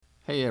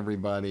Hey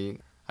everybody,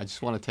 I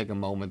just want to take a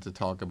moment to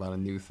talk about a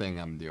new thing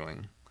I'm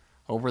doing.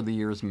 Over the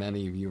years,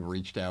 many of you have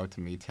reached out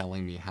to me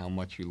telling me how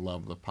much you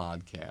love the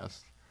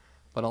podcast,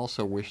 but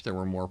also wish there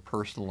were more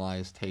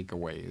personalized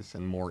takeaways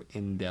and more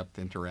in-depth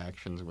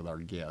interactions with our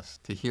guests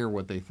to hear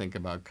what they think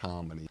about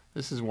comedy.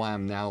 This is why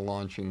I'm now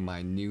launching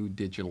my new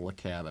digital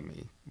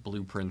academy,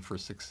 Blueprint for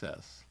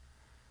Success.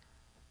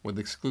 With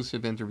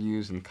exclusive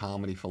interviews and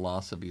comedy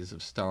philosophies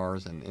of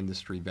stars and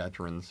industry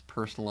veterans,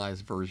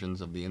 personalized versions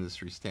of the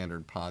industry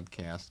standard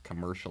podcast,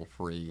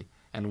 commercial-free,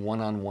 and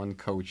one-on-one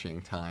coaching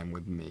time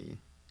with me.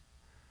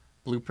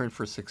 Blueprint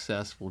for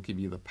Success will give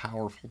you the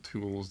powerful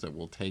tools that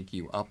will take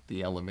you up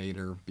the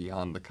elevator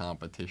beyond the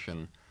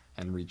competition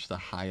and reach the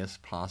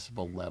highest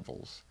possible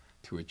levels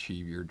to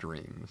achieve your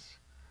dreams.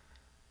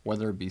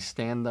 Whether it be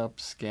stand-up,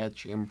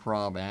 sketch,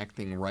 improv,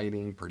 acting,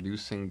 writing,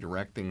 producing,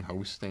 directing,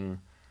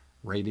 hosting,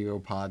 radio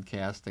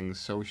podcasting,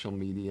 social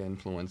media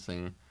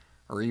influencing,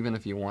 or even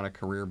if you want a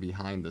career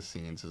behind the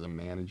scenes as a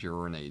manager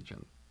or an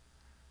agent.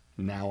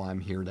 Now I'm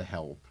here to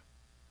help,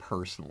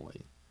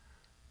 personally.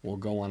 We'll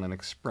go on an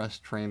express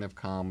train of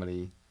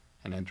comedy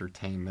and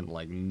entertainment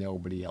like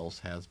nobody else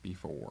has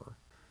before.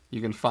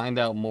 You can find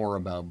out more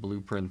about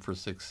Blueprint for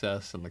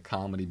Success and the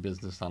comedy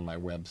business on my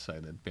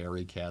website at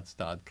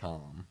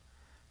barrykatz.com.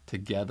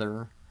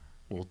 Together,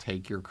 we'll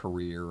take your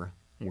career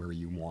where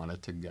you want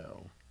it to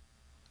go.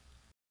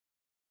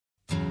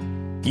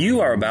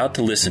 You are about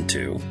to listen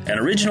to an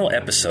original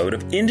episode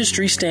of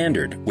Industry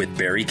Standard with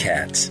Barry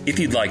Katz. If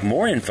you'd like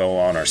more info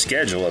on our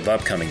schedule of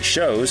upcoming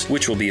shows,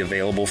 which will be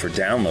available for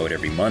download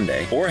every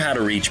Monday, or how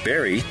to reach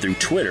Barry through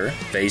Twitter,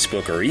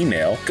 Facebook, or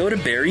email, go to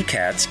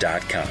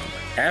barrykatz.com.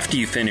 After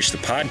you finish the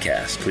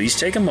podcast, please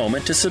take a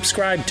moment to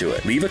subscribe to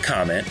it, leave a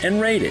comment, and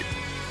rate it,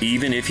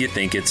 even if you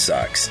think it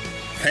sucks.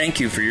 Thank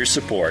you for your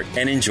support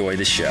and enjoy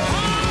the show.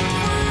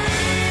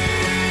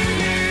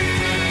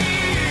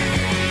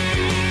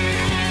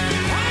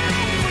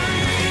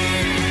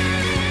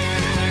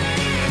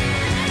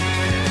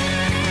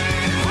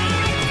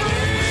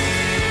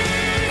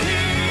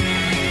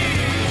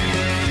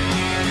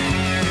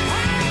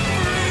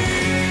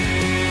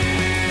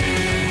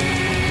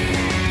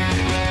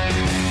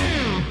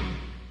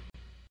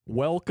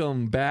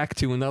 Welcome back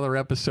to another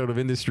episode of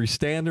Industry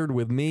Standard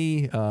with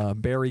me,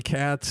 Barry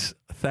Katz.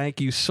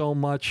 Thank you so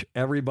much,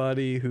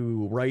 everybody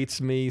who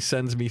writes me,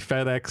 sends me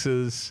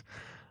FedExes.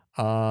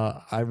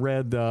 I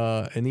read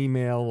an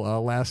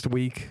email last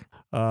week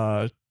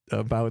about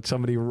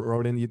somebody who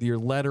wrote in your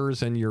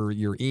letters and your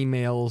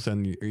emails,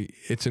 and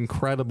it's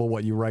incredible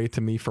what you write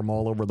to me from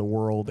all over the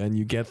world, and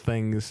you get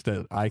things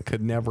that I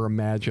could never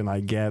imagine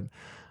I get.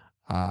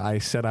 I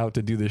set out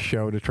to do this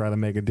show to try to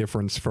make a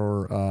difference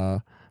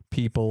for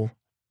people,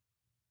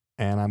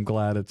 and I'm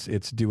glad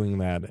it's doing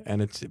that.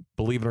 And it's,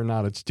 believe it or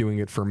not, it's doing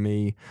it for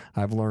me.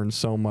 I've learned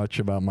so much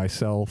about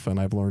myself, and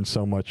I've learned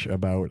so much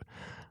about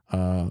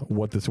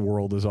what this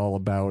world is all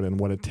about and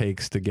what it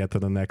takes to get to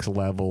the next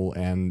level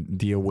and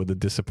deal with the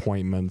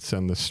disappointments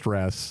and the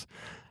stress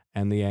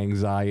and the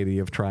anxiety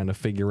of trying to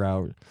figure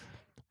out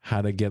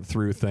how to get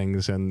through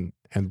things and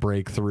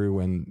break through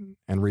and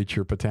reach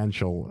your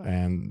potential.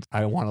 And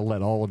I want to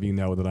let all of you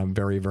know that I'm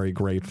very, very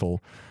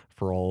grateful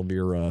for all of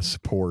your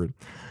support.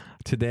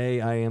 Today,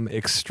 I am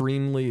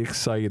extremely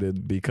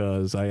excited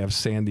because I have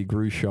Sandy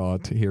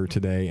Grushaw here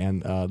today,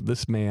 and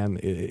this man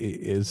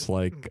is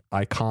like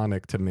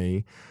iconic to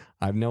me.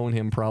 I've known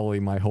him probably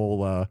my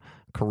whole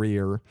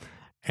career,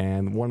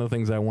 and one of the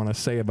things I want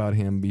to say about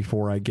him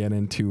before I get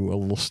into a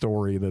little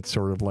story that's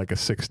sort of like a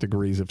 6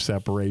 degrees of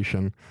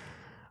separation.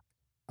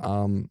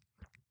 When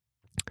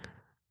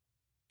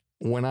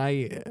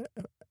I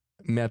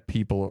met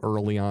people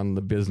early on in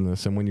the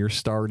business, and when you're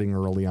starting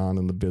early on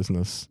in the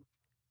business,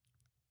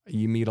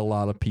 you meet a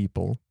lot of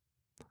people,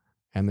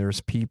 and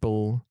there's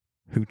people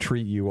who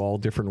treat you all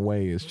different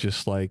ways,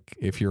 just like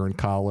if you're in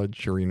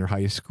college or in your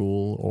high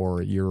school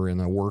or you're in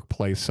a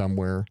workplace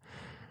somewhere.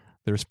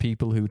 There's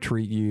people who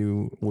treat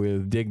you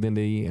with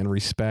dignity and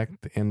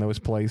respect in those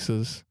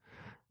places.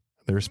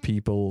 There's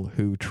people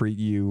who treat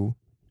you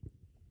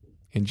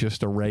in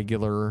just a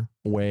regular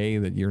way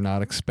that you're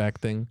not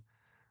expecting,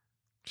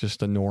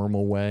 just a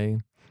normal way.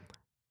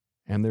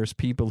 And there's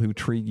people who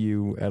treat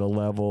you at a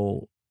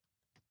level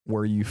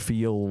where you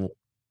feel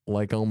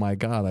like, oh my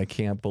God, I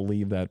can't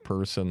believe that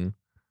person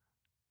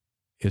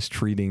is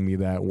treating me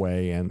that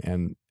way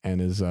and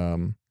is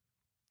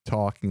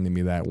talking to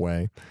me that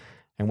way.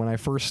 And when I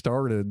first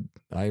started,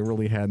 I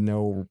really had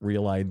no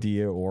real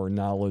idea or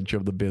knowledge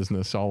of the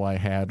business. All I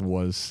had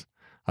was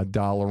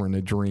 $1 and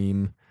a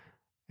dream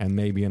and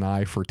maybe an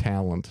eye for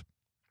talent.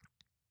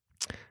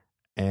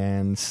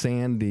 And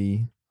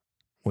Sandy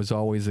was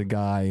always a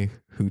guy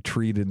who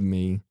treated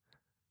me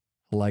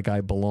like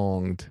I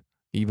belonged,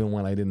 even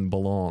when I didn't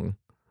belong.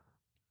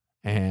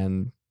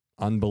 And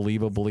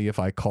unbelievably, if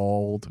I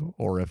called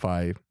or if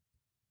I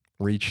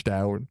reached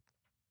out,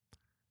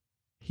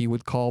 he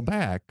would call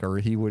back, or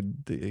he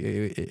would,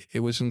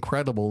 it was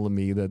incredible to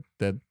me that,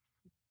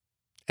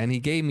 and he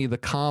gave me the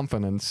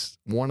confidence,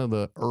 one of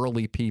the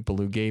early people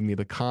who gave me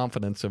the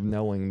confidence of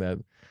knowing that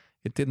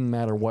it didn't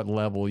matter what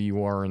level you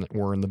were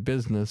in the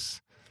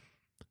business.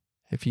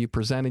 If you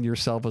presented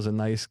yourself as a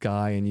nice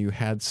guy and you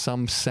had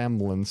some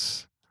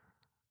semblance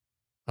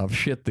of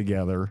shit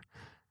together,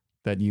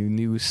 that you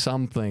knew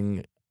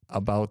something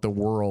about the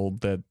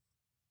world that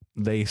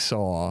they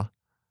saw,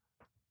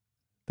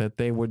 that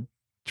they would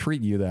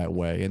treat you that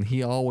way. And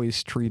he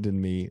always treated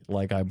me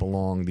like I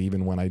belonged,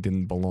 even when I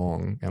didn't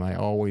belong. And I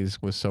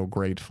always was so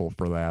grateful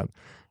for that.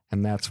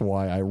 And that's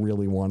why I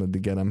really wanted to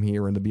get him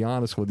here. And to be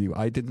honest with you,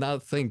 I did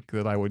not think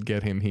that I would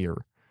get him here.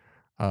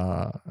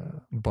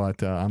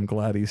 But I'm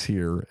glad he's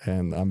here,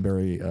 and I'm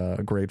very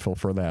grateful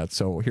for that.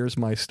 So here's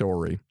my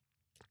story.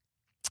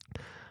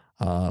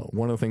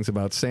 One of the things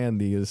about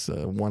Sandy is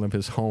one of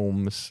his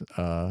homes,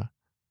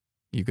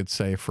 you could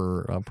say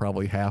for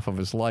probably half of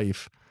his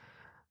life,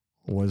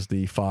 was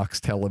the Fox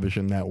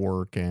television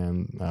network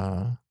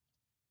and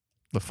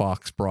the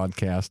Fox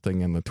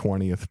Broadcasting and the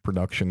 20th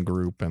Production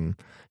Group and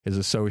his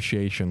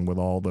association with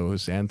all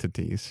those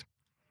entities.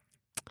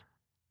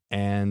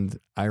 And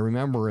I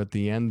remember at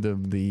the end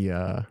of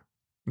the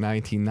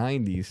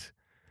 1990s,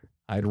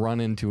 I'd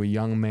run into a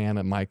young man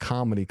at my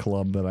comedy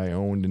club that I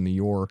owned in New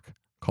York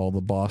called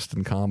the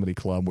Boston Comedy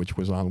Club, which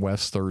was on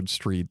West 3rd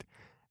Street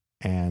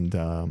and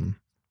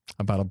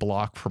about a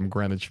block from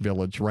Greenwich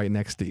Village, right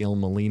next to Il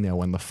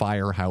Molino and the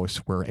firehouse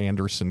where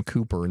Anderson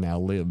Cooper now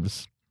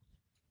lives.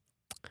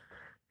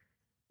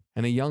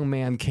 And a young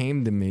man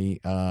came to me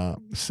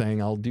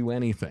saying, I'll do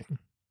anything.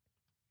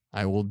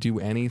 I will do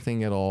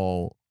anything at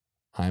all.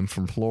 I'm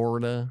from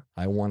Florida.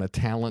 I won a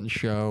talent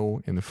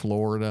show in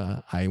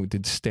Florida. I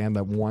did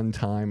stand-up one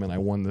time, and I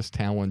won this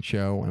talent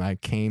show, and I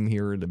came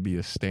here to be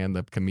a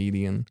stand-up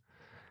comedian.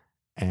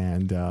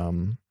 And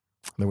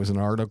there was an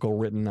article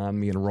written on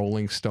me in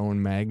Rolling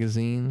Stone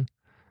magazine.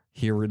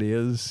 Here it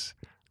is.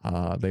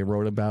 They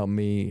wrote about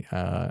me.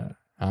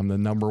 I'm the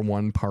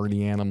 #1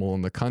 party animal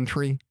in the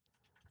country,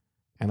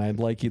 and I'd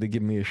like you to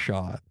give me a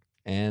shot.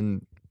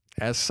 And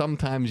as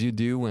sometimes you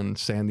do, and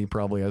Sandy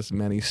probably has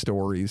many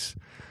stories,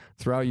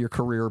 throughout your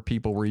career,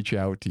 people reach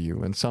out to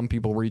you. And some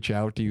people reach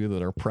out to you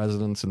that are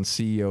presidents and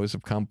CEOs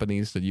of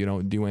companies that you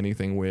don't do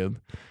anything with.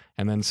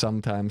 And then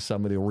sometimes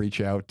somebody will reach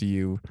out to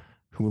you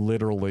who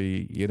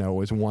literally,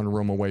 is one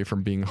room away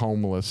from being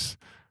homeless,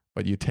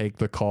 but you take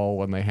the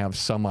call and they have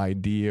some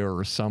idea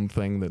or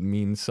something that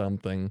means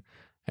something.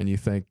 And you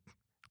think,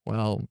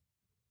 well,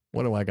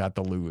 what do I got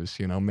to lose?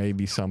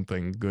 Maybe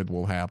something good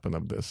will happen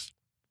of this.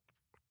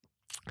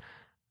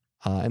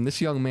 And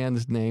this young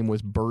man's name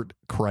was Bert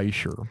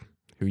Kreischer,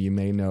 who you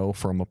may know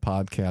from a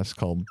podcast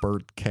called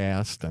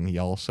Bertcast, and he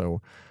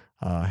also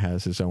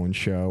has his own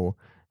show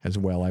as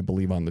well, I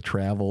believe, on the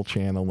Travel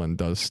Channel, and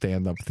does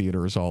stand-up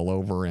theaters all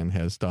over and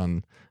has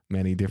done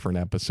many different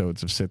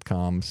episodes of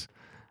sitcoms,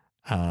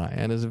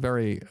 and is a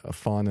very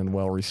fun and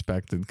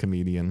well-respected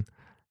comedian.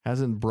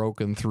 Hasn't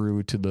broken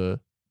through to the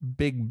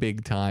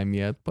big time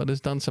yet, but has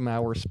done some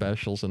hour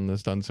specials and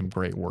has done some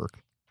great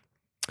work.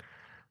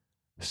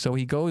 So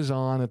he goes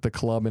on at the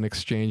club in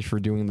exchange for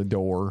doing the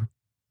door.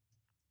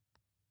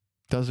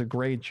 Does a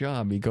great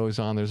job. He goes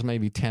on. There's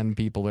maybe 10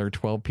 people there,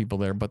 12 people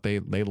there, but they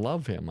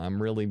love him.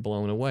 I'm really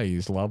blown away.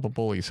 He's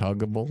lovable. He's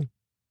huggable.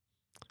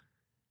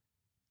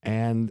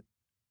 And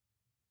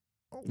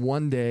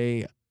one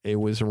day, it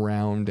was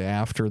around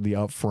after the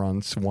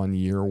upfronts one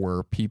year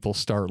where people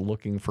start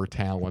looking for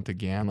talent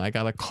again. I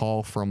got a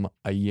call from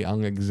a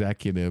young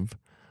executive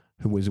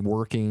who was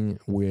working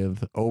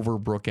with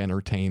Overbrook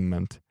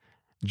Entertainment,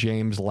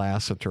 James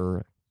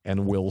Lasseter,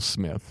 and Will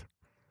Smith.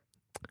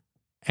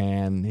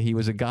 And he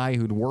was a guy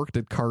who'd worked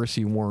at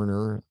Carsey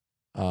Werner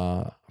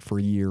for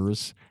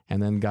years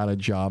and then got a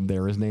job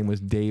there. His name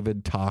was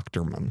David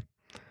Tochterman.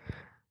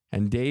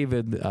 And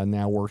David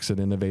now works at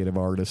Innovative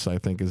Artists, I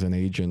think, as an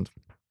agent.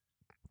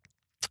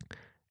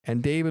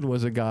 And David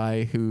was a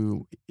guy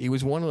he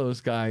was one of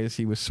those guys,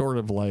 he was sort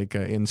of like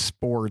in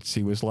sports,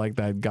 he was like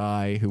that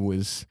guy who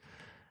was,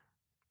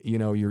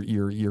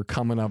 you're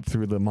coming up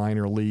through the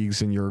minor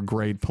leagues and you're a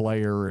great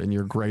player and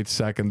you're a great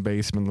second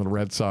baseman in the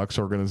Red Sox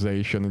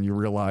organization, and you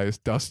realize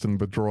Dustin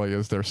Pedroia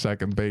is their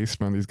second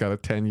baseman. He's got a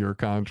 10-year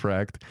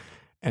contract,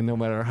 and no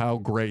matter how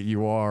great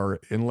you are,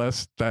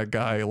 unless that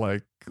guy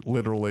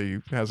literally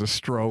has a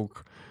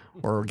stroke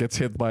or gets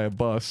hit by a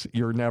bus,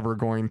 you're never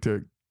going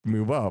to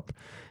move up.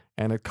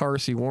 And at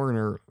Carsey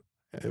Werner,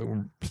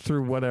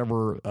 through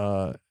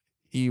whatever,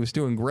 he was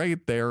doing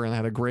great there and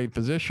had a great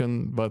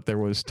position, but there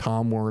was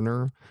Tom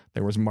Werner,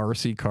 there was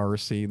Marcy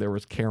Carsey, there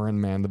was Karen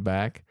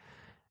Mandeback,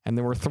 and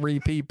there were 3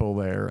 people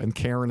there, and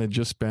Karen had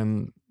just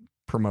been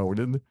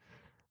promoted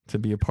to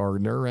be a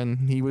partner,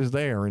 and he was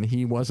there, and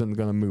he wasn't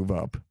going to move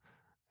up,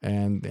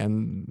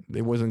 and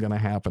it wasn't going to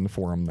happen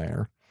for him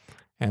there.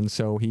 And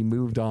so he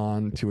moved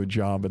on to a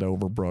job at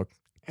Overbrook.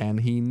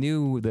 And he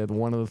knew that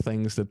one of the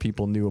things that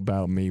people knew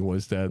about me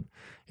was that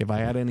if I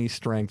had any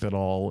strength at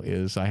all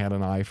is I had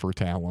an eye for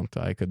talent.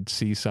 I could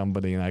see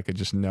somebody and I could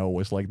just know it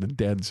was like the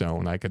dead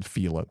zone. I could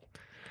feel it.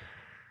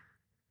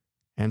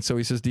 And so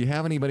he says, do you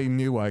have anybody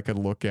new I could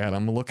look at?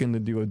 I'm looking to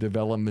do a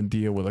development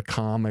deal with a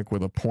comic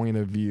with a point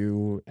of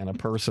view and a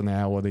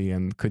personality,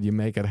 and could you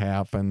make it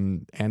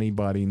happen?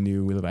 Anybody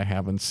new that I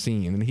haven't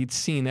seen? And he'd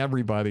seen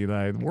everybody that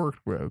I'd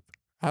worked with.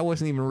 I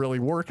wasn't even really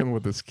working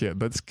with this kid.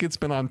 This kid's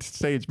been on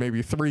stage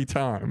maybe 3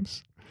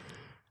 times.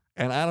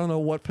 And I don't know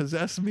what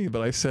possessed me,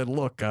 but I said,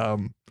 look,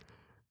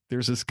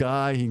 there's this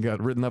guy. He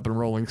got written up in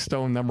Rolling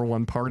Stone,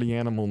 #1 party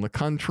animal in the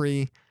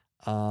country.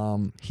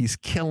 He's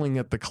killing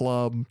at the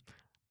club.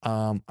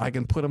 I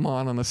can put him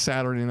on a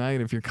Saturday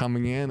night if you're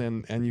coming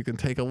in, and you can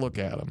take a look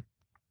at him.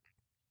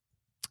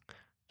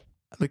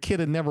 The kid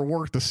had never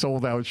worked a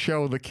sold-out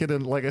show. The kid,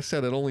 like I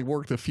said, had only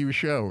worked a few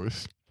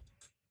shows.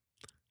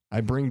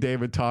 I bring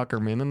David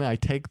Talkerman in, I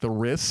take the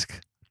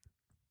risk,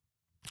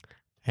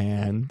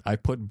 and I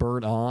put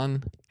Bert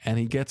on, and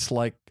he gets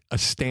like a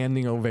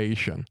standing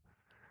ovation.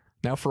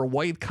 Now, for a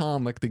white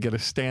comic to get a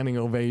standing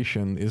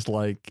ovation is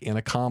like in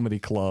a comedy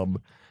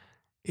club,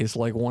 is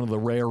like one of the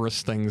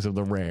rarest things of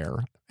the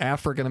rare.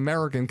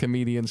 African-American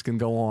comedians can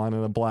go on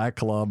in a black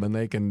club and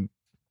they can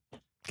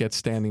get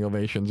standing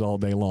ovations all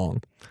day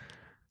long.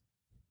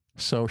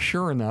 So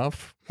sure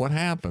enough, what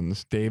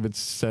happens? David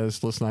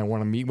says, listen, I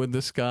want to meet with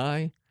this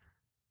guy.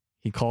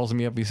 He calls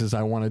me up. He says,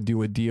 I want to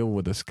do a deal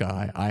with this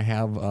guy.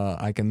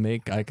 I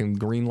can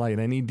green light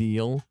any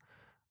deal.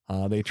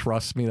 They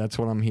trust me. That's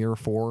what I'm here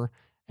for.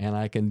 And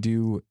I can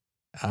do,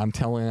 I'm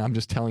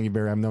just telling you,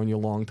 Barry, I've known you a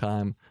long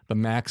time. The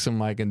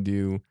maximum I can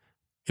do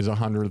is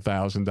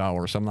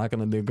 $100,000. So I'm not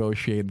going to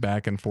negotiate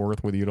back and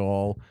forth with you at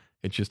all.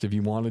 It's just, if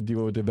you want to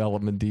do a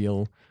development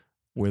deal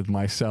with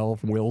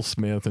myself, Will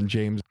Smith, and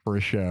James for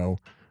a show,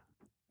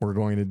 we'll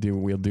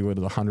do it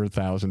at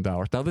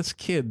 $100,000. Now, this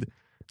kid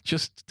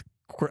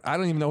I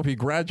don't even know if he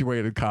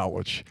graduated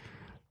college.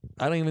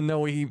 I don't even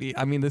know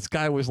this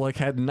guy was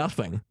had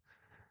nothing.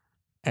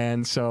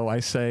 And so I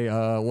say,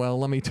 well,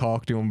 let me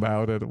talk to him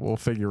about it. We'll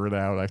figure it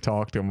out. I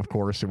talked to him. Of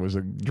course, it was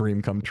a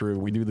dream come true.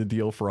 We do the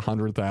deal for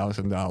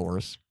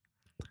 $100,000.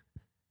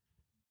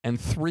 And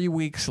 3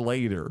 weeks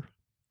later,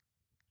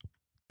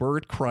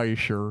 Bert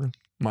Kreischer,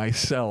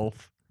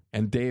 myself,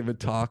 and David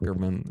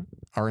Talkerman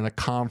are in a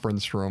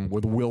conference room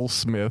with Will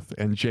Smith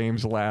and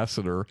James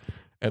Lasseter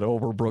at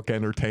Overbrook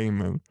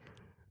Entertainment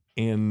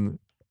in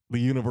the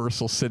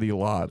Universal City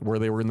lot, where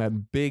they were in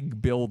that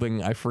big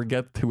building. I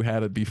forget who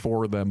had it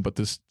before them, but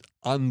this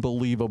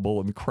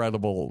unbelievable,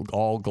 incredible,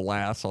 all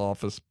glass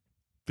office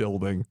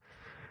building.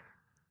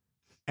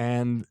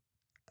 And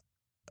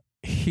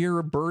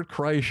here Bert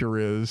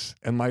Kreischer is,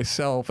 and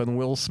myself and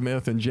Will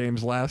Smith and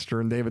James Lasseter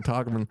and David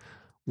Talkerman,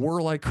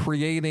 we're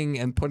creating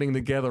and putting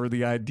together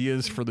the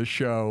ideas for the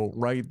show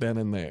right then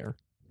and there.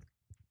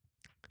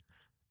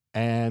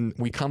 And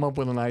we come up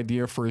with an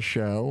idea for a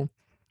show.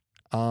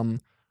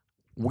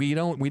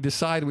 We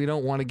decide we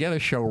don't want to get a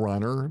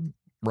showrunner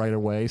right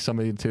away,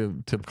 somebody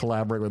to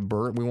collaborate with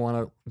Bert. We want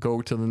to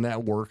go to the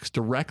networks,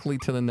 directly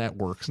to the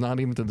networks, not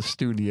even to the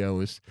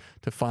studios,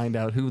 to find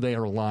out who they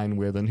are aligned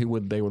with and who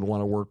they would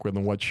want to work with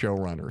and what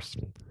showrunners.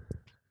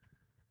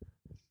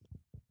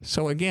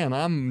 So again,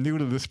 I'm new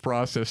to this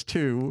process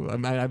too. I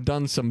mean, I've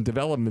done some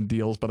development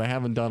deals, but I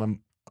haven't done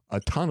a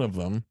ton of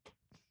them.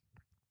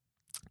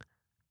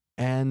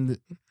 And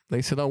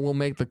they said, oh, we'll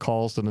make the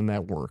calls to the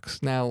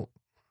networks. Now,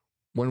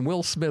 when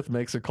Will Smith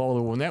makes a call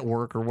to a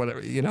network or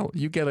whatever,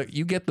 you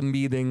get the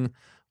meeting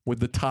with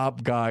the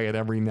top guy at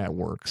every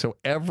network. So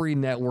every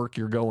network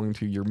you're going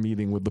to, you're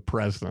meeting with the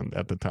president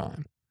at the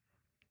time.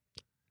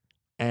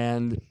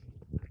 And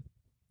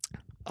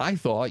I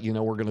thought, we're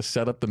going to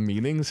set up the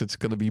meetings. It's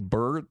going to be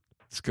Bert.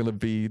 It's going to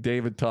be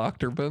David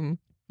Talkerman,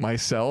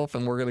 myself,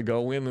 and we're going to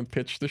go in and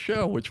pitch the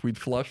show, which we'd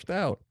flushed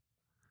out.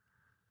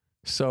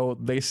 So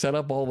they set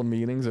up all the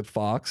meetings at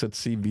Fox, at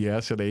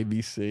CBS, at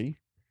ABC.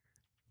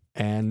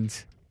 And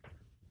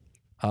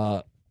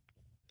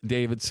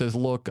David says,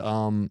 look,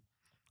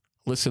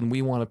 listen,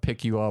 we want to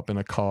pick you up in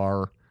a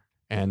car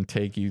and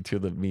take you to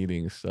the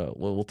meetings.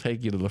 We'll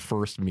take you to the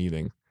first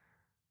meeting.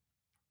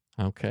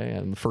 Okay,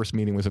 and the first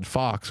meeting was at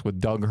Fox with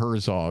Doug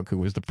Herzog, who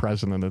was the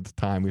president at the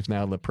time. He's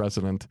now the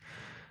president,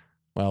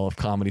 of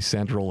Comedy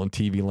Central and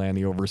TV Land.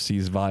 He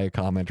oversees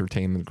Viacom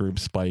Entertainment Group,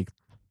 Spike.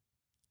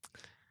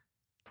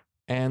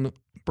 And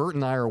Bert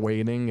and I are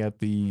waiting at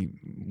the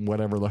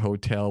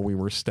hotel we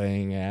were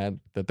staying at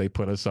that they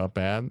put us up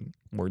at.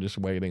 We're just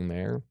waiting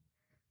there.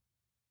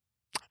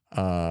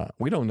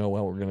 We don't know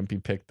when we're going to be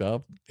picked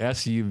up.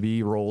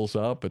 SUV rolls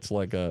up. It's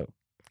like a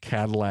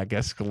Cadillac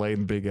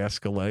Escalade, big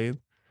Escalade.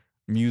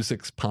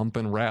 Music's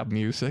pumping, rap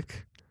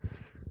music.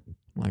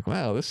 I'm like,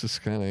 wow, this is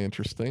kind of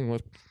interesting.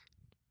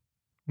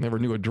 Never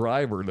knew a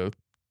driver to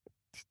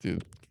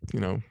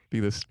be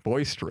this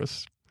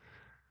boisterous.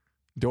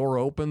 Door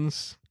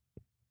opens.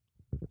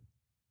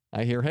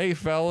 I hear, hey,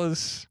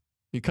 fellas,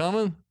 you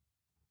coming?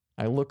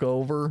 I look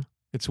over.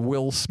 It's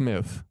Will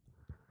Smith.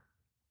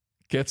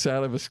 Gets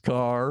out of his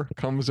car,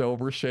 comes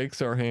over,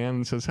 shakes our hand,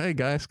 and says, hey,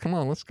 guys, come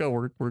on, let's go.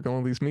 We're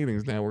going to these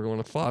meetings now. We're going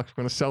to Fox.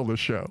 We're going to sell this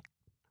show.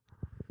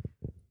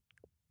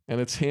 And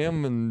it's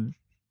him and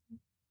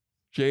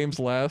James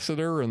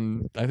Lassiter,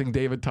 and I think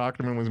David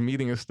Tochterman was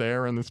meeting us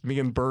there, and it's me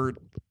and Bert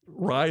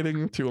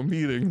riding to a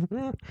meeting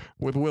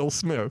with Will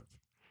Smith.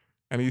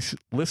 And he's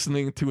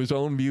listening to his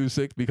own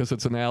music because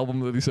it's an album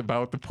that he's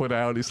about to put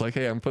out. He's like,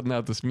 hey, I'm putting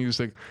out this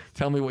music.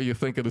 Tell me what you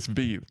think of this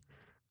beat.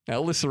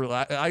 Now, listen,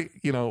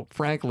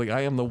 frankly,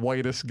 I am the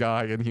whitest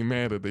guy in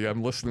humanity.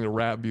 I'm listening to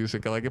rap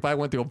music. Like, if I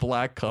went to a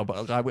black club,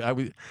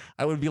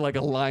 I would be like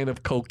a line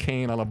of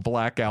cocaine on a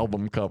black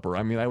album cover.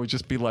 I mean, I would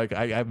just be like,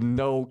 I have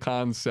no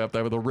concept. I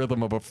have the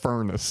rhythm of a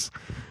furnace.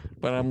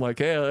 But I'm like,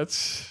 hey,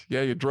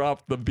 you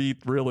dropped the beat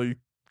really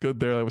good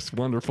there. That was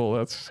wonderful.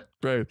 That's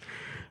great.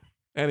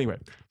 Anyway,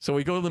 so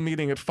we go to the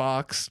meeting at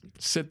Fox,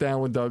 sit down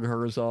with Doug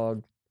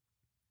Herzog,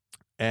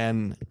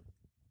 and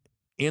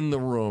in the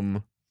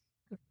room,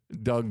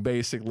 Doug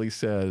basically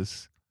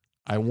says,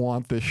 I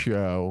want this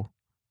show.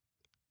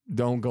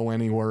 Don't go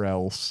anywhere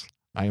else.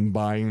 I am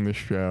buying the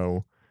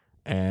show,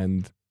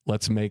 and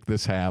let's make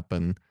this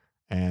happen.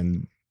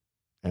 And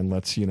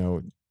let's,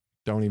 don't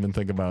even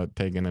think about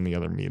taking any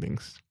other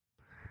meetings.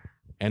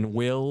 And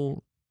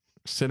Will,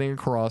 sitting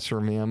across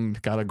from him,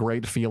 got a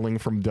great feeling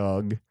from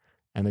Doug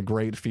and a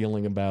great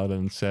feeling about it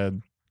and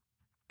said,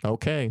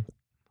 okay,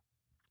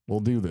 we'll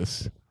do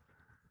this.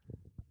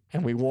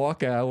 And we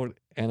walk out,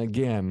 and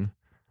again,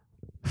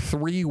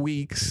 3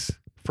 weeks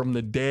from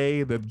the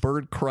day that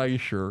Bert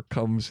Kreischer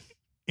comes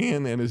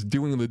in and is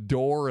doing the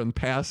door and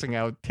passing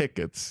out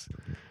tickets,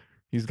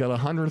 he's got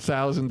a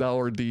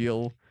 $100,000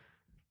 deal.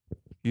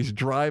 He's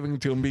driving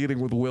to a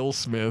meeting with Will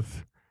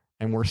Smith,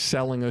 and we're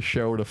selling a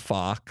show to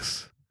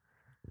Fox.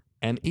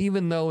 And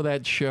even though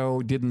that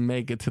show didn't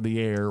make it to the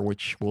air,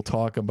 which we'll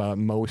talk about,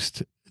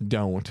 most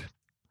don't,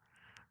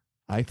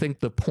 I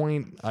think the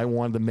point I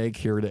wanted to make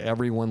here to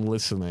everyone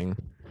listening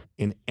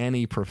in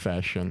any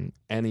profession,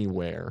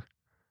 anywhere,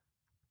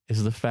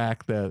 is the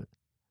fact that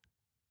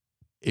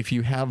if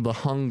you have the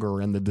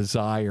hunger and the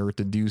desire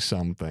to do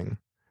something,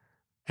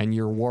 and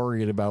you're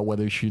worried about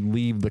whether you should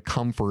leave the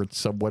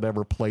comforts of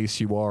whatever place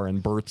you are, in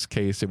Bert's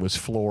case, it was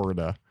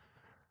Florida,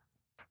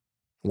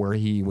 where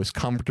he was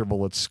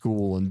comfortable at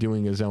school and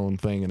doing his own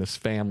thing and his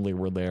family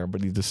were there,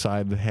 but he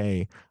decided,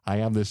 hey, I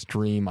have this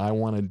dream. I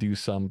want to do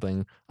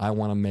something. I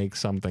want to make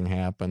something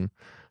happen.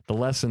 The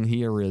lesson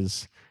here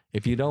is,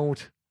 if you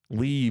don't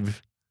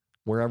leave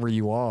wherever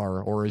you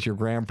are, or as your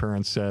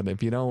grandparents said,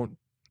 if you don't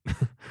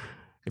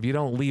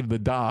leave the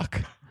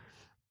dock,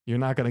 you're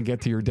not going to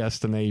get to your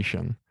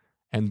destination.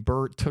 And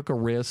Bert took a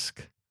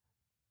risk.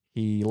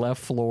 He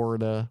left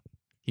Florida.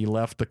 He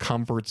left the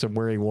comforts of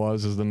where he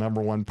was as the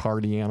number one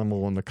party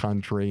animal in the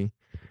country.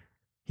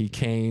 He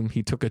came,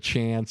 he took a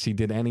chance, he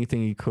did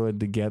anything he could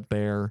to get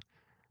there.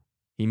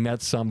 He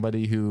met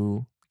somebody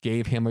who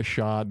gave him a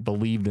shot,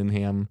 believed in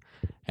him.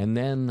 And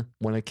then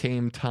when it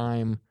came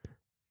time,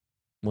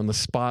 when the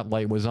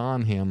spotlight was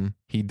on him,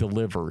 he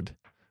delivered.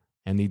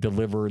 And he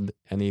delivered,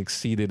 and he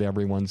exceeded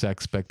everyone's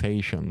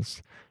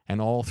expectations.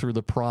 And all through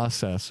the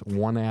process,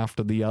 one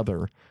after the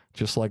other,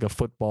 just like a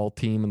football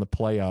team in the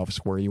playoffs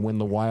where you win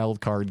the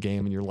wild card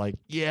game and you're like,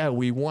 yeah,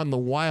 we won the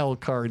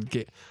wild card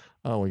game.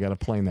 Oh, we got to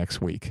play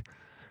next week.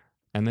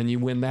 And then you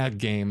win that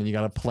game and you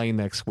got to play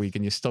next week,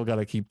 and you still got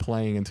to keep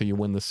playing until you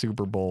win the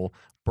Super Bowl.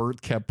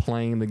 Bert kept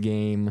playing the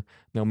game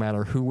no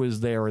matter who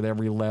was there at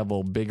every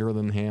level, bigger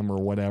than him or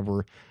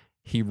whatever.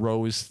 He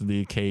rose to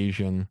the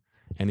occasion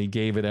and he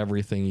gave it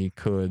everything he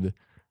could,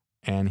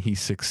 and he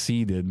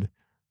succeeded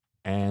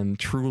and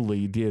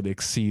truly did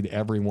exceed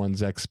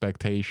everyone's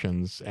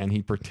expectations. And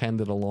he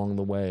pretended along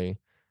the way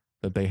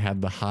that they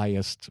had the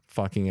highest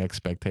fucking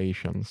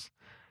expectations.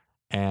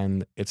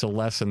 And it's a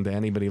lesson to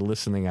anybody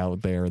listening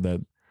out there that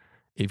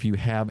if you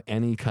have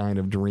any kind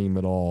of dream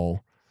at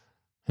all,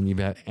 and you've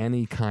had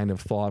any kind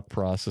of thought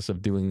process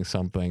of doing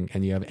something,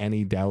 and you have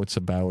any doubts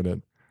about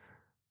it,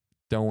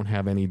 don't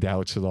have any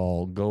doubts at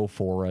all. Go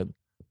for it.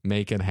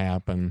 Make it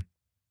happen.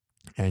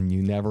 And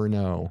you never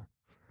know.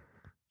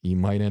 You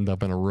might end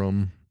up in a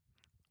room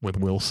with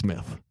Will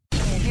Smith.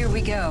 Here we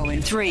go in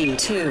 3,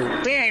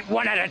 2. We ain't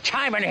one at a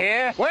time in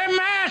here. We're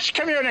mass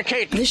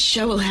communicating. This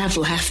show will have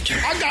laughter.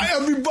 I got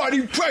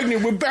everybody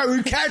pregnant with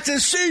Barry Katz and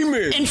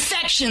semen.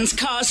 Infections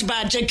caused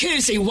by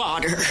jacuzzi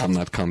water. I'm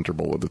not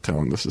comfortable with the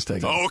tone this is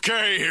taking.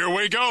 Okay, here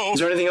we go. Is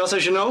there anything else I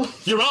should know?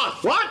 You're on.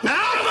 What?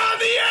 Now I'm on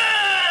the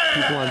air!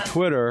 People on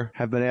Twitter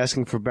have been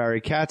asking for Barry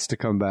Katz to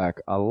come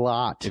back a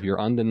lot. If you're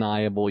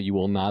undeniable, you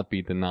will not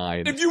be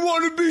denied. If you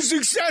want to be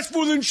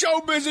successful in show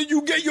business,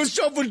 you get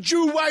yourself a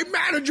Jew-white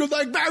manager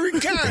like Barry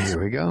Katz.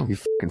 Here we go. You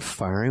fucking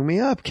firing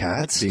me up,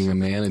 Katz. Being a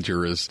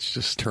manager is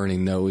just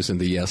turning no's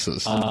into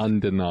yeses.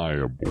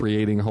 Undeniable.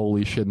 Creating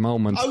holy shit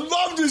moments. I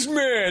love this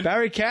man.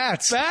 Barry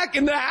Katz. Back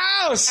in the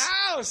house.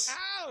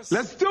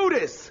 Let's do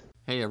this.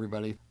 Hey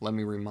everybody, let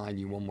me remind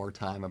you one more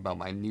time about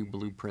my new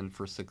blueprint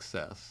for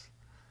success.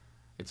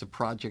 It's a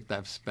project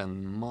I've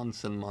spent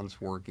months and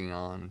months working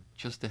on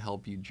just to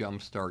help you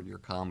jumpstart your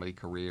comedy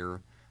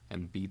career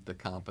and beat the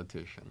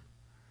competition.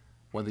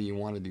 Whether you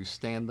want to do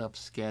stand-up,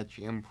 sketch,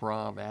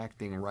 improv,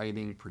 acting,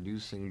 writing,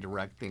 producing,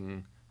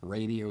 directing,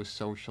 radio,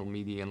 social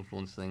media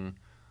influencing,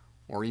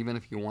 or even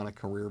if you want a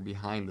career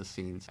behind the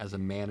scenes as a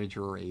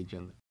manager or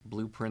agent,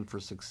 Blueprint for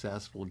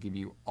Success will give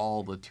you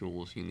all the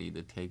tools you need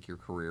to take your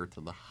career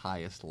to the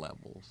highest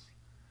levels.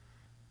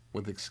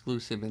 With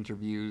exclusive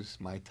interviews,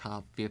 my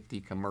top 50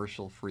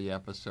 commercial-free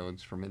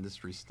episodes from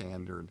Industry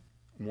Standard,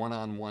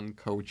 one-on-one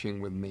coaching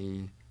with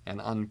me,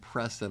 and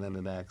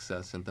unprecedented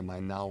access into my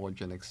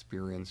knowledge and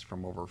experience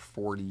from over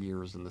 40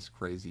 years in this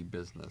crazy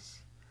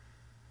business.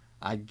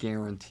 I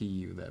guarantee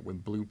you that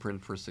with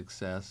Blueprint for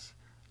Success,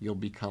 you'll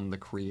become the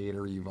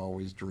creator you've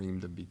always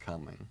dreamed of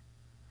becoming.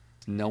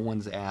 No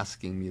one's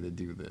asking me to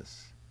do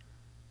this.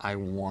 I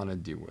want to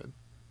do it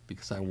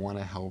because I want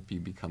to help you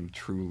become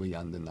truly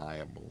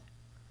undeniable.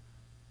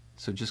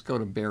 So just go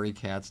to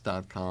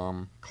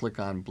barrykatz.com, click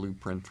on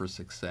Blueprint for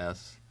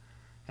Success,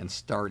 and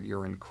start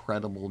your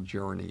incredible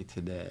journey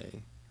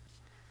today.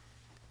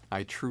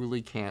 I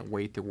truly can't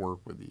wait to work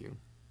with you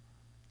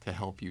to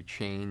help you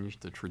change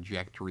the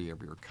trajectory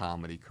of your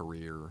comedy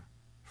career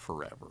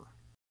forever.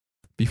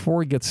 Before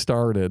we get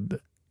started,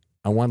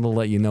 I wanted to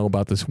let you know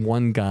about this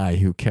one guy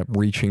who kept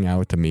reaching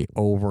out to me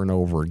over and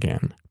over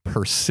again.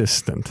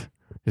 Persistent.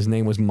 His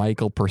name was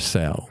Michael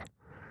Purcell.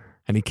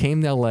 And he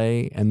came to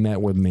LA and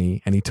met with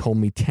me, and he told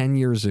me 10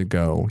 years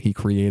ago he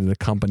created a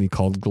company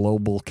called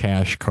Global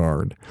Cash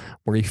Card,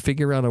 where he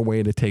figured out a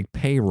way to take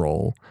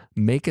payroll,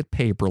 make it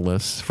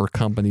paperless for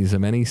companies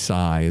of any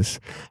size,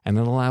 and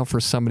then allow for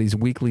somebody's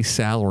weekly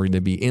salary to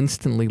be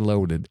instantly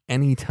loaded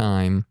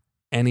anytime,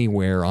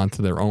 anywhere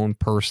onto their own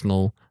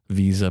personal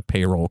Visa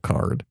payroll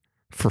card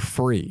for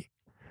free.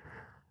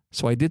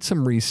 So I did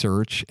some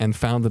research and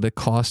found that it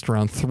cost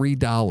around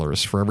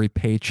 $3 for every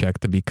paycheck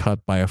to be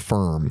cut by a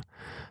firm.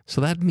 So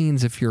that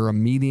means if you're a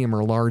medium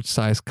or large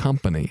size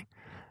company,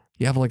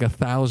 you have like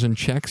 1,000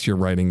 checks you're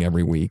writing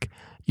every week,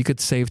 you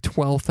could save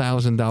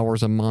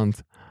 $12,000 a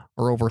month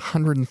or over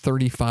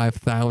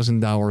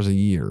 $135,000 a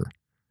year.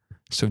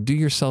 So do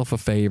yourself a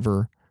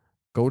favor,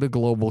 go to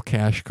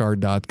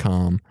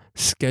globalcashcard.com,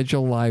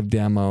 schedule a live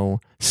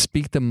demo,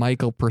 speak to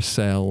Michael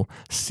Purcell,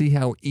 see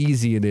how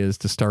easy it is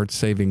to start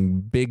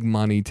saving big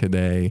money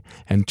today,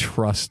 and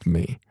trust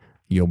me,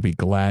 you'll be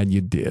glad you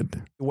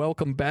did.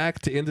 Welcome back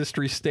to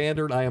Industry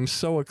Standard. I am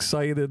so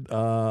excited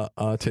to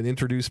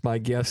introduce my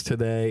guest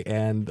today,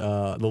 and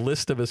the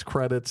list of his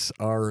credits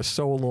are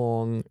so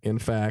long, in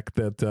fact,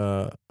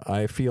 that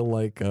I feel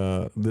like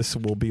this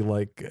will be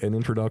like an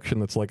introduction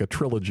that's like a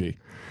trilogy.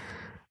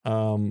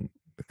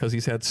 Because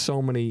he's had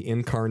so many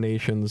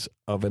incarnations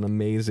of an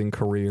amazing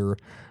career.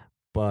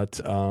 But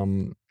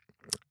I'm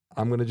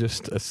going to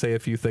just say a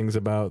few things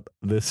about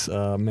this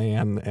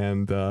man,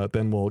 and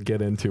then we'll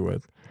get into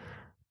it.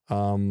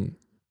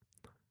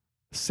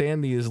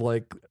 Sandy is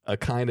like a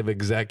kind of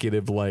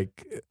executive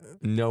like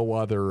no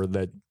other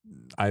that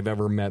I've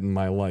ever met in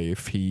my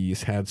life.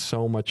 He's had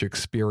so much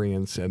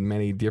experience in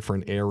many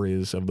different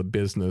areas of the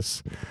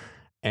business.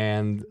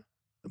 And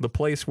the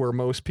place where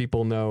most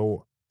people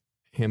know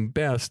him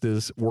best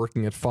is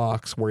working at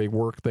Fox, where he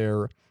worked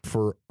there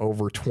for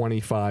over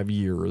 25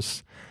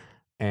 years.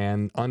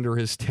 And under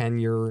his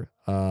tenure,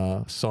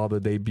 saw the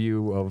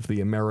debut of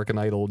the American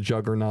Idol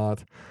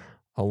juggernaut,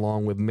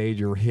 along with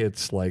major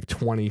hits like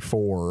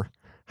 24,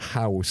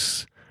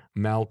 House,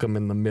 Malcolm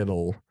in the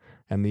Middle,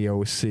 and The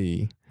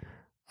O.C.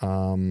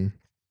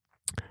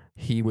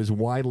 He was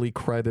widely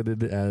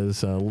credited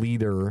as a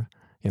leader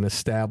in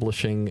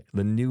establishing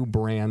the new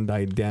brand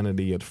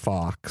identity at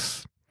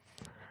Fox.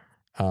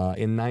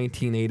 In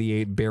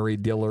 1988, Barry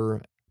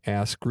Diller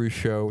asked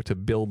Groucho to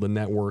build the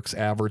network's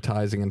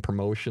advertising and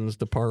promotions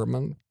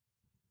department,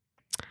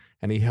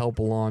 and he helped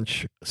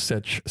launch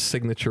such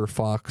signature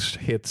Fox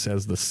hits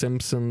as The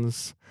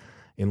Simpsons,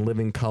 In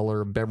Living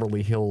Color,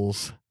 Beverly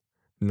Hills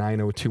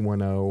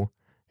 90210,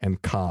 and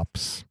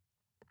Cops.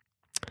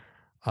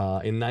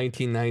 In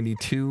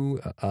 1992,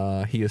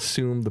 he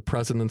assumed the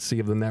presidency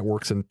of the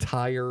network's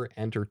entire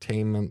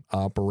entertainment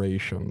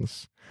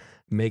operations,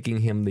 making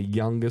him the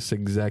youngest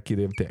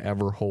executive to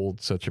ever hold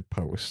such a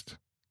post.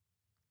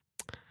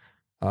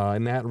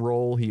 In that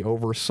role, he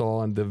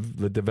oversaw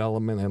the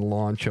development and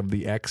launch of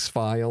The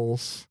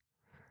X-Files,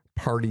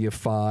 Party of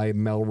Five,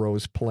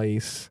 Melrose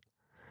Place,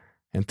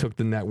 and took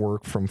the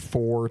network from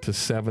 4 to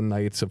 7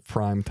 nights of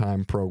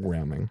primetime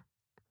programming.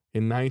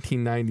 In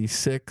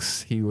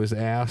 1996, he was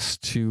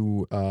asked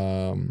to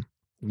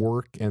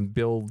work and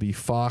build the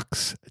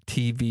Fox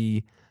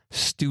TV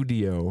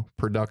studio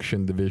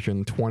production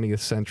division,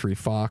 20th Century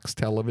Fox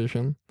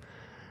Television,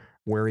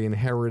 where he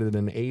inherited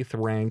an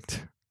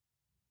 8th-ranked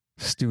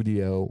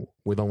studio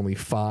with only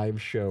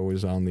 5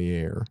 shows on the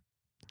air.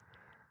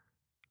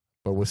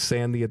 But with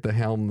Sandy at the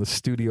helm, the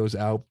studio's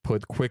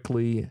output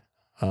quickly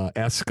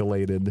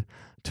escalated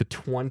to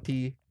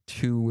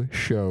 22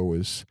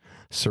 shows,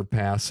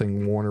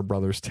 surpassing Warner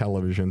Brothers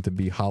Television to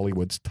be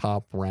Hollywood's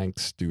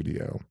top-ranked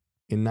studio.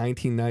 In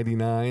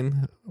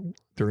 1999,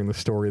 during the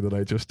story that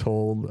I just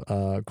told,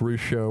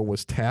 Groucho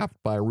was tapped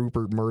by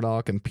Rupert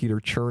Murdoch and Peter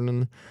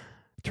Chernin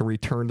to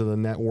return to the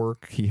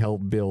network he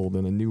helped build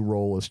in a new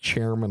role as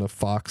chairman of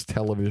Fox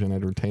Television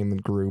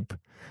Entertainment Group,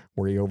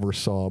 where he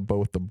oversaw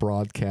both the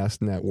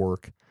broadcast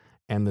network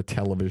and the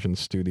television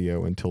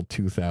studio until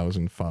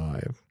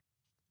 2005.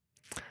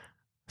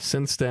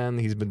 Since then,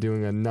 he's been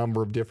doing a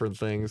number of different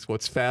things.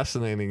 What's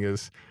fascinating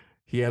is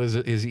he has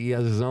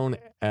his own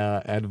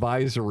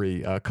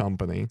advisory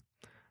company.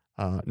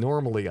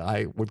 Normally,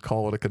 I would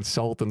call it a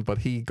consultant, but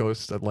he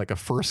goes to like a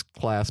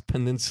first-class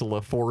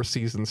Peninsula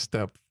four-season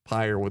step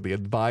higher with the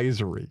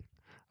advisory.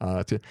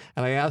 And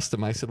I asked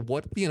him, I said,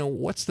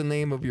 what's the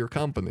name of your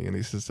company? And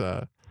he says,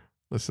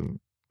 listen,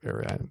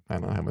 Barry, I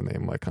don't have a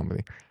name of my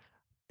company.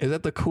 Is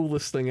that the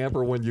coolest thing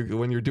ever when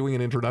you're doing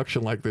an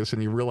introduction like this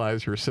and you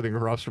realize you're sitting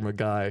across from a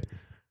guy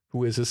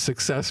who is as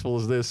successful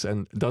as this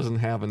and doesn't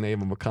have a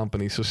name of a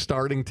company? So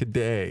starting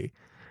today,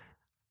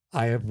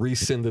 I have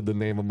rescinded the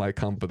name of my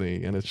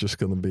company, and it's just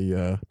going to be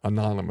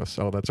anonymous.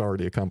 Oh, that's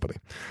already a company.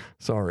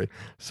 Sorry.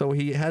 So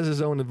he has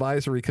his own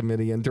advisory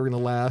committee, and during the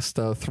last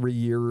 3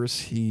 years,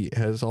 he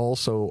has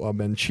also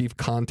been chief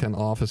content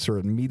officer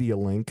at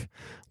MediaLink,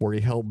 where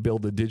he helped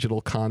build a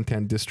digital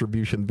content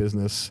distribution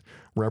business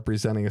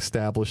representing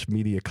established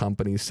media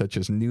companies such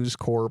as News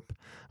Corp,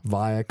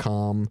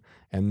 Viacom,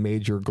 and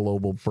major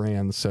global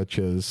brands such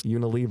as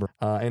Unilever.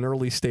 And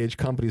early-stage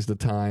companies at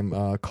the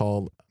time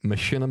called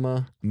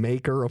Machinima,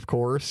 Maker, of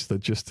course,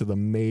 to the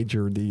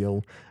major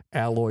deal,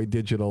 Alloy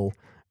Digital,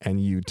 and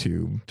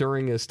YouTube.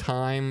 During his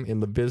time in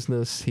the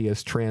business, he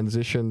has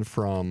transitioned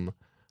from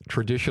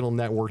traditional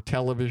network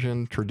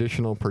television,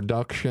 traditional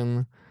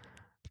production,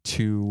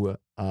 to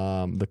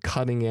the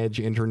cutting-edge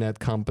internet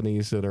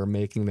companies that are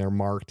making their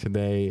mark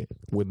today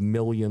with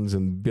millions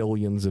and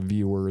billions of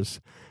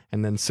viewers,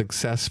 and then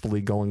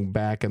successfully going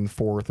back and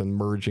forth and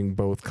merging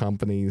both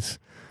companies.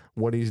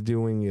 What he's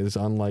doing is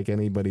unlike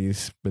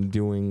anybody's been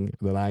doing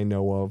that I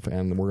know of,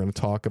 and we're going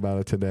to talk about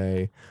it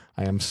today.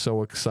 I am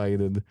so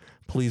excited.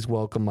 Please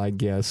welcome my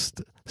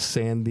guest,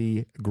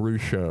 Sandy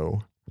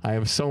Grusho. I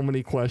have so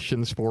many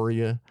questions for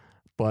you,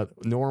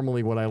 but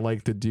normally what I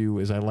like to do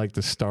is I like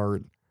to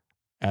start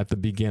at the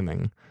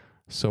beginning.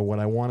 So what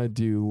I want to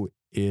do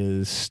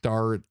is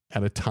start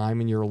at a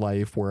time in your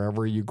life,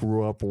 wherever you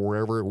grew up, or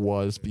wherever it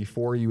was,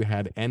 before you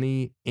had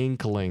any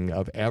inkling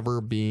of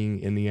ever being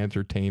in the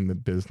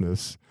entertainment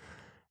business.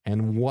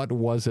 And what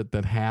was it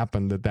that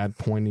happened at that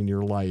point in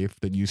your life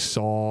that you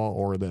saw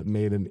or that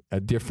made a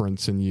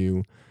difference in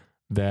you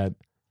that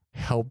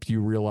helped you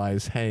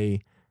realize,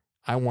 hey,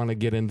 I want to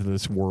get into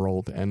this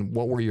world? And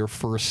what were your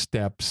first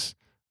steps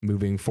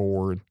moving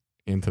forward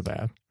into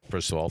that?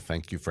 First of all,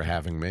 thank you for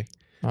having me.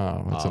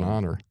 Oh, it's an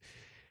honor.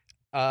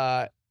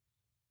 I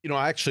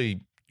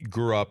actually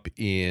grew up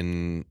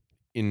in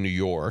New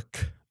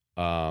York,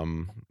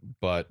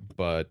 but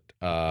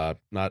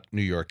not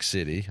New York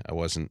City. I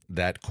wasn't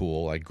that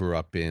cool. I grew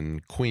up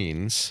in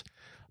Queens,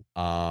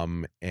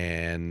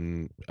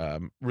 and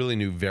really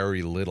knew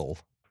very little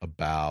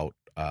about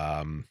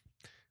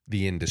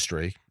the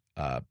industry.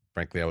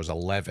 Frankly, I was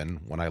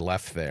 11 when I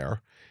left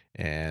there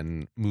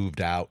and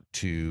moved out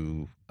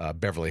to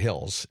Beverly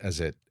Hills, as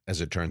it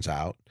turns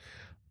out,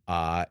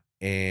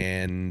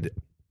 and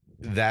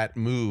that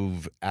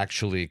move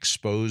actually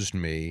exposed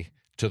me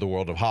to the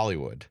world of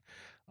Hollywood.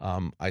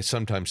 I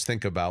sometimes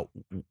think about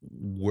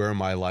where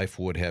my life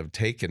would have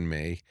taken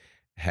me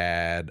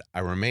had I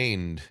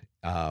remained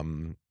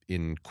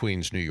in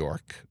Queens, New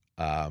York,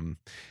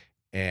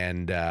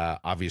 and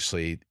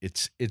obviously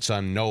it's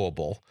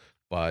unknowable.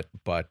 But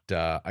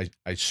I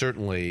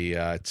certainly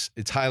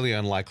it's highly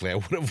unlikely I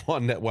would have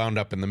wound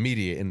up in the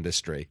media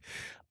industry,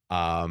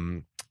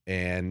 and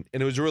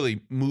it was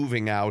really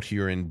moving out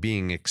here and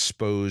being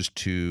exposed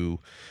to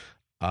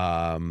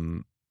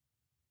the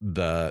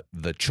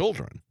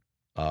children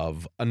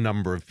of a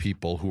number of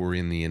people who were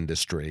in the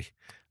industry,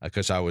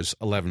 because I was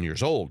 11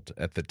 years old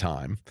at the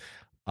time,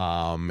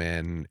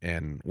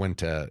 and went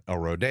to El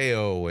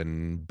Rodeo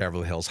and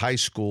Beverly Hills High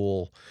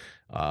School,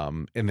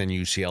 and then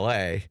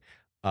UCLA.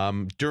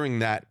 During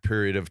that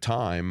period of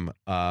time,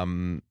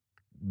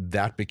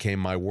 that became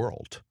my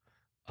world,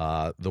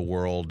 the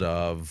world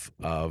of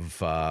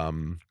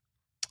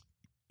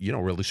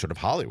really sort of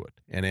Hollywood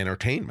and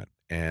entertainment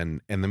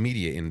and the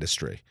media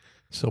industry.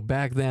 So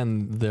back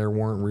then,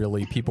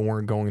 people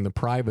weren't going to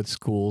private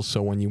schools.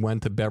 So when you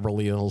went to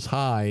Beverly Hills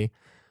High,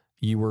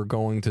 you were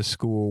going to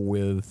school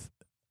with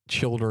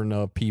children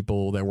of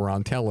people that were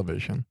on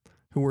television.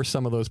 Who were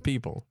some of those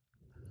people?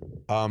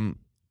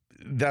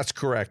 That's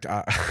correct.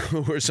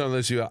 Who were some of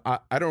those people?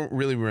 I don't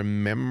really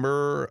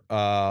remember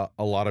a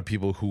lot of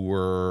people who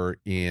were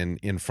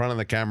in front of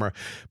the camera,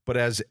 but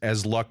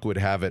as luck would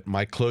have it,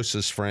 my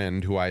closest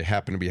friend, who I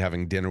happen to be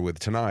having dinner with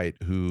tonight,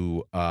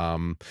 who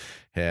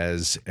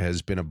has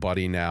been a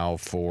buddy now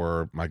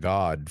for, my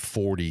God,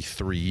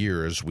 43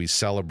 years. We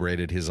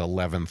celebrated his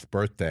 11th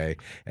birthday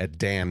at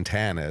Dan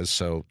Tana's,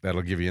 so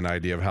that'll give you an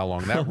idea of how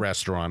long that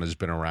restaurant has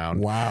been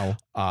around. Wow.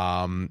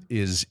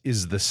 Is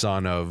the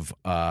son of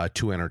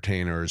two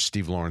entertainers,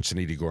 Steve Lawrence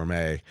and Edie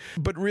Gourmet.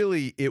 But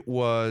really, it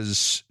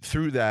was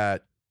through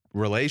that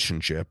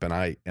relationship, and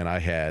I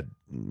had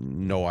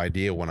no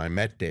idea when I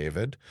met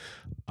David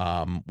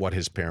what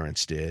his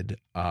parents did,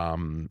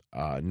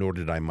 nor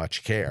did I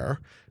much care.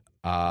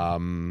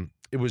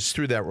 it was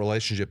through that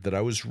relationship that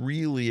I was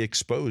really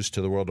exposed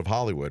to the world of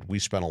Hollywood. We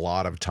spent a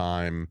lot of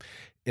time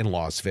in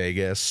Las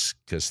Vegas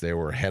because they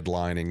were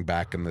headlining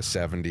back in the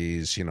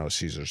 70s, you know,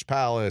 Caesar's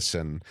Palace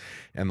and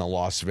the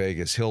Las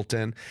Vegas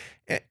Hilton.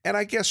 And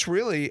I guess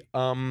really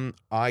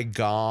I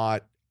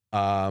got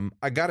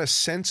a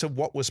sense of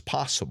what was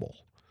possible.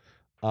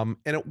 And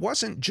it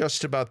wasn't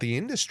just about the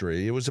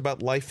industry. It was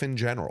about life in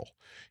general.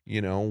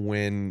 You know,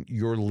 when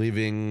you're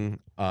living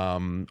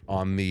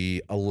on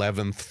the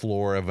 11th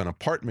floor of an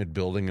apartment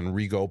building in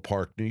Rego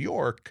Park, New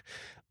York,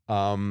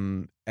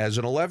 as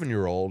an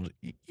 11-year-old,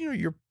 you know,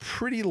 you're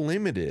pretty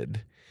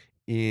limited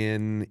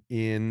in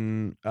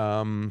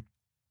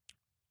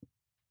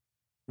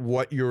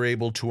what you're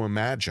able to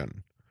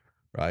imagine,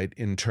 right?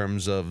 In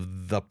terms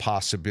of the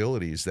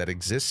possibilities that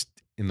exist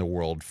in the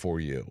world for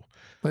you.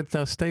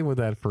 Let's stay with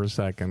that for a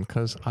second,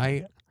 because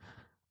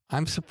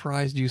I'm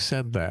surprised you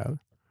said that,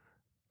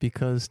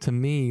 because to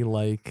me,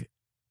 like,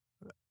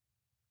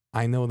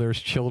 I know there's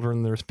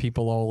children, there's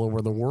people all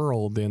over the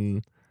world,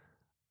 and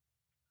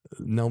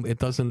no, it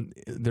doesn't,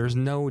 there's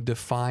no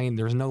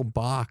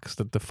box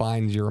that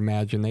defines your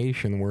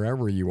imagination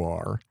wherever you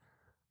are.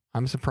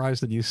 I'm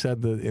surprised that you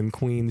said that in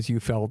Queens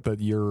you felt that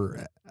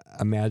your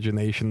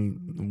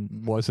imagination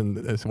was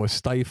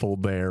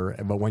stifled there,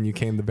 but when you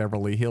came to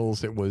Beverly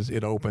Hills,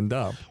 it opened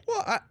up.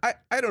 Well,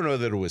 I don't know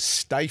that it was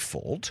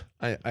stifled.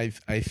 I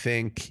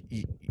think,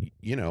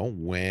 you know,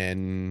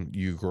 when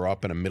you grow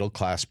up in a middle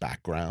class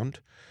background,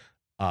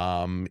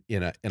 in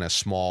a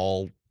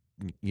small,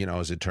 you know,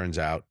 as it turns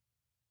out,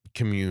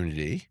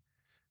 community,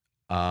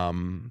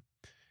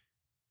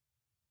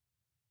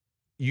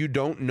 you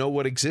don't know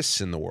what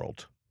exists in the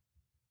world.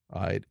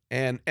 Right.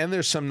 And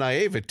there's some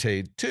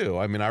naivete too.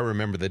 I mean, I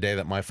remember the day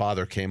that my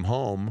father came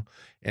home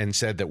and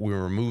said that we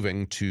were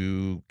moving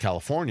to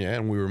California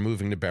and we were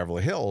moving to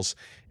Beverly Hills.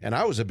 And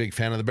I was a big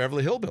fan of the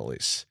Beverly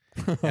Hillbillies.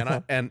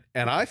 And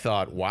I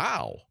thought,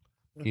 wow,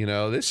 you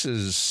know, this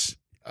is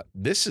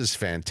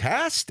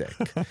fantastic.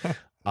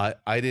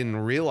 I didn't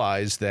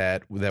realize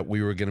that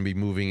we were going to be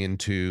moving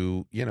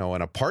into, you know,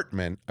 an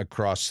apartment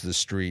across the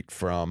street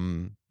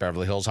from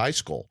Beverly Hills High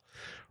School.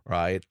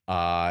 Right.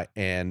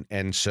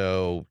 And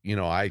so, you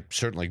know, I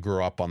certainly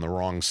grew up on the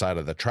wrong side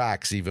of the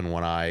tracks, even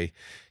when I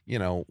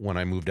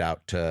moved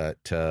out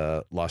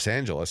to Los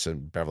Angeles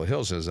and Beverly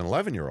Hills as an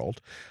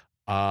 11-year-old.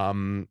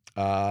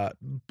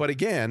 But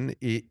again,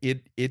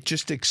 it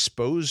just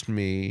exposed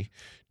me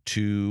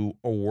to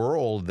a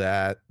world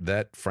that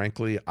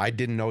frankly, I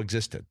didn't know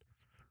existed.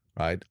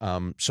 Right.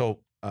 So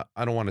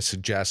I don't want to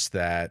suggest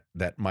that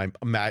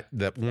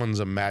one's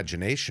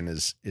imagination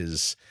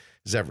is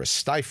ever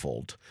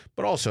stifled,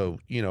 but also,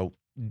 you know,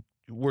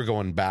 we're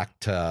going back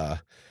to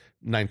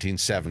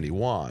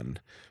 1971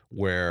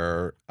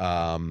 where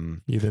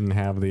you didn't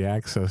have the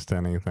access to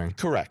anything.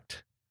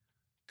 Correct.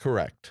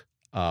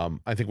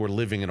 I think we're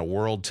living in a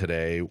world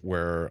today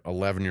where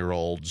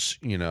 11-year-olds,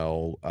 you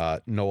know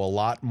a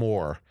lot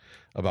more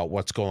about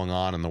what's going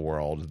on in the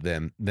world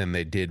than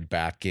they did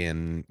back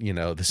in, you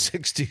know, the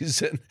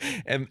 60s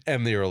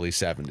and the early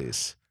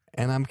 70s.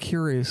 And I'm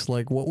curious,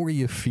 like, what were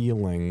you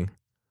feeling?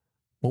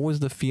 What was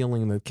the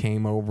feeling that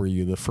came over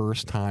you the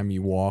first time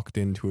you walked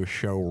into a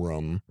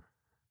showroom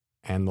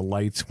and the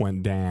lights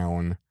went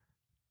down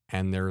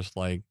and there's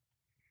like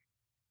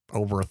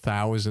over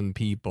 1,000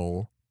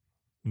 people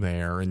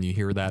there and you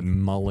hear that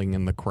mulling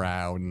in the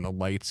crowd and the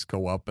lights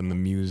go up and the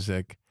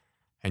music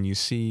and you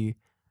see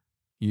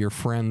your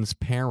friends'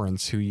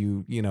 parents who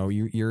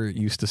you're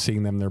used to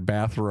seeing them in their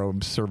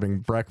bathrobes serving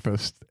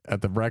breakfast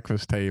at the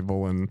breakfast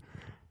table and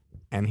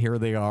here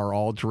they are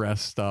all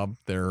dressed up.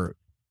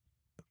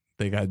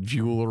 They got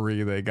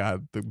jewelry, they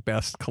got the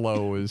best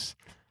clothes,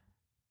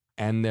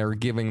 and they're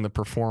giving the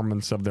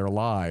performance of their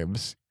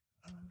lives.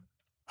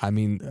 I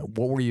mean,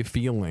 what were you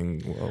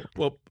feeling?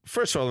 Well,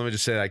 first of all, let me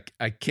just say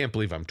I can't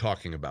believe I'm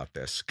talking about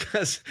this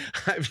because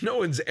no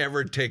one's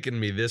ever taken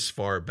me this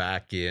far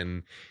back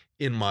in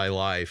my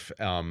life,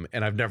 and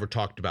I've never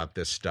talked about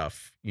this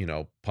stuff, you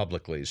know,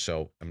 publicly.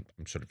 So I'm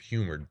sort of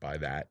humored by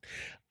that.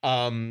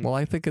 Well,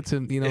 I think it's,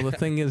 the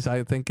thing is,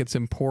 I think it's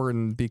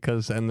important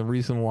because, and the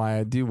reason why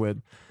I do it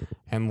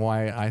and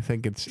why I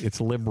think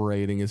it's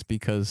liberating is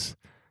because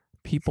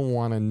people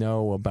want to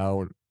know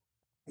about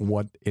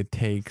what it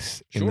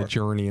takes in the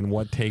journey and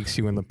what takes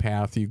you in the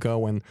path you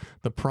go. And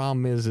the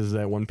problem is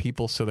that when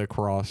people sit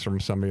across from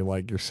somebody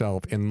like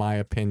yourself, in my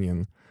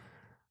opinion,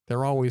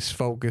 they're always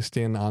focused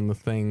in on the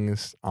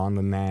things on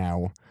the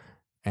now,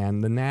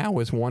 and the now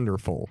is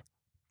wonderful.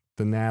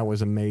 The now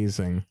is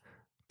amazing.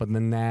 But the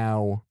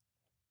now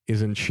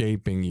isn't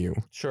shaping you.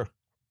 Sure.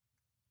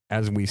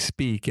 As we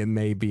speak, it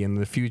may be in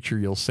the future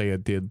you'll say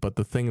it did, but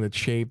the thing that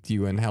shaped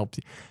you and helped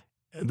you,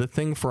 the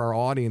thing for our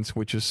audience,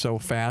 which is so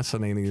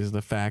fascinating, is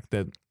the fact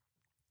that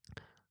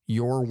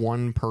you're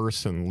one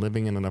person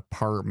living in an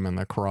apartment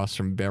across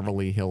from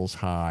Beverly Hills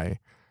High,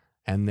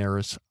 and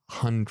there's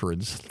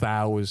hundreds of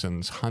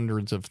thousands,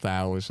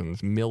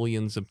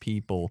 millions of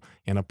people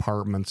in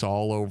apartments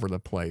all over the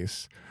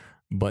place.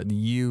 But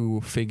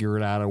you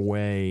figured out a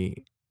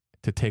way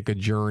to take a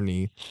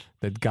journey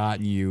that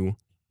got you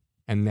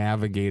and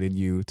navigated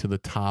you to the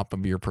top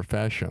of your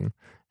profession.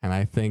 And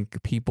I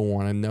think people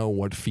want to know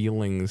what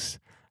feelings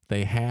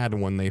they had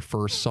when they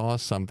first saw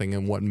something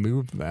and what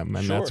moved them.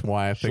 And that's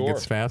why I think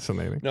it's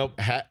fascinating. No,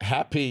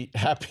 happy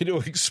to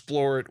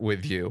explore it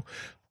with you.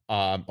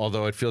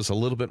 Although it feels a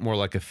little bit more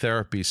like a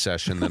therapy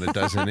session than it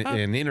does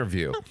an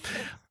interview.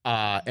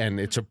 And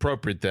it's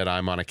appropriate that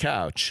I'm on a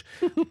couch.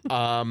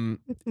 To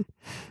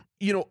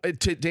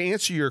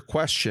answer your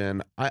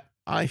question,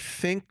 I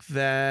think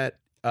that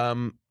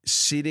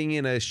sitting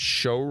in a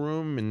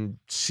showroom in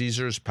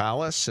Caesar's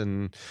Palace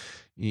and,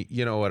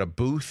 at a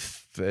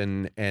booth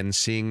and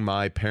seeing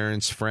my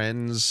parents'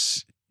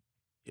 friends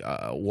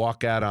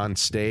walk out on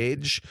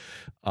stage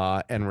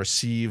and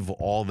receive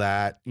all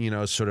that,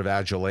 sort of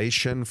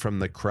adulation from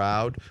the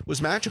crowd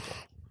was magical,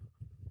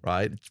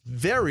 right?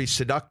 Very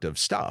seductive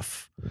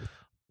stuff.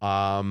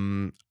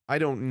 I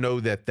don't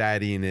know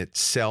that in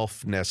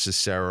itself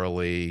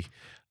necessarily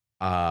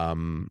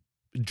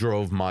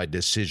drove my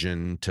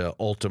decision to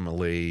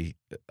ultimately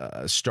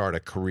start a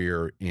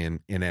career in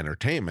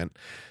entertainment.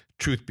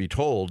 Truth be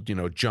told,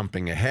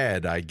 jumping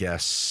ahead, I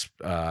guess,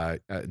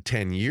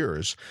 10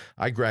 years,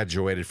 I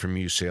graduated from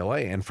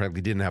UCLA and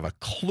frankly didn't have a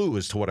clue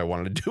as to what I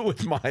wanted to do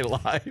with my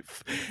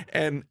life.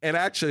 And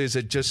actually, as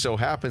it just so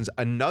happens,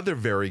 another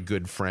very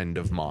good friend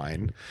of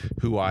mine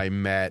who I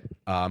met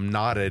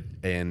not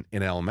in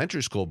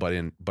elementary school, but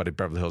at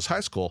Beverly Hills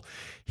High School,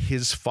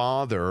 his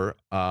father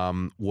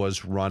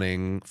was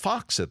running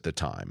Fox at the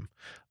time.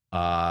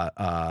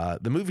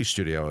 The movie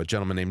studio, a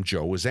gentleman named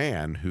Joe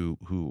Wazan,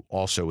 who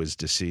also is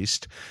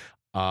deceased.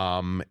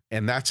 And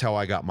that's how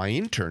I got my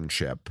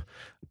internship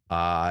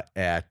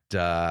in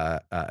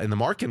the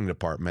marketing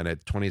department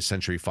at 20th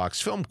Century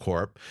Fox Film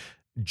Corp.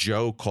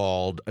 Joe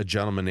called a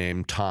gentleman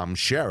named Tom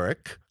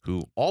Sherrick,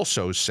 who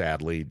also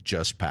sadly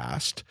just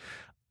passed,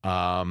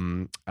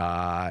 and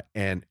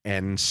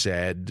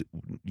said,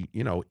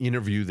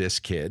 interview this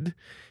kid.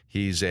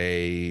 He's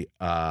a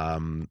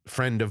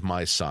friend of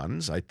my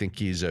son's. I think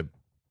he's a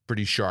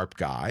pretty sharp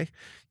guy,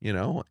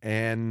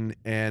 and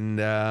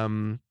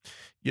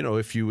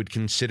if you would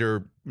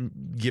consider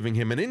giving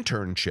him an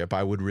internship,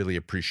 I would really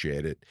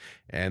appreciate it.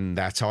 And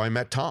that's how I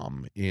met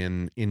Tom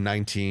in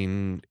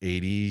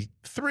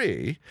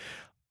 1983.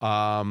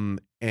 I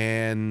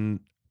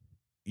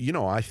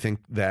think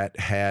that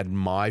had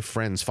my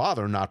friend's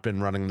father not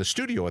been running the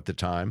studio at the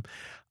time,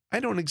 I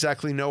don't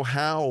exactly know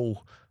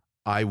how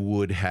I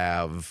would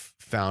have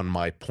found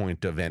my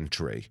point of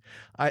entry.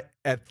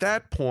 At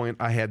that point,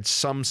 I had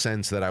some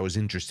sense that I was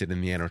interested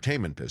in the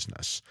entertainment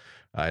business.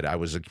 I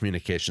was a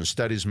communication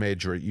studies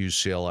major at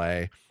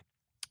UCLA,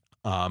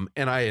 and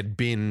I had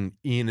been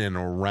in and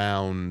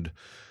around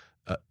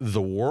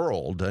the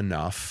world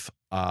enough,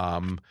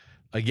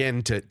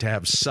 again, to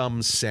have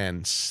some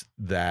sense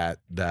that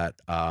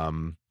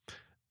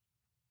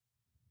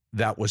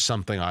was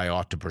something I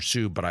ought to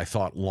pursue. But I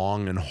thought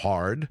long and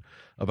hard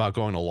about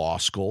going to law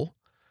school.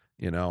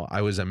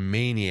 I was a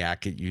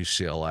maniac at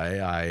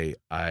UCLA.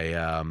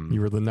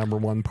 You were the number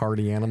one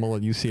party animal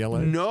at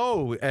UCLA?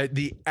 No,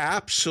 the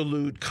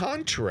absolute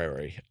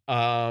contrary.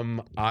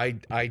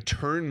 I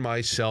turned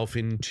myself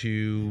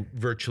into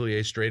virtually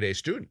a straight A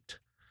student.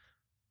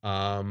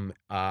 There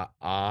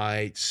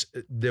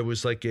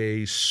was like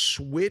a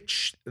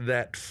switch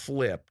that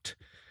flipped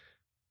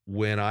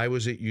when I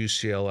was at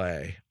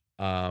UCLA.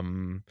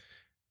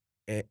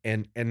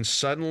 And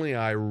suddenly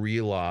I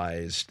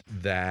realized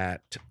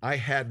that I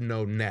had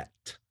no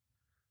net,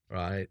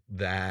 right?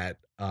 That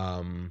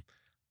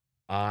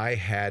I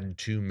had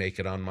to make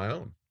it on my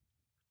own.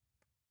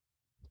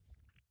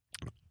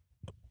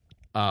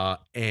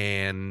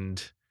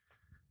 And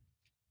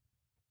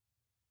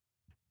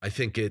I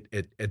think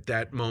at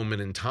that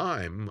moment in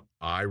time,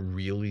 I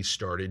really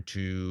started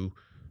to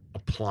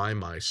apply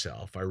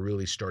myself. I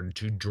really started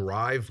to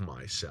drive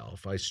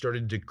myself. I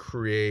started to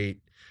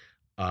create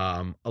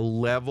a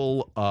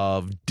level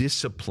of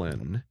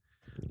discipline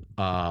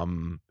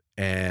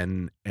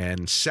and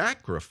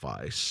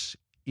sacrifice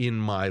in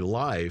my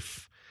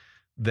life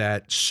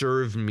that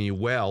served me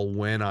well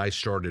when I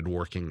started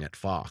working at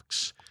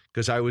Fox,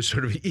 because I was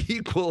sort of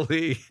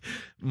equally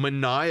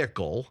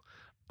maniacal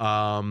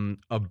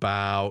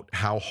about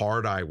how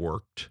hard I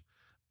worked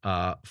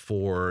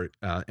for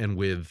and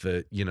with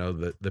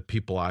the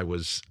people I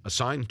was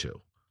assigned to.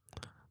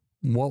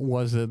 What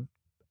was it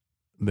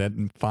that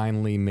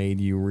finally made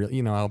you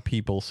how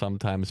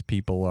sometimes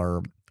people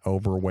are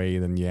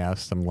overweight and you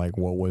ask them, like,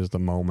 what was the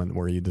moment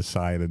where you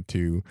decided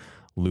to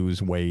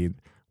lose weight?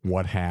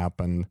 What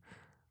happened?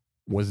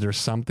 Was there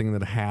something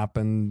that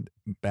happened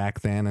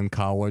back then in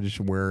college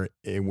where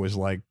it was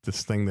like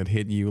this thing that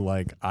hit you,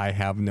 like, I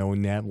have no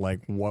net?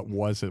 Like, what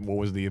was it? What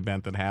was the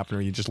event that happened?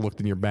 Or you just looked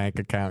in your bank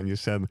account and you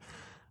said,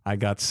 I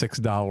got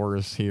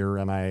 $6 here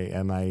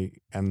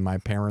and my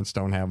parents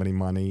don't have any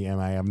money and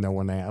I have no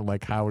one.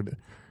 Like, how did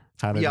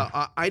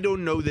I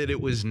don't know that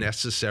it was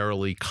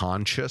necessarily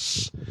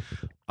conscious.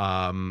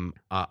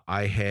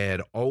 I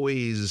had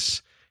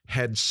always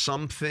had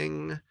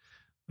something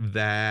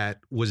that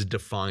was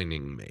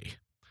defining me.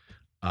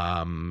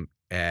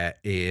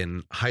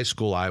 In high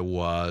school, I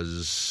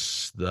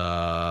was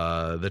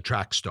the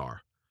track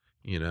star,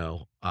 and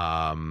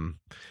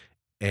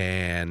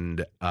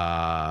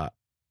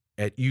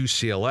at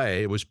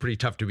UCLA, it was pretty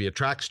tough to be a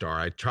track star.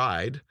 I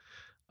tried.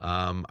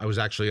 I was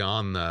actually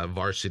on the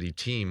varsity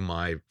team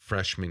my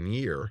freshman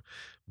year,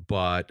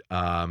 but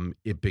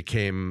it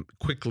became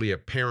quickly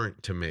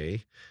apparent to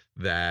me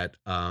that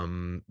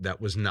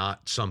that was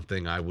not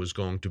something I was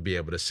going to be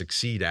able to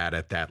succeed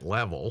at that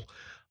level.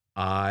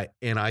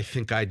 And I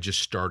think I just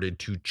started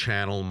to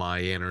channel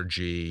my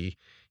energy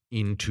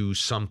into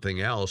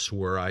something else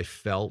where I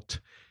felt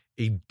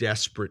a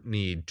desperate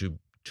need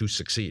to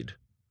succeed.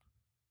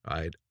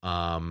 Right.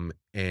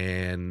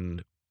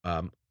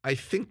 I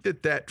think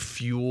that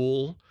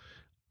fuel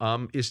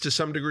is to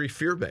some degree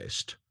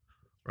fear-based,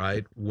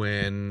 right?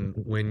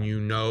 When you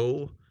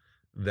know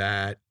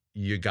that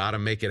you got to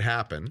make it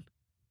happen,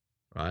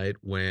 right?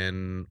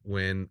 When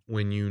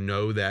you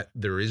know that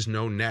there is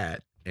no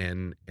net,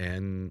 and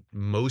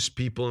most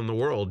people in the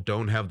world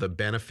don't have the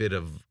benefit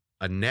of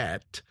a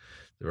net.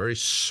 A very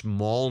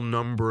small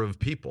number of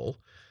people.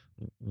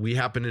 We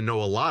happen to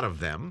know a lot of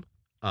them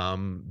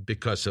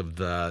because of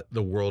the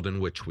world in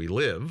which we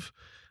live,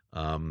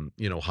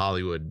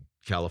 Hollywood,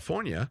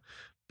 California,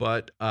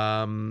 but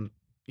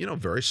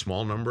very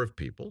small number of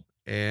people.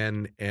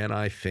 And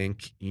I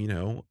think,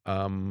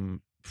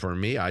 for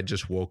me, I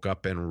just woke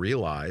up and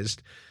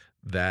realized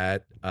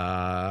that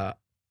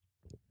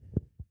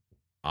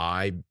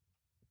I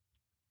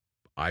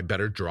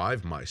better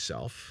drive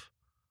myself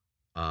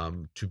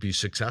to be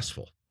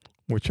successul.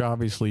 Which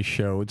obviously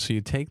showed. So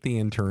you take the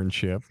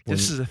internship.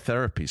 This is a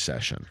therapy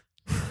session.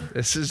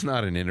 This is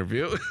not an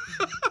interview.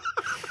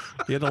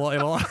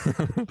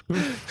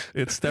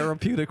 It's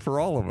therapeutic for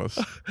all of us.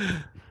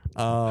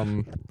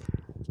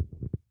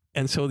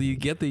 And so you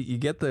get the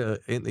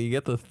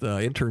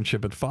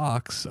internship at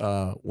Fox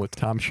with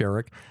Tom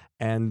Sherrick,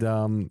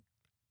 and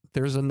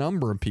there's a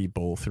number of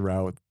people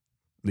throughout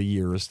the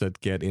years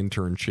that get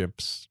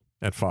internships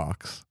at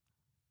Fox,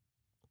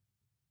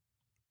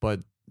 but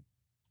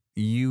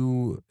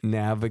you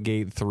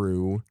navigate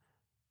through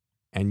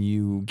and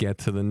you get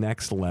to the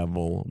next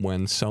level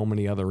when so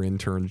many other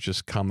interns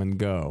just come and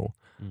go.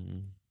 Mm-hmm.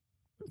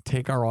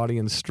 Take our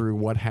audience through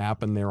what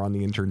happened there on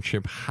the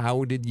internship.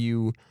 How did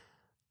you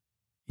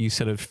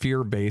said it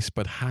fear-based,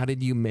 but how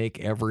did you make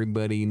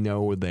everybody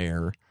know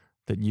there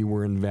that you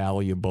were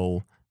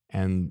invaluable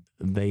and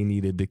they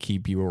needed to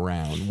keep you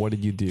around? What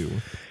did you do?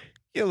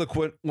 Yeah, look,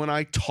 when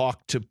I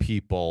talk to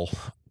people,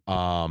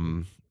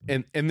 and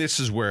this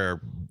is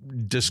where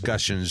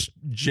discussions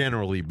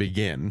generally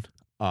begin,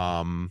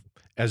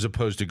 as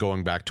opposed to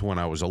going back to when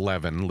I was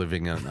 11,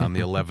 living on the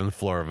 11th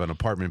floor of an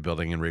apartment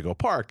building in Rego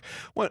Park.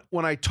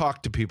 When I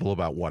talk to people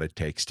about what it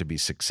takes to be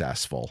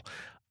successful,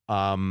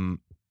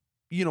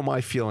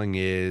 my feeling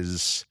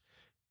is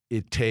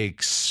it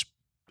takes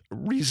a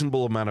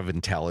reasonable amount of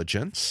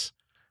intelligence,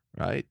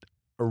 right?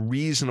 A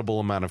reasonable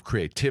amount of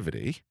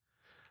creativity,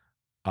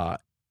 an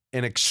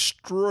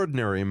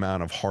extraordinary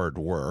amount of hard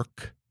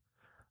work,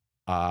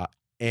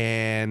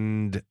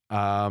 and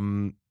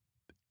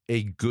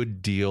a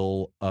good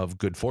deal of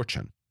good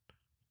fortune.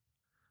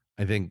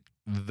 I think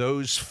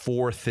those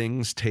four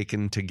things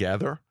taken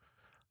together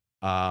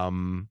are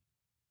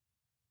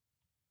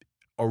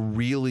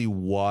really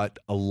what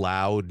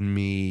allowed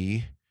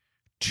me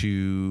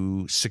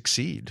to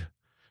succeed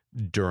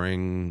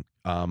during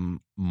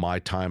my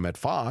time at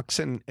Fox,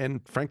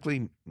 and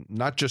frankly,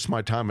 not just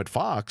my time at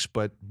Fox,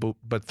 but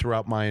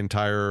throughout my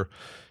entire,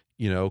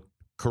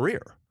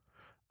 career.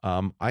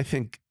 I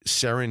think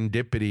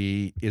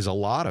serendipity is a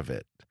lot of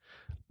it.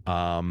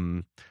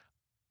 I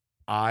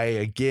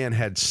again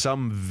had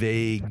some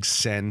vague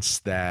sense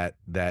that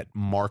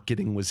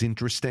marketing was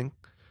interesting.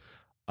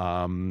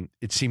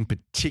 It seemed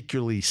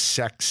particularly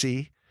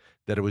sexy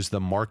that it was the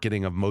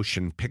marketing of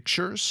motion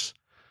pictures.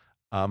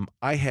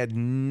 I had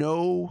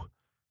no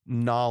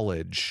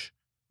knowledge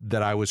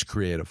that I was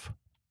creative,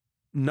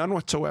 none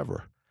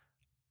whatsoever.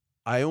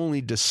 I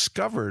only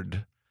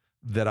discovered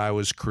that I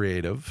was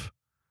creative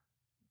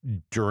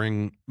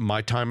during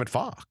my time at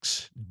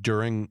Fox,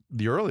 during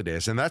the early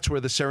days. And that's where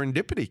the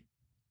serendipity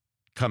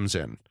comes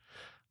in.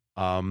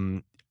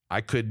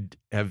 I could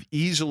have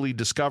easily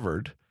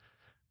discovered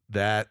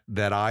that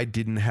I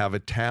didn't have a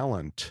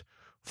talent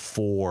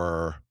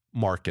for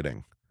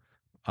marketing,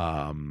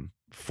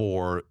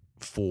 for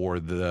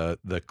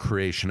the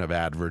creation of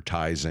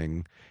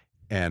advertising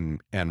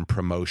and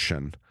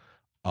promotion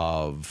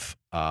of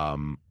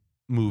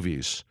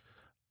movies.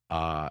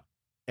 And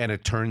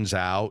it turns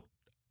out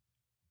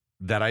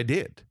that I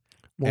did.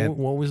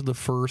 What was the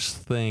first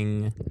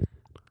thing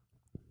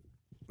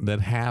that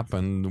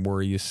happened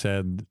where you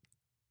said,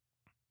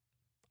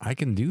 I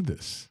can do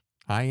this?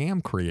 I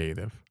am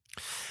creative.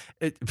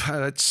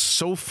 It's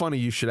so funny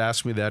you should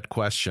ask me that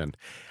question.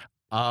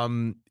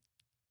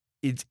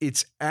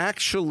 It's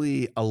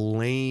actually a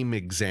lame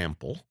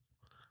example,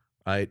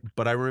 right?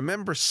 But I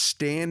remember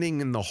standing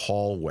in the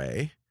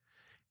hallway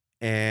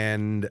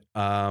And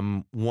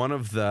one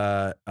of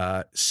the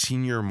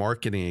senior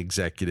marketing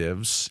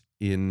executives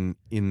in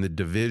the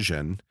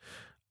division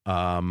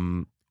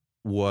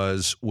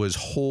was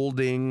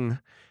holding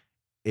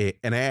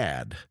an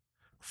ad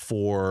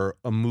for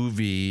a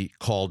movie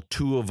called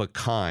Two of a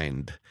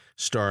Kind,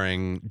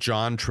 starring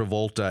John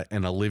Travolta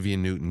and Olivia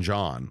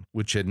Newton-John,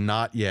 which had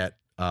not yet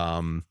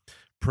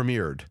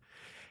premiered.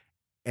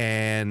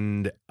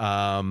 And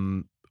I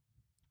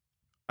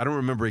don't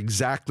remember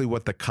exactly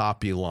what the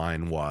copy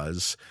line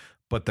was,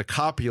 but the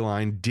copy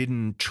line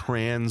didn't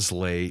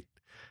translate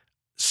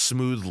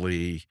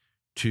smoothly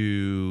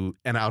to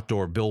an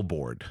outdoor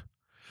billboard.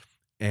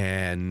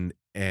 And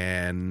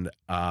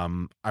I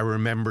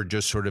remember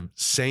just sort of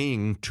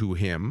saying to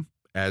him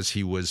as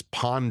he was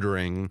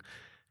pondering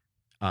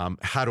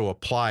how to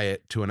apply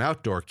it to an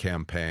outdoor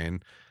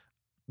campaign,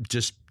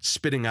 just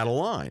spitting out a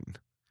line.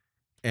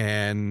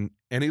 And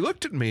he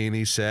looked at me and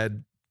he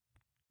said,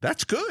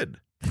 "That's good."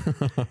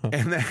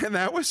 and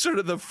that was sort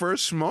of the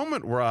first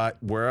moment where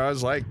I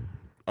was like,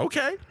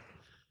 okay,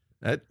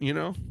 that, you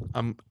know,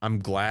 I'm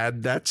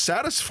glad that's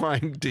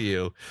satisfying to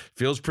you.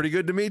 Feels pretty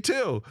good to me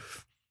too.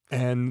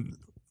 And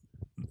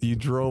you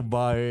drove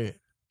by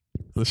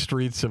the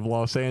streets of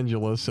Los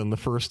Angeles, and the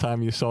first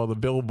time you saw the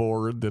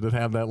billboard, did it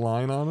have that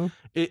line on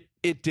it?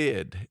 It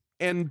did.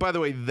 And by the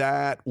way,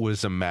 that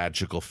was a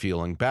magical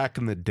feeling back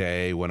in the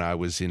day when I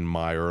was in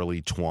my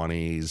early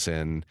 20s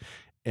and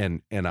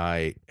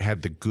I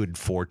had the good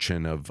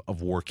fortune of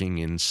working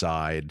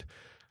inside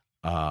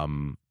a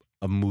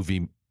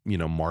movie,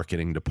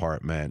 marketing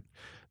department.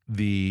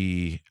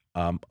 The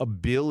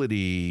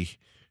ability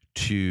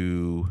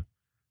to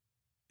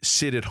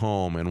sit at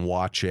home and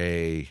watch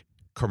a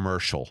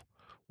commercial,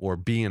 or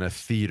be in a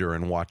theater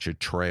and watch a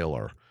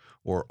trailer,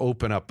 or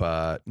open up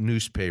a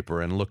newspaper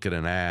and look at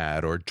an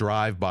ad, or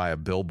drive by a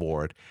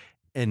billboard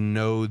and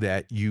know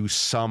that you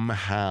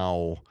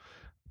somehow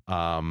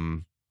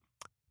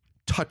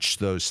touched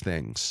those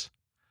things,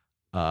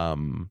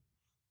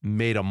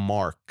 made a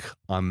mark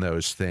on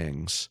those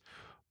things,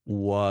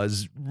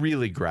 was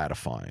really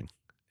gratifying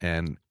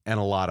and a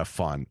lot of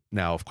fun.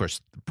 Now, of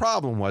course, the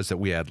problem was that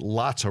we had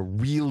lots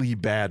of really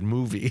bad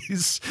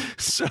movies,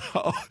 so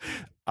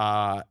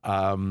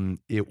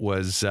it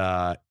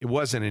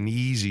wasn't an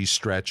easy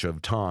stretch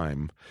of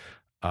time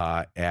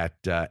at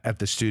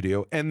the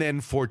studio. And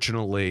then,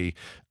 fortunately,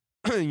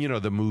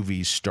 the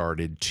movies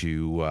started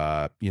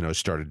to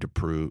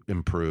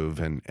improve.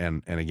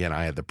 And again,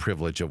 I had the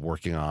privilege of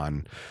working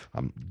on,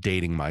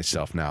 dating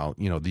myself now,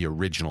 the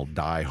original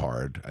Die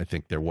Hard. I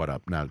think they're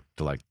up now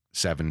to like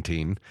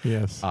 17.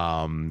 Yes. Which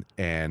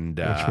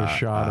was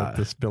shot at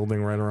this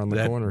building right around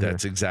the corner.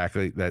 That's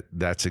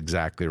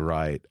exactly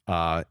right.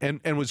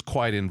 And was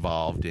quite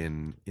involved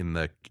in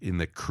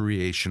the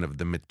creation of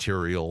the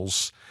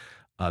materials,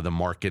 the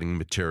marketing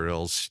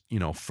materials,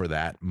 for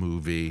that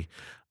movie.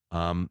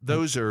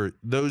 Those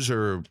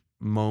are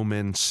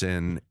moments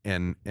and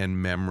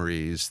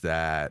memories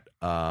that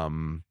are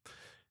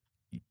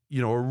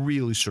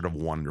really sort of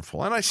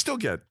wonderful, and I still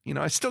get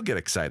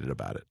excited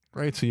about it.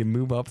 Right. So you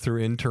move up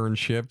through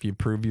internship, you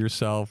prove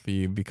yourself,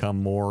 you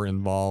become more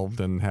involved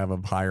and have a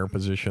higher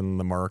position in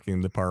the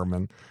marketing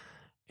department.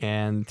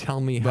 And tell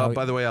me how. Well,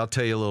 by the way, I'll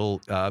tell you a little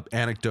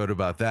anecdote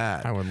about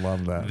that. I would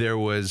love that. There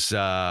was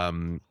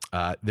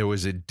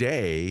a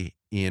day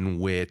in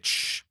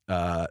which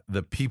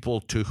the people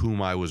to whom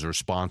I was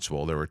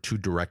responsible, there were two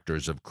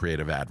directors of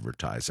creative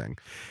advertising,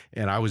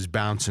 and I was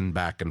bouncing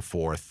back and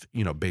forth,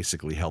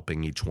 basically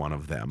helping each one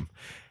of them.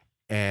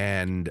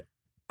 And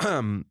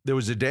there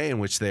was a day in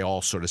which they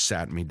all sort of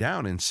sat me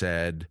down and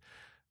said,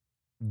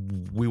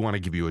 "We want to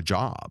give you a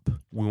job.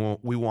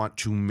 We want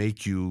to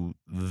make you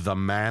the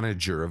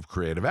manager of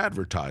creative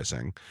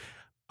advertising,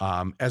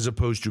 as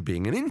opposed to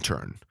being an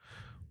intern."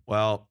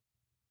 Well,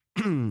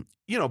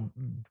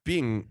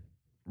 being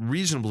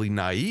reasonably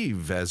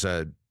naive as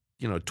a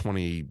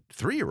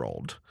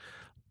 23-year-old,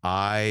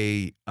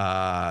 I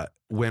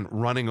went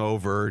running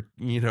over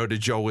to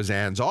Joe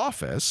Wazan's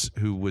office,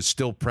 who was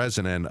still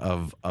president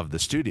of the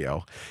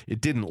studio.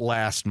 It didn't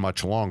last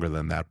much longer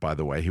than that, by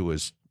the way. He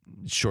was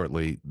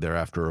shortly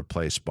thereafter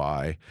replaced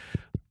by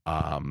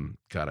God,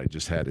 I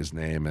just had his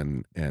name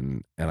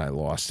and I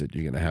lost it.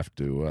 You're gonna have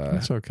to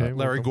That's okay.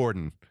 Larry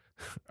Gordon.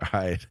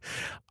 Right.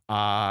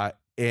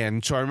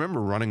 And so I remember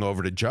running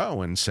over to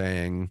Joe and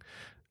saying,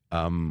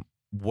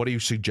 what do you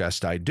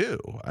suggest I do?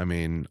 I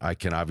mean, I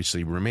can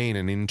obviously remain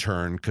an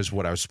intern, because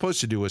what I was supposed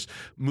to do was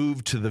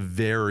move to the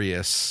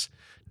various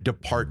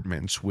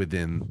departments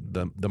within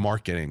the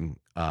marketing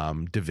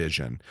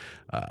division.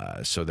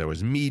 So there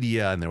was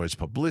media, and there was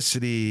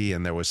publicity,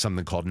 and there was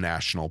something called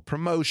national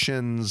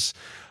promotions.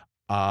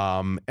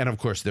 And of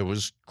course there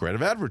was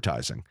creative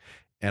advertising.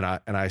 And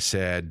I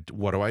said,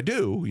 what do I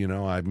do?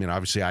 I mean,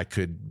 obviously I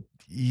could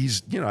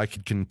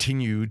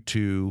continue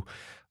to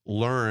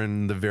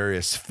learn the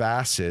various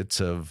facets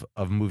of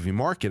movie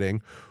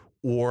marketing,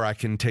 or I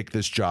can take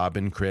this job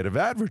in creative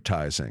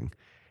advertising.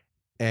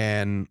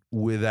 And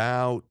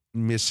without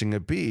missing a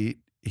beat,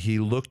 he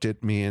looked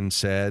at me and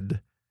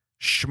said,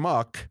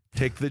 schmuck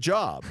take the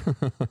job.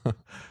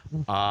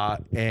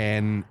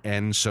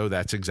 And so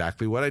that's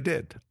exactly what I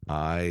did.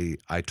 I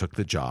took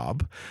the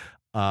job.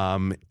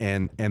 And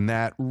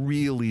that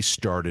really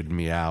started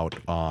me out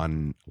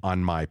on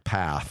my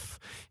path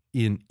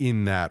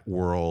in that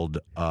world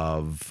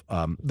of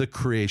the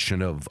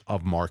creation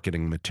of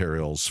marketing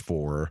materials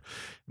for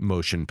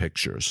motion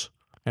pictures.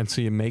 And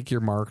so you make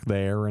your mark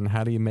there, and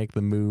how do you make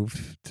the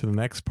move to the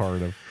next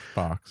part of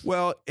Fox?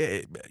 Well,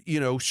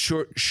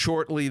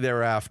 shortly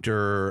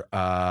thereafter,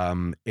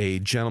 a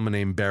gentleman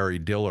named Barry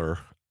Diller,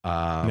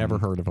 never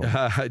heard of him,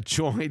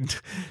 joined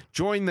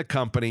the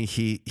company.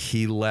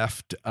 He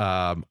left,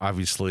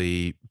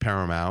 obviously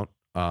Paramount,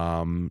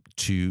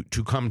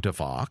 to come to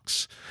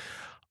Fox,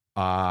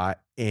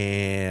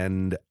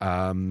 and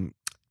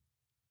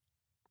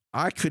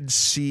I could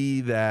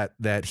see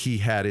that he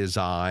had his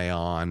eye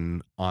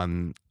on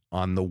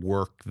the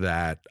work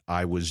that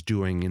I was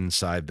doing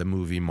inside the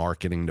movie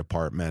marketing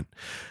department.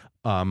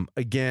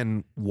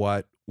 Again,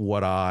 what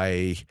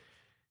I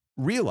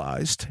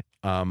realized,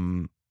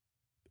 and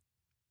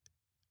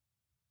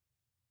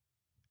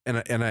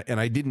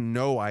I didn't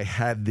know I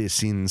had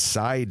this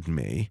inside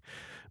me,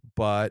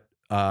 but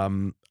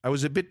I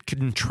was a bit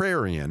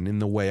contrarian in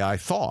the way I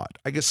thought.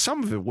 I guess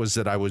some of it was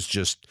that I was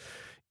just,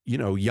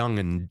 young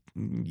and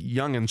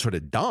sort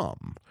of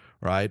dumb,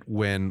 right?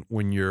 When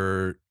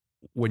you're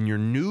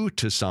new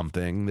to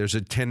something, there's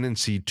a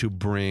tendency to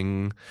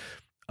bring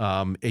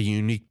a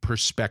unique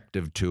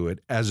perspective to it,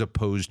 as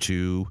opposed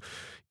to,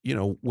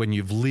 when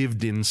you've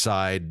lived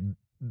inside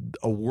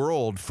a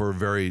world for a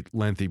very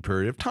lengthy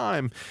period of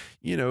time,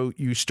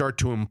 you start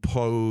to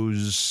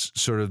impose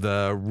sort of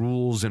the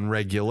rules and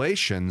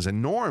regulations and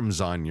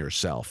norms on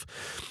yourself.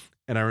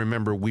 And I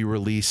remember we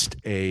released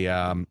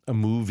a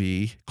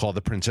movie called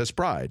The Princess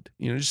Bride,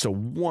 just a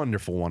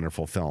wonderful,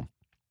 wonderful film.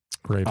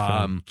 Great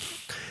film.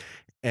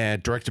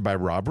 And directed by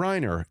Rob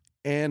Reiner.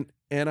 And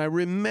I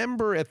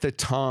remember at the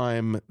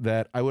time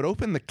that I would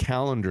open the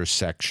calendar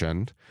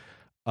section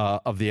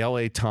of the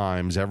LA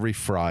Times every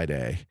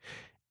Friday,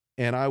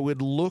 and I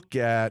would look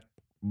at,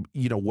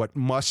 what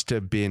must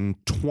have been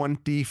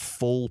 20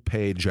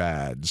 full-page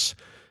ads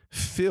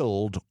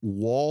filled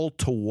wall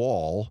to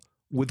wall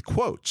with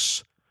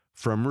quotes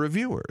from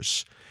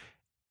reviewers.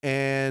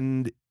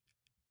 And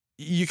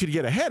you could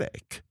get a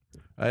headache.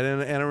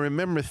 And I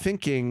remember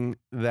thinking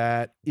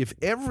that if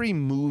every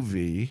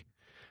movie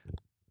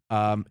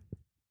could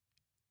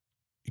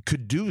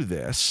do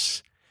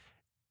this,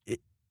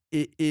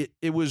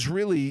 it was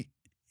really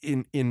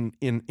in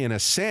a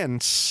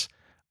sense,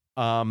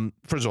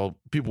 first of all,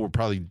 people were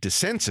probably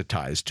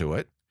desensitized to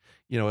it.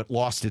 It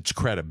lost its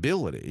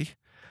credibility.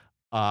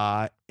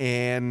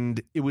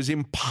 And it was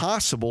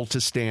impossible to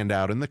stand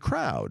out in the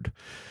crowd.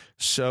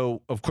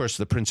 So, of course,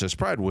 The Princess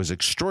Bride was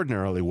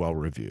extraordinarily well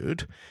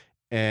reviewed.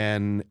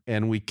 And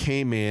we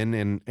came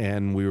in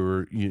and we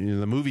were,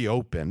 the movie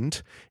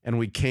opened, and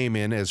we came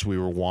in as we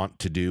were wont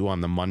to do on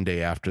the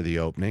Monday after the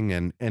opening,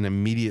 and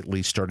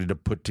immediately started to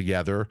put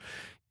together,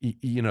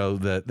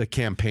 the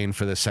campaign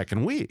for the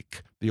second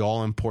week, the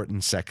all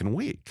important second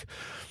week.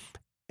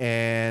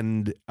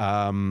 And,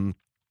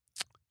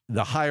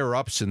 the higher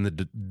ups in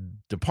the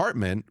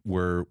department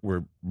were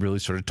really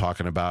sort of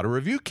talking about a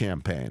review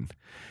campaign.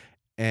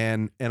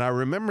 And I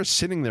remember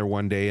sitting there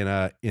one day in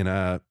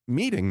a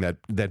meeting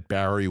that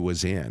Barry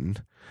was in,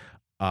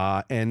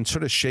 and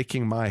sort of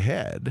shaking my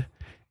head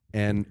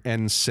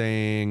and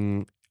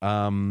saying,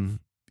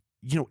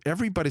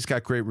 everybody's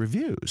got great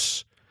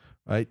reviews,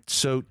 right?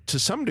 So to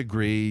some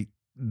degree,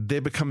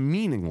 they become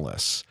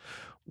meaningless.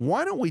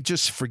 Why don't we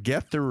just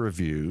forget the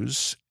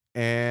reviews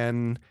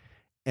and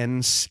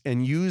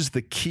use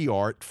the key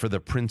art for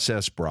The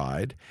Princess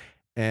Bride,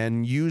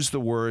 and use the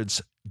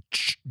words,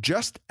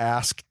 just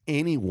ask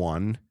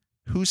anyone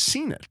who's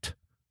seen it,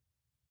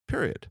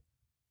 period.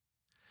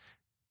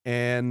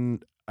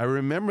 And I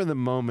remember the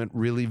moment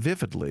really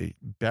vividly.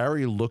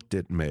 Barry looked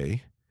at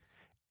me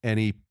and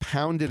he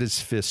pounded his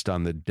fist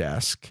on the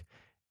desk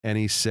and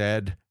he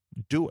said,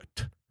 do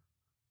it.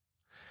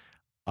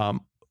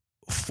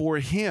 For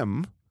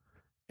him,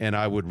 and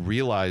I would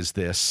realize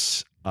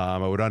this, I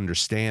would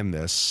understand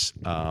this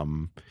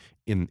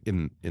in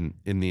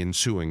the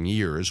ensuing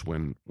years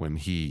when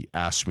he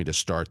asked me to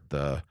start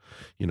the,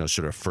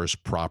 sort of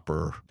first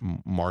proper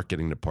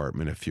marketing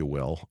department, if you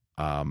will,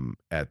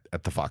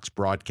 at the Fox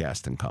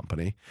Broadcasting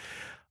Company.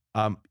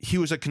 He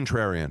was a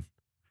contrarian.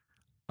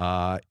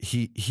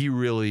 He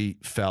really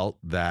felt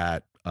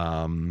that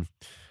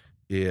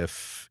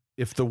if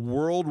the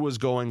world was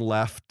going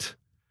left,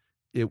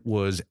 it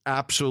was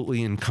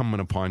absolutely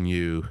incumbent upon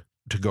you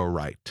to go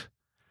right.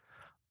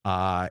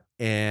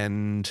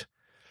 And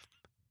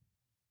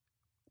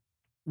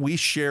we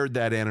shared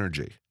that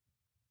energy.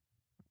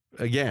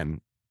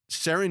 Again,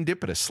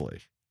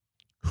 serendipitously.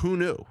 Who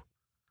knew?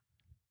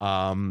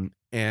 And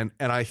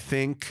I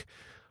think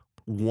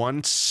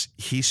once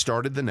he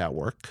started the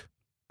network,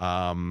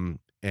 and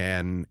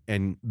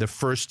the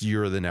first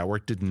year of the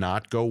network did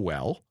not go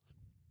well.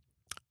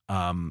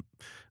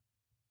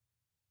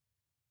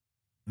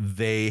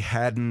 they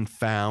hadn't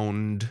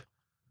found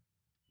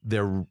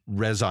their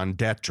raison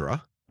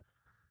d'etre.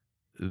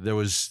 There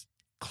was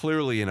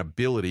clearly an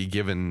ability,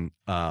 given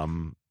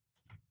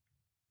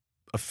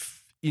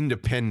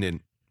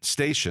independent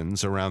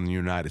stations around the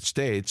United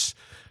States,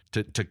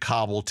 to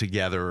cobble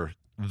together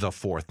the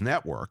fourth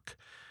network.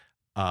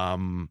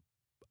 But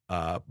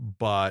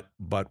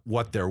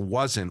what there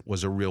wasn't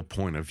was a real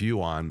point of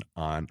view on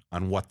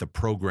what the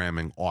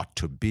programming ought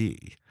to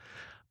be.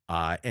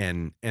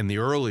 And the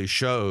early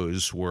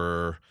shows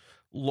were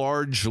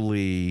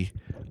largely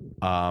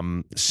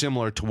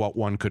similar to what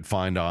one could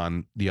find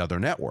on the other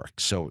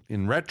networks. So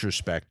in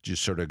retrospect, you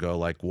sort of go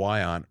like,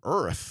 why on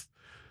earth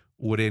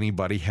would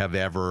anybody have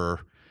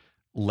ever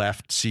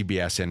left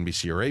CBS,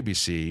 NBC, or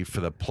ABC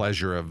for the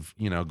pleasure of,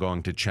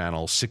 going to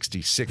channel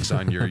 66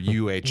 on your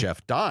UHF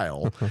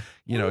dial,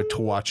 to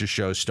watch a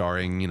show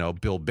starring,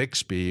 Bill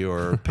Bixby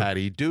or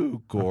Patty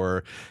Duke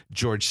or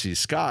George C.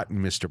 Scott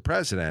and Mr.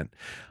 President.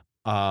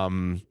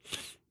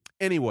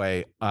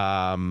 Anyway,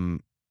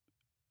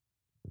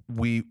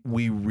 we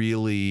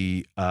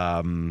really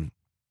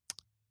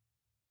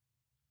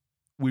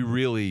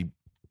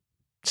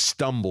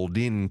stumbled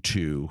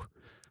into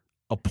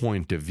a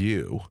point of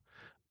view,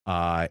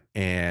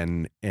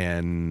 and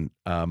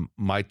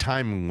my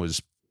timing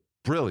was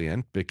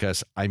brilliant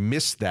because I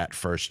missed that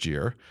first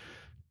year.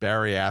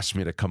 Barry asked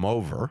me to come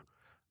over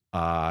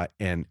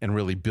and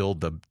really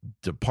build the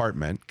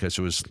department because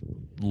it was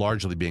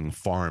largely being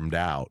farmed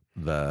out,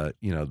 the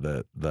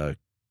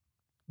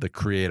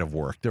creative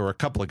work. There were a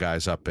couple of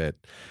guys up at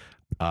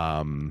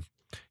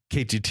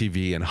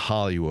KTTV in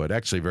Hollywood,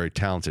 actually very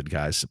talented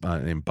guys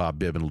named Bob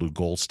Bibb and Lou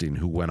Goldstein,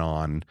 who went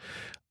on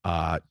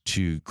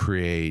to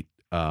create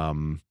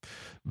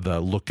the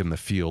look and the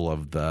feel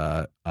of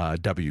the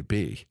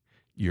WB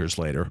years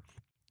later.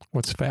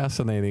 What's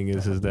fascinating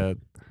is that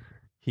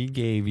he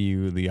gave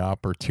you the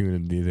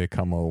opportunity to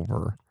come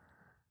over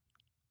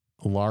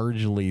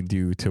largely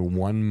due to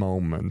one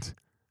moment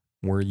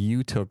where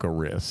you took a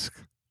risk.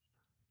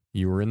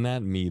 You were in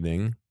that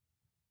meeting,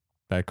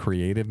 that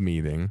creative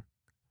meeting,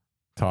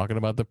 talking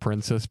about The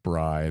Princess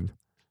Bride,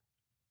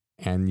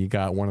 and you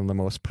got one of the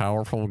most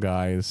powerful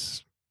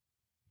guys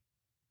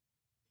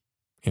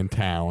in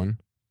town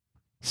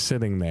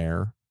sitting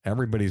there.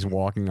 Everybody's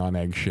walking on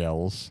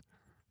eggshells.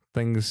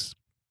 Things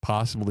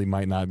possibly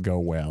might not go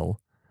well.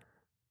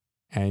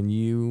 And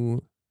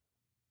you,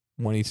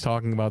 when he's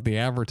talking about the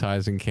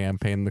advertising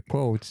campaign, the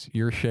quotes,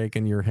 you're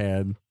shaking your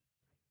head.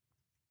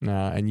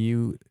 And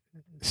you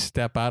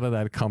step out of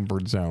that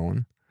comfort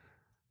zone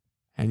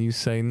and you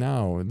say,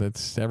 no,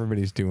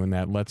 everybody's doing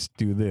that. Let's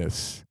do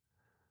this.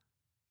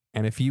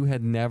 And if you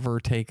had never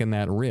taken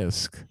that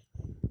risk,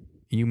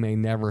 you may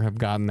never have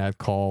gotten that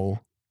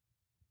call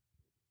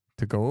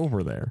to go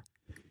over there.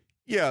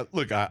 Yeah,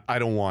 look, I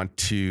don't want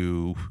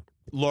to,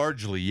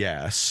 largely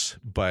yes,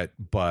 but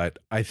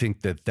I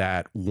think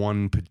that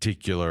one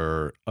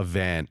particular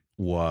event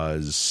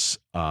was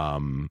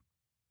one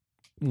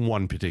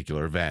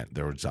particular event.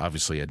 There was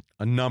obviously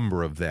a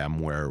number of them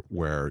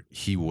where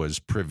he was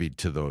privy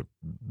to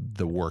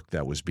the work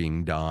that was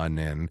being done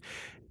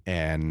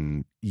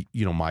and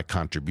my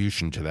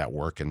contribution to that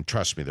work. And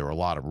trust me, there were a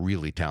lot of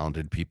really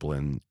talented people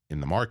in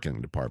the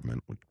marketing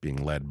department,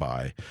 being led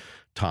by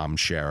Tom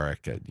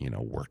Sherrick,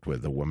 worked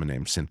with a woman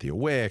named Cynthia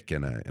Wick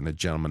and a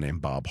gentleman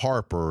named Bob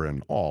Harper,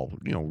 and all,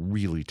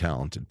 really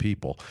talented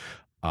people.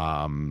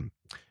 And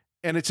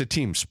it's a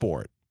team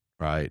sport,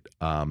 right?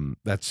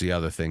 That's the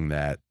other thing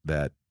that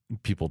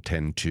people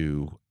tend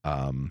to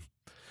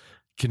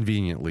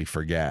conveniently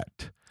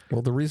forget.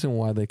 Well, the reason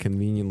why they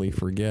conveniently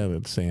forget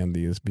it,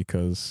 Sandy, is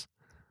because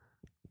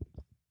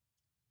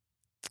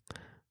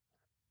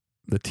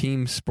the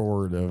team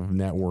sport of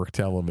network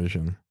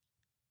television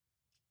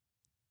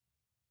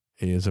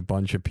is a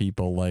bunch of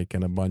people like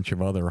in a bunch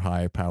of other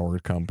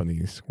high-powered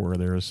companies where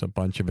there's a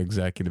bunch of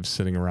executives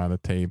sitting around a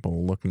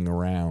table looking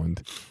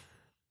around,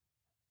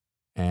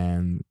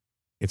 and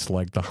it's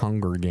like the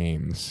Hunger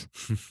Games.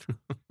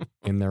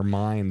 In their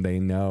mind, they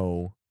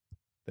know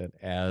that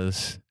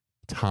as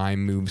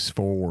time moves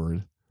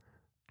forward,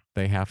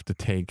 they have to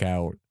take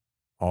out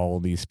all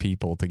of these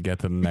people to get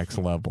to the next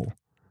level.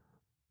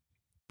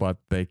 But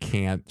they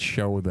can't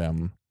show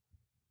them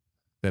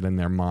that in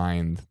their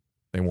mind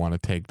they want to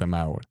take them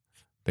out.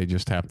 They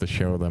just have to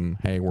show them,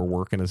 hey, we're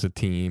working as a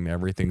team,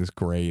 everything's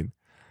great.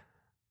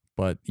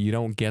 But you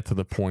don't get to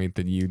the point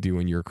that you do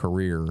in your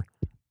career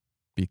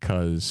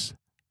because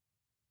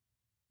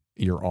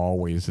you're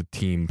always a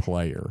team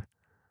player.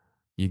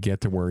 You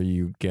get to where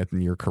you get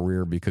in your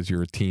career because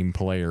you're a team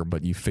player,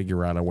 but you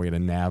figure out a way to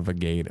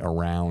navigate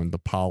around the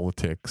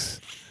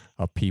politics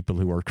of people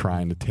who are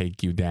trying to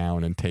take you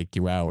down and take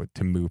you out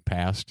to move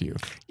past you.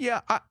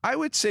 Yeah, I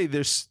would say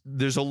there's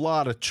a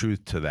lot of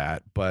truth to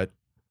that, but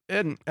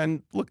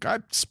and look,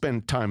 I've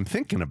spent time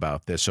thinking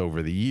about this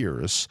over the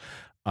years.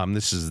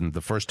 This isn't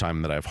the first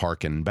time that I've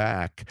hearkened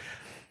back.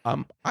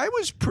 I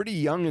was pretty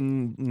young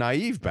and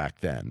naive back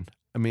then.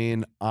 I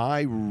mean,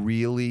 I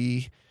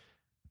really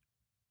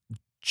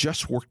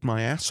just worked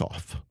my ass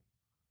off.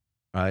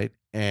 right?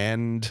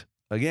 And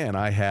again,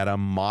 I had a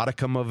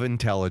modicum of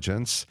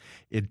intelligence.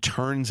 It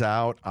turns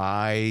out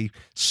I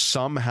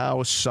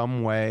somehow,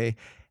 some way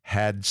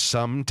had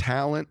some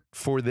talent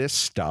for this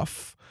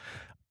stuff.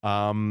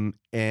 And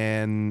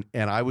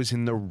I was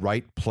in the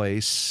right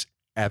place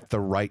at the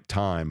right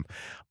time.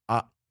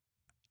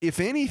 If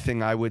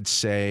anything, I would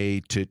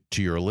say to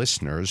your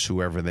listeners,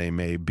 whoever they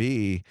may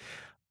be,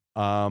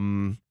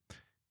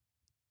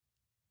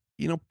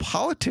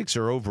 politics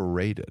are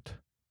overrated,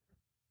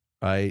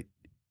 right?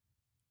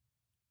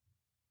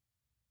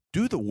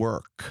 Do the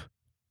work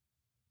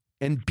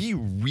and be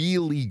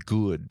really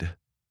good,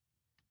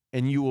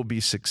 and you will be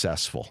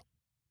successful,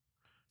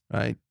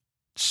 right?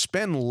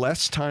 Spend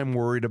less time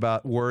worrying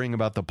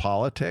about the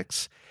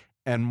politics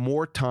and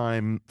more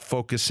time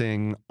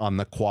focusing on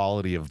the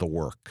quality of the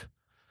work.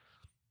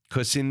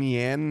 Because in the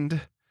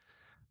end,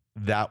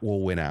 that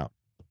will win out.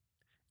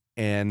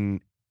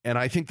 And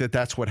I think that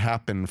that's what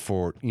happened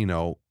for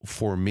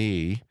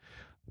me.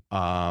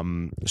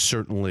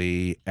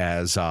 Certainly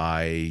as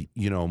I,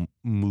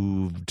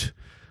 moved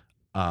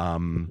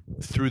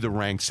through the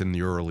ranks in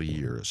the early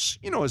years.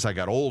 As I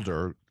got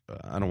older,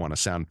 I don't want to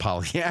sound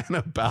Pollyanna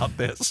about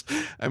this.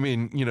 I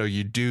mean,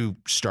 you do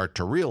start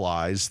to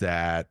realize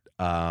that,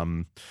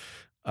 there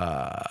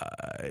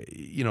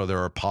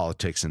are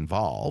politics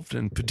involved,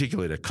 and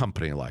particularly at a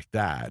company like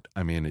that.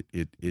 I mean,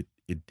 it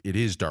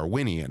is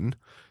Darwinian.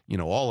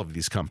 All of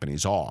these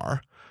companies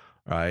are,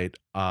 right?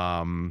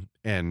 And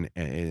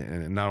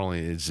not only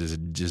is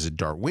it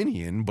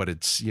Darwinian, but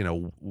it's,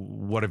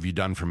 what have you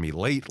done for me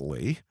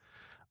lately?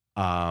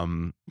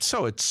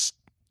 So it's,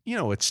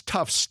 it's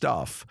tough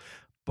stuff,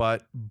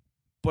 but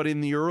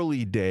in the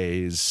early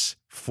days,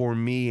 for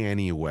me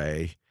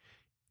anyway,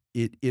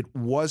 it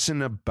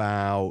wasn't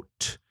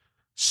about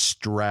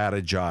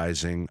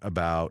strategizing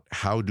about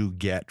how to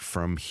get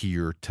from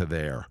here to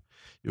there.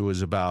 It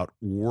was about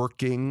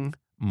working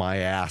my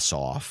ass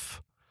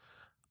off.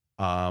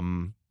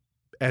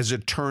 As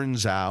it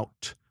turns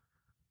out,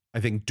 I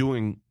think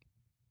doing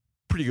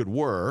pretty good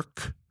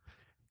work,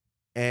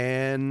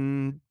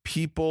 and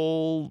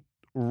people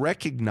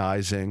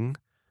recognizing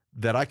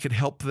that I could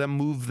help them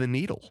move the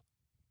needle.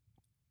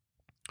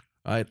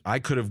 I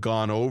could have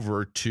gone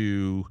over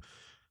to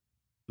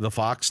the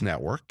Fox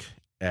network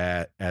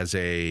as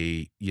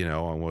a,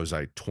 what was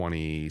I,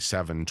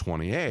 27,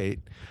 28,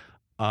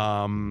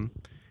 and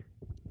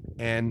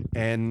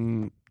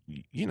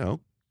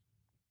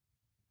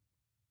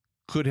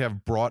could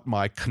have brought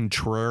my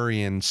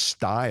contrarian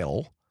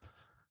style,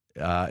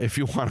 if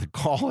you want to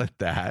call it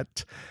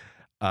that,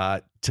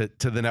 to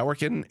the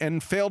network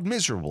and failed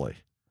miserably.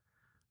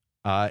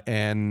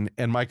 And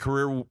my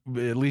career,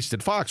 at least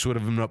at Fox, would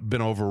have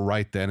been over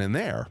right then and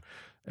there.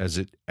 As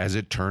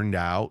it turned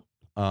out,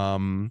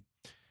 again,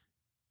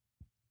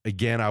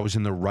 I was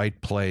in the right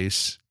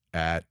place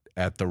at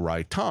the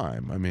right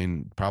time. I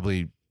mean,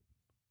 probably,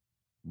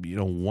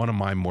 one of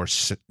my more,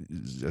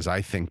 as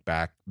I think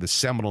back, the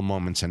seminal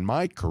moments in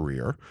my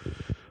career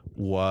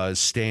was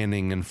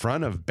standing in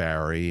front of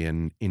Barry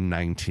in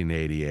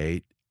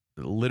 1988.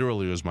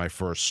 Literally, it was my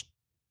first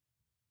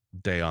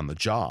day on the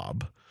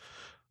job.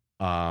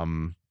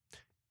 And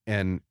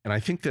I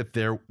think that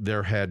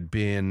there had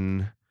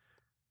been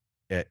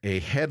a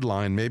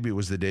headline, maybe it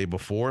was the day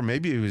before,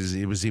 maybe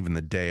it was even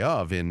the day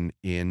of,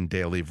 in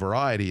Daily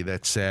Variety,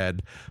 that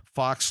said,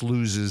 Fox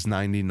loses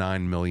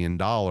 $99 million.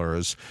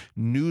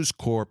 News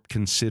Corp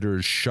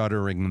considers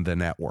shuttering the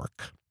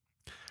network.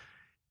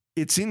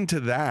 It's into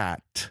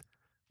that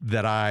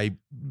I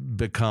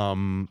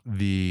become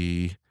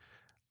the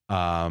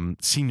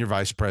senior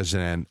vice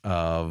president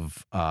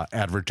of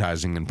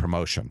advertising and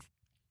promotion.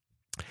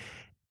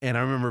 And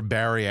I remember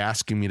Barry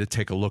asking me to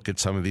take a look at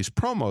some of these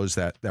promos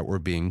that were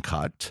being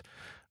cut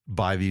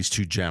by these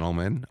two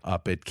gentlemen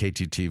up at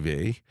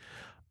KTTV,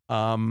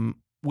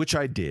 which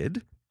I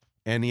did.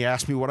 And he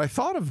asked me what I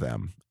thought of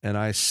them. And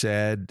I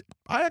said,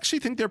 I actually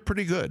think they're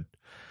pretty good.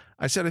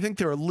 I said, I think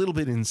they're a little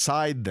bit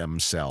inside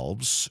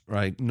themselves,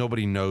 right?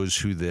 Nobody knows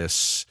who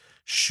this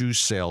shoe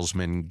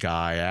salesman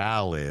guy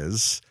Al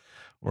is,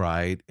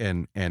 right?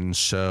 And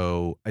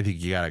so I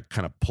think you got to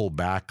kind of pull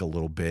back a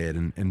little bit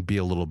and be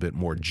a little bit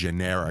more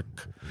generic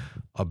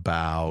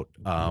about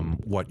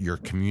what you're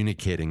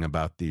communicating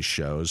about these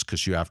shows,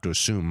 because you have to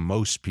assume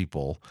most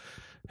people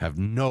have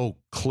no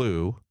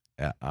clue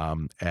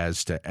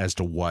as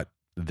to what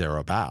they're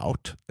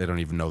about. They don't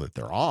even know that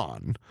they're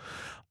on.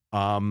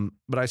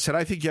 But I said,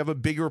 I think you have a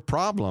bigger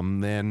problem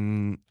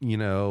than,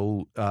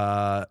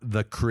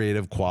 the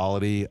creative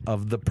quality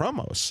of the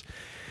promos.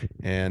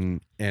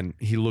 And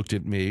he looked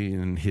at me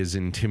in his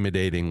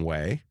intimidating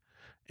way.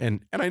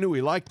 And I knew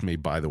he liked me,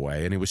 by the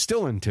way, and he was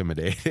still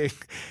intimidating.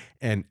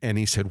 And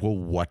he said, well,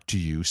 what do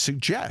you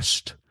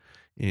suggest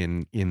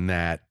in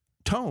that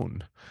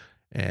tone?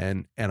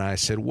 And I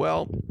said,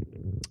 well,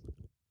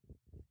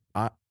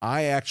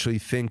 I actually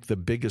think the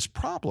biggest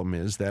problem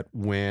is that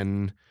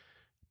when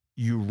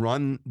you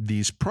run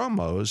these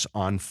promos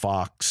on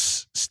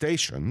Fox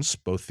stations,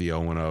 both the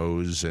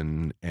O&Os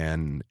and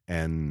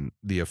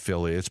the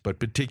affiliates, but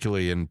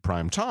particularly in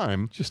prime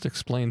time. Just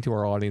explain to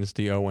our audience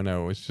the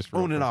O&O is just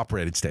owned and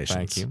operated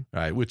stations. Thank you.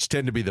 Right, which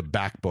tend to be the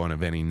backbone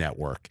of any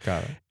network.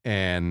 Got it.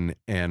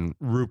 And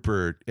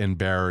Rupert and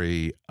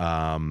Barry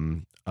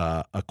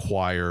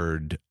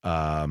acquired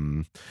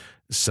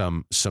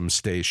some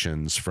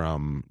stations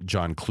from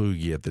John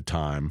Kluge at the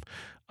time.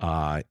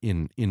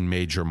 In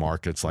major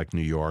markets like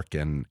New York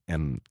and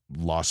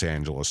Los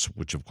Angeles,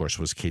 which of course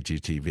was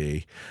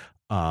KTTV,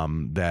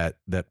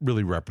 that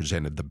really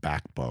represented the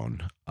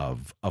backbone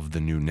of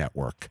the new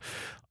network.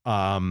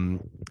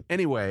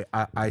 Anyway,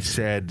 I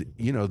said,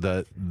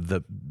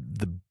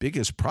 the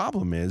biggest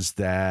problem is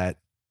that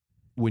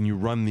when you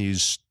run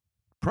these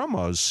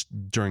promos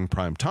during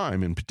prime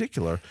time in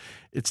particular,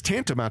 it's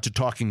tantamount to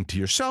talking to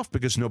yourself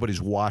because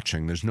nobody's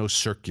watching. There's no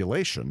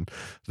circulation.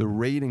 The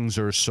ratings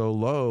are so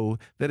low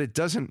that it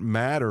doesn't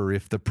matter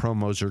if the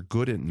promos are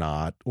good or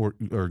not, or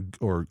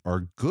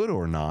are good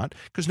or not,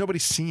 because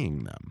nobody's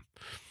seeing them.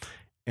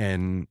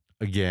 And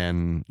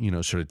again,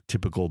 sort of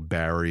typical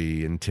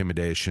Barry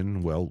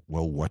intimidation. Well,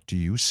 what do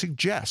you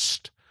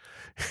suggest?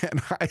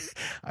 And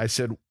I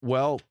said,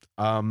 well,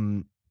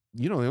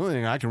 the only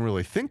thing I can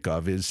really think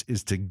of is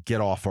to get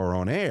off our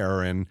own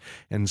air and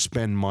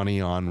spend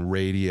money on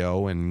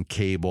radio and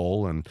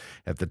cable. And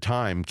at the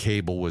time,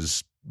 cable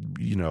was,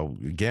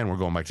 again, we're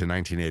going back to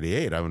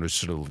 1988. I was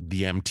sort of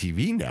the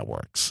MTV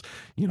networks,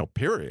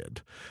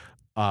 period.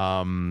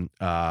 And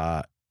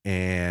I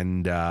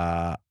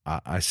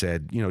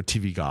said,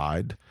 TV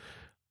Guide.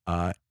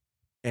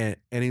 And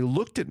he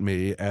looked at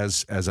me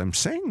as I'm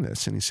saying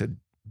this, and he said,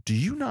 "Do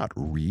you not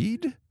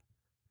read?"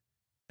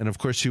 And of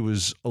course, he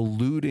was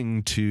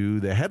alluding to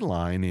the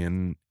headline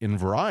in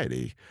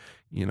Variety,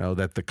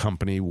 that the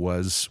company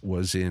was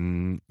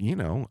in,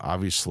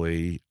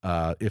 obviously,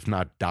 if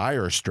not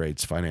dire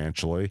straits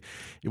financially,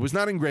 it was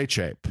not in great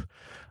shape.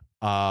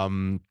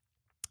 And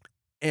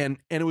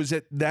it was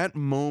at that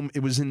moment,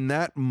 it was in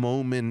that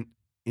moment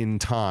in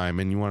time,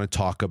 and you want to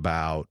talk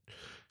about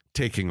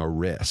taking a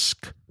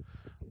risk.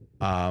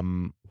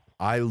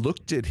 I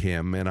looked at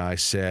him and I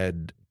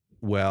said,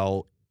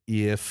 well,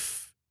 if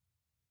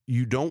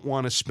you don't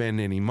want to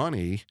spend any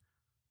money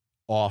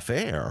off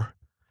air,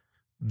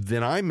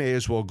 then I may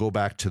as well go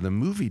back to the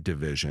movie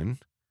division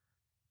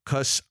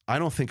because I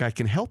don't think I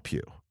can help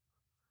you.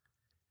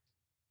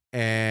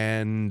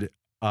 And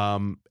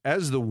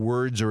as the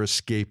words are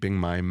escaping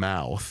my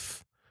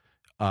mouth,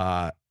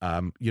 I'm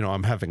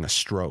having a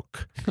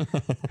stroke.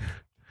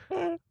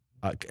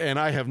 And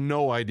I have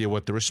no idea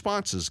what the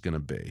response is going to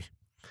be.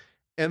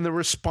 And the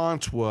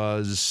response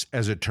was,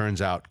 as it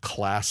turns out,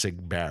 classic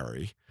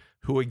Barry,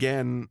 who,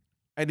 again,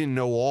 I didn't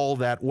know all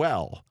that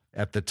well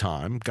at the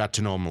time, got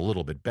to know him a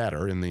little bit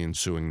better in the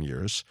ensuing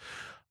years.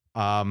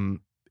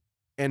 And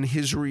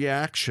his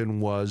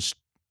reaction was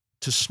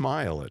to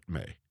smile at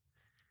me.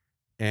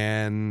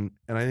 And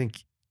I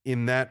think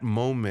in that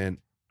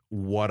moment,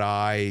 what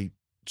I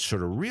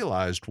sort of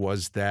realized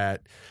was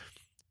that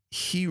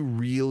he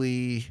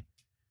really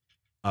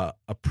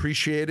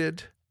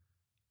appreciated,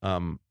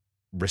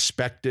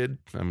 respected,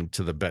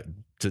 to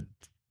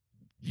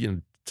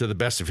the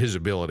best of his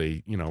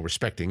ability,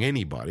 respecting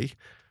anybody,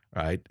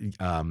 right?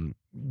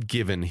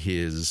 Given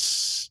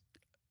his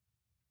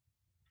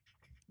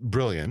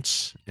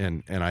brilliance,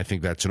 and I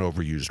think that's an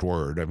overused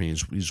word. I mean,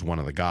 he's one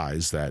of the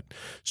guys that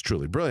is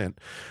truly brilliant.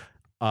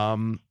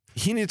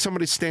 He needed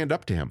somebody to stand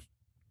up to him.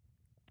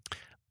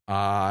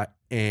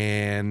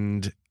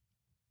 And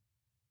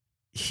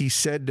he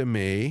said to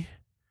me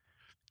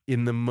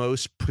in the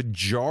most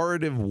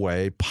pejorative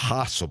way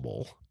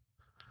possible,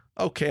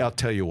 okay, I'll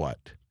tell you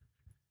what.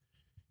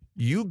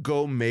 You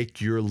go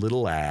make your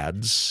little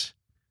ads,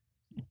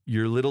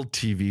 your little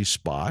TV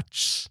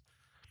spots,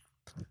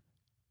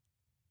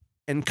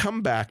 and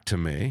come back to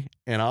me,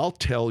 and I'll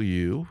tell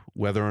you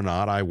whether or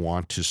not I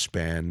want to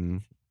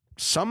spend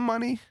some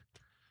money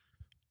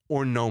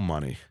or no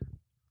money.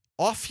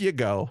 Off you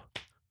go.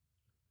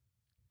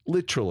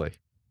 Literally.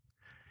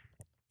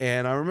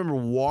 And I remember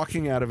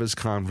walking out of his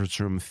conference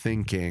room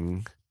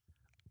thinking,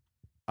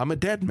 I'm a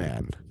dead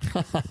man.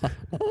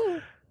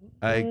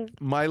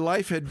 My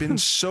life had been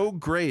so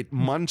great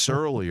months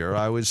earlier.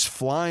 I was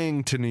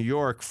flying to New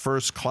York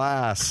first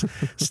class,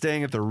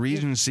 staying at the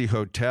Regency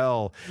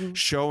Hotel,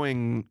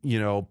 showing,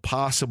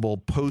 possible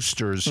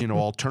posters,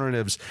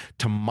 alternatives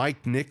to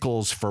Mike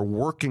Nichols for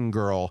Working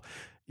Girl,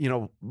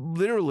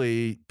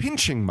 literally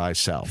pinching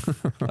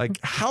myself. Like,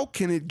 how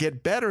can it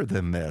get better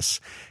than this?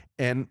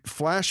 And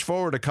flash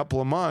forward a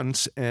couple of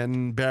months,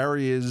 and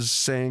Barry is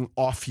saying,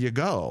 off you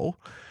go.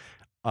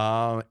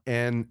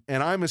 And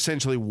I'm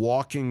essentially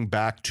walking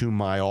back to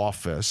my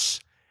office,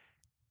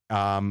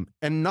 and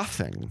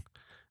nothing,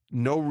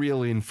 no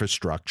real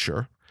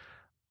infrastructure.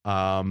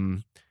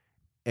 And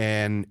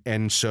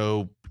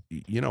so,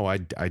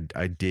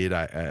 I did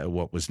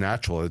what was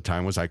natural at the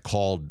time was I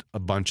called a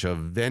bunch of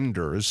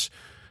vendors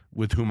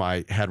with whom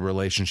I had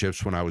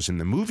relationships when I was in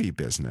the movie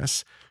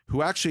business,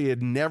 who actually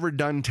had never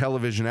done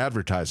television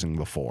advertising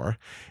before.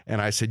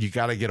 And I said, you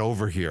got to get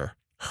over here.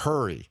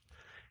 Hurry.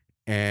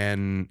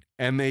 And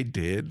they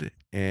did.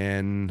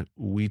 And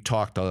we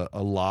talked a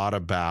lot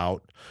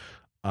about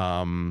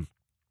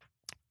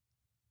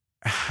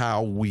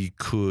how we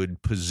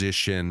could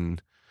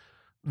position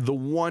the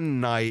one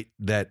night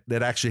that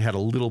actually had a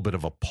little bit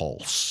of a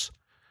pulse,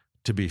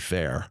 to be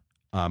fair.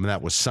 And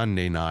that was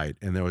Sunday night.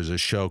 And there was a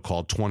show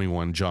called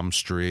 21 Jump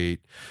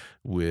Street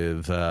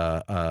with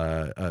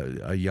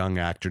a young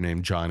actor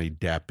named Johnny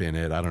Depp in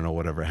it. I don't know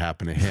whatever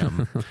happened to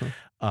him.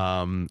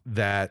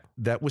 That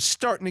was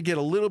starting to get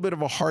a little bit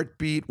of a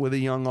heartbeat with a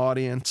young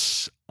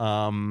audience.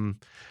 There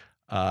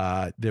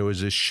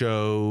was a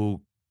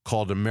show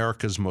called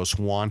America's Most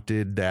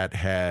Wanted that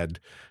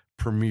had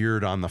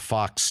premiered on the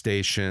Fox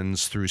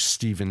stations through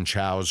Stephen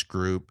Chow's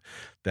group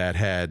that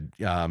had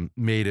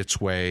made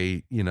its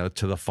way,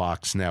 to the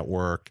Fox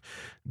network.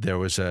 There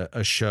was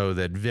a show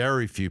that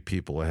very few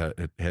people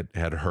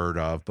had heard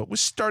of, but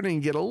was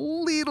starting to get a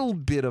little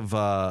bit of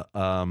a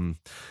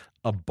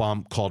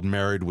bump called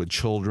Married with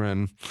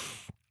Children.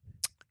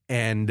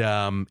 And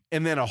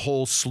then a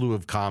whole slew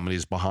of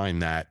comedies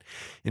behind that,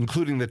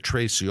 including the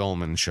Tracy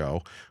Ullman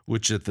Show,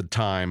 which at the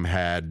time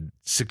had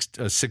a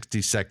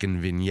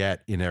 60-second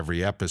vignette in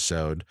every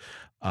episode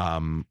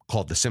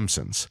called The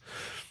Simpsons.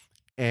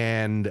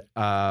 And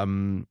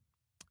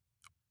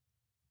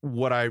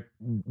what I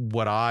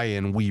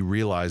and we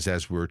realized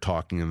as we were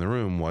talking in the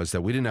room was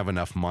that we didn't have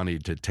enough money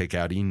to take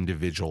out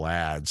individual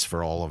ads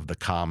for all of the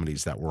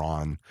comedies that were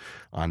on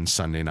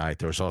Sunday night.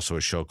 There was also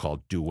a show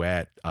called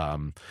Duet.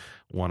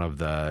 One of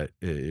the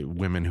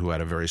women who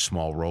had a very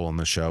small role in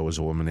the show was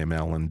a woman named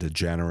Ellen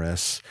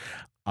DeGeneres.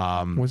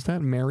 Was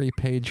that Mary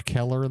Page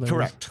Keller?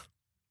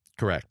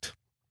 Correct.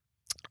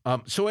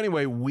 So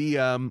anyway, we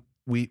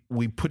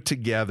put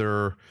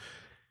together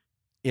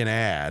an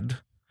ad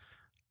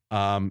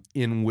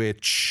in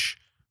which,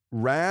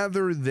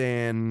 rather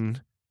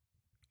than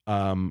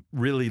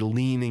really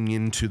leaning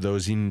into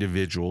those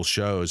individual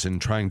shows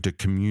and trying to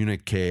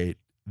communicate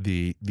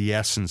the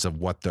essence of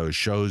what those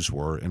shows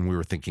were, and we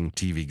were thinking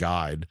TV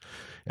Guide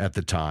at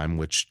the time,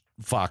 which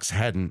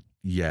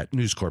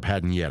News Corp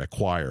hadn't yet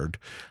acquired,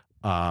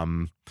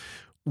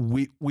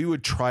 we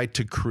would try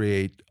to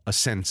create a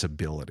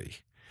sensibility.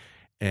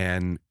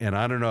 And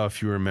I don't know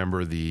if you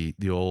remember the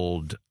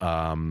old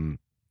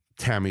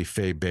Tammy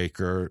Faye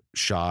Bakker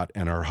shot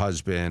and her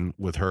husband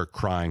with her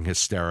crying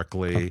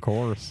hysterically. Of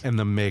course. And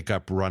the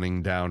makeup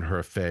running down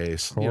her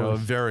face. A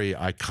very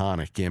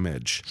iconic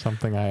image.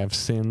 Something I Have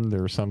Sinned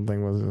or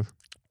something was.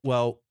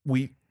 Well,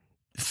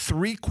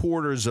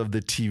 3/4 of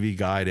the TV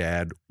Guide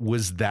ad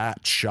was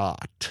that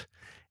shot.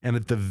 And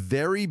at the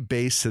very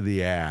base of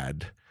the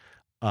ad,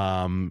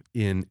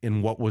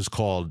 in what was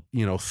called,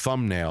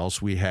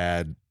 thumbnails, we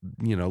had,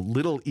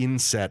 little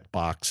inset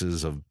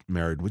boxes of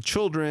Married with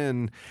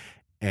Children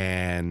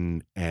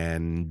and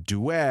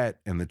Duet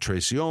and the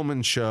Tracy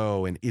Ullman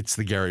Show and It's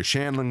the Gary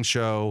Shandling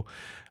Show,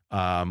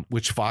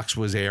 which Fox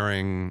was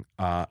airing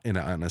in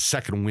a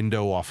second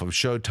window off of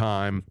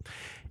Showtime.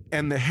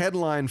 And the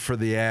headline for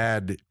the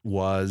ad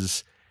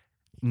was,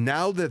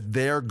 "Now that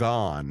they're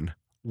gone,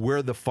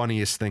 we're the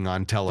funniest thing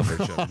on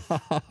television."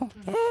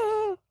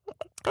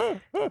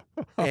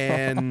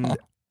 And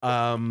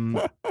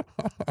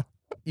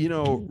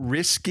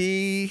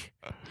risky.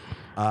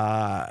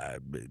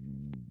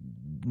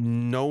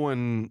 No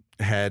one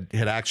had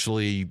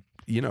actually,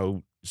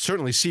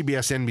 certainly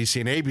CBS, NBC,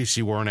 and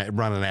ABC weren't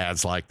running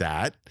ads like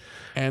that.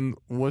 And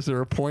was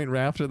there a point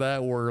after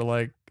that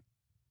where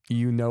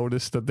you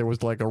noticed that there was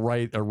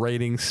a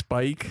rating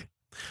spike?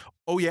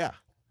 Oh yeah.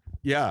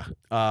 Yeah.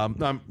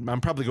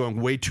 I'm probably going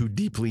way too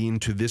deeply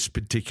into this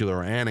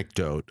particular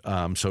anecdote.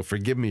 So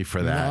forgive me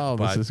for that. No,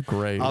 this is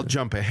great. I'll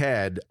jump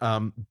ahead.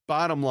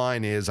 Bottom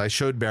line is I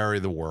showed Barry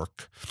the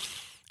work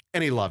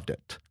and he loved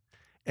it.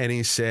 And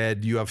he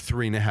said, "You have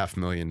 $3.5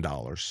 million.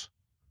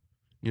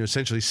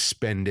 Essentially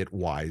spend it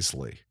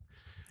wisely."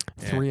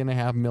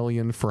 $3.5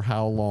 million for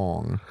how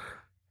long?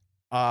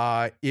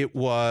 It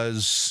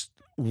was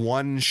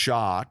one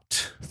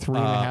shot.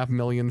 $3.5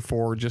 million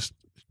for just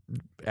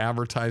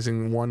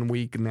advertising 1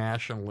 week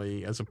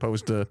nationally, as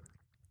opposed to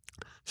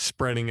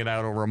spreading it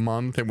out over a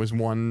month. It was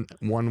one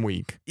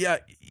week. Yeah.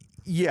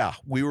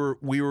 We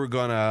were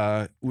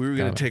gonna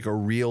take a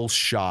real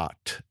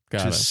shot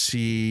to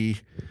see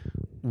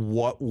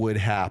what would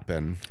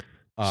happen.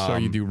 So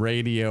you do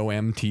radio,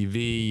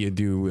 MTV, you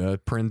do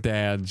print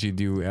ads, you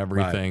do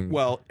everything. Right.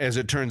 Well, as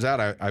it turns out,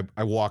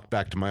 I walked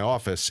back to my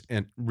office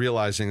and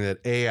realizing that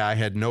A, I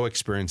had no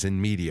experience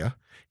in media,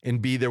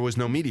 and B, there was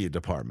no media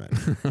department.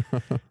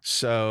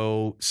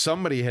 So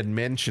somebody had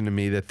mentioned to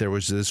me that there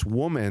was this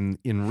woman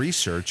in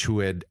research who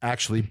had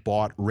actually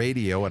bought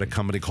radio at a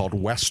company called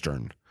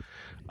Western.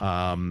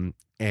 And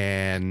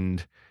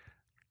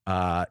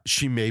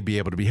she may be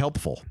able to be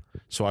helpful.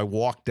 So I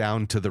walked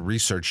down to the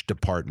research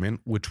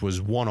department, which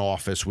was one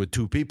office with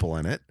two people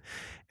in it.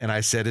 And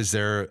I said, "Is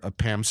there a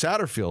Pam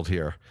Satterfield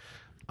here?"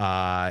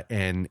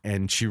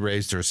 And she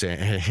raised her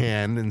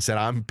hand and said,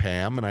 "I'm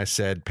Pam." And I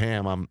said,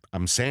 "Pam,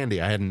 I'm Sandy."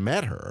 I hadn't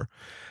met her.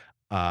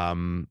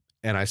 And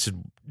I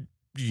said,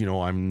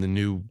 "I'm the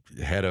new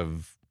head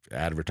of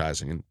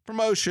advertising and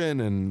promotion,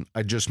 and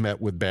I just met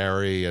with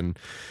Barry, and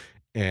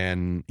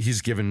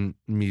he's given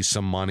me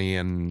some money,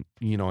 and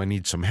I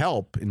need some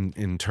help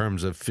in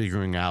terms of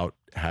figuring out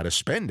how to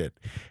spend it."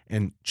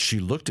 And she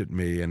looked at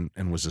me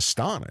and was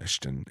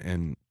astonished,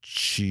 and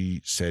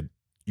she said,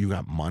 "You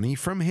got money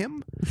from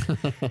him?"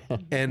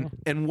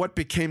 and what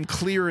became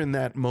clear in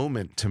that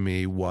moment to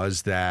me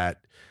was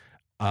that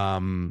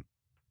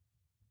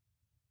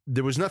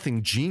there was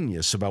nothing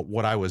genius about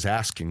what I was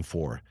asking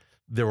for.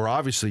 There were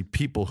obviously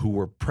people who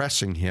were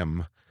pressing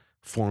him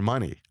for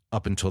money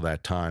up until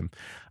that time.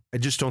 I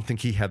just don't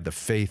think he had the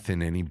faith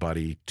in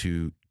anybody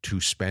to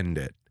spend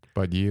it.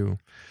 But you.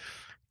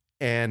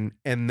 And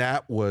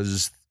that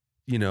was,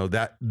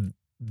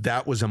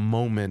 that was a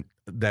moment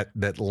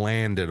that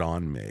landed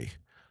on me.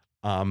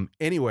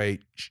 Anyway,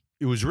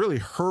 it was really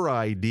her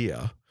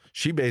idea.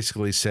 She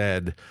basically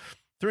said,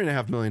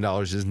 $3.5 million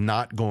is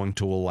not going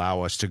to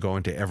allow us to go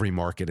into every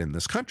market in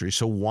this country.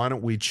 So why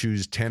don't we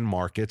choose 10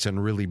 markets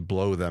and really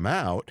blow them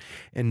out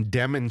and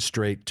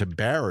demonstrate to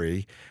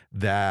Barry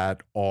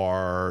that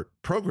our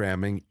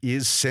programming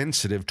is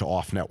sensitive to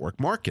off-network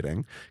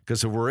marketing?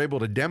 Because if we're able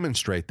to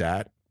demonstrate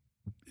that,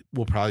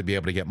 we'll probably be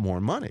able to get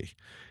more money.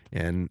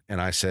 And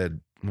I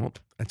said, well,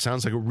 it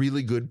sounds like a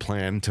really good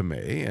plan to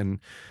me. And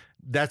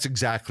that's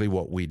exactly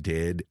what we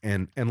did.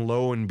 And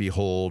lo and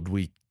behold,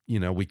 we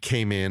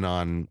came in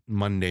on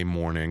Monday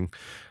morning,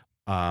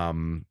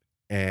 and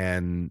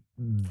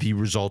the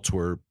results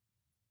were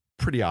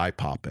pretty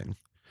eye-popping.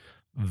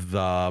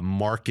 The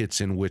markets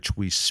in which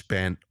we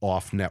spent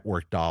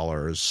off-network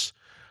dollars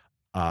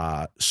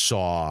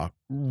saw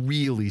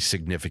really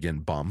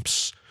significant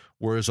bumps,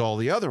 whereas all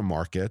the other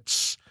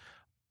markets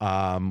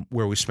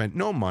where we spent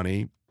no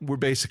money were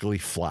basically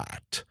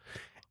flat.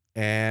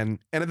 And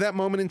at that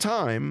moment in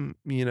time,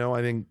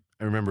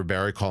 I remember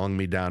Barry calling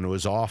me down to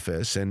his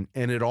office, and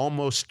it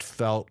almost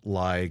felt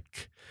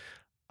like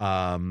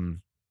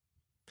him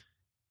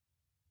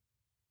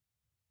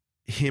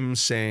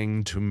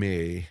saying to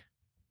me,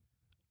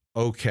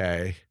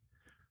 "Okay,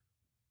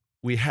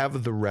 we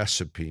have the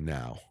recipe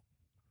now.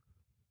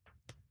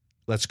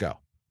 Let's go.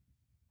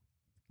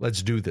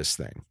 Let's do this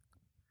thing."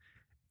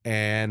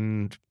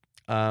 And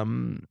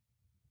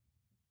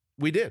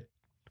we did,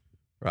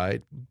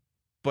 right?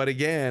 But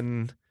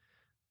again,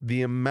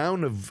 the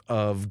amount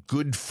of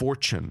good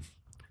fortune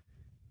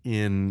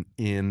in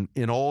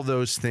all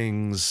those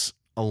things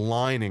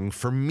aligning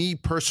for me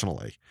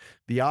personally,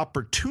 the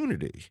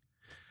opportunity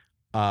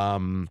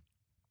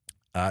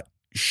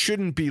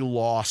shouldn't be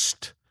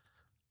lost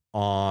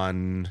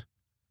on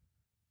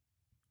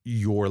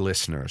your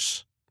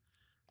listeners.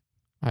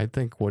 I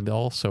think what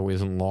also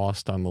isn't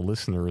lost on the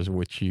listeners,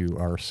 which you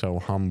are so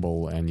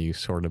humble and you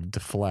sort of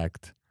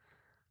deflect,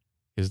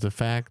 is the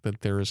fact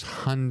that there's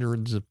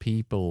hundreds of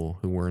people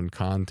who were in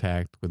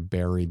contact with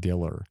Barry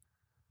Diller,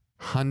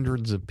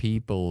 hundreds of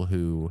people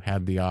who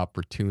had the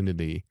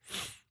opportunity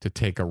to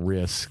take a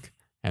risk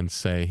and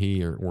say,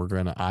 "Here,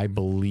 I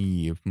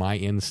believe, my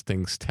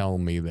instincts tell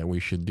me that we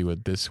should do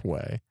it this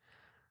way."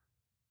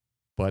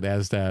 But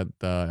as that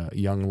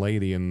young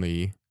lady in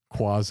the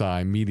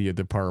quasi media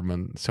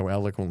department so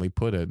eloquently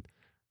put it,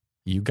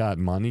 you got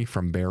money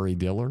from Barry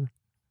Diller.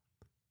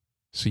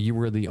 So you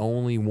were the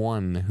only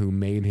one who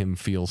made him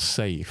feel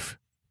safe.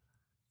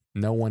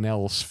 No one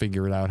else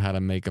figured out how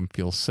to make him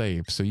feel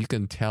safe. So you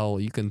can tell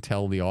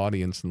the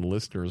audience and the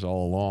listeners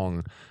all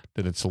along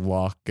that it's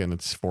luck and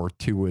it's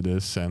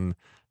fortuitous and,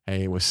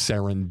 hey, it was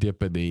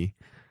serendipity.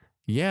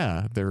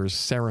 Yeah, there's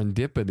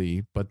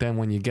serendipity, but then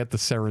when you get the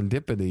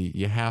serendipity,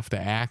 you have to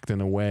act in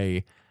a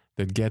way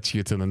that gets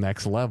you to the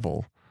next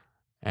level.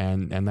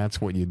 And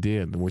that's what you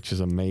did, which is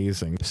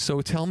amazing.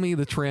 So tell me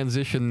the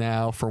transition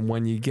now from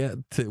when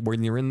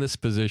you're in this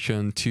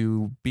position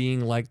to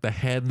being like the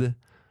head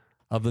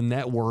of the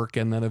network,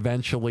 and then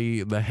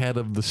eventually the head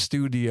of the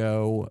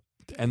studio,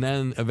 and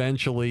then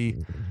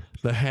eventually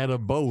the head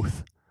of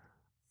both.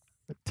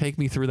 Take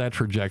me through that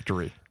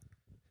trajectory.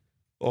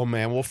 Oh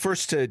man! Well,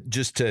 first to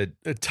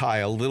tie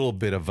a little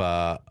bit of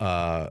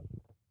a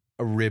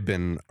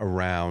ribbon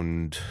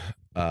around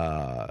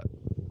the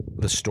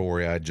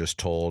story I just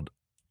told.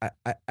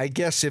 I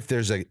guess if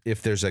there's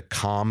a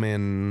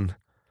common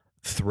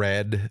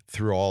thread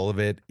through all of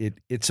it,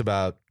 it's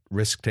about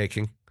risk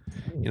taking.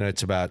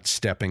 It's about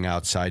stepping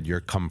outside your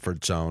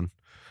comfort zone,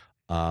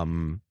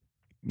 and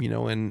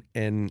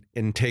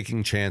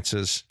taking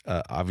chances.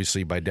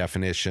 Obviously, by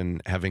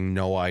definition, having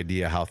no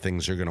idea how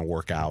things are going to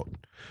work out.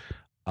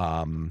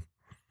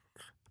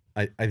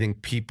 I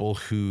think people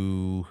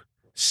who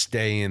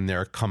stay in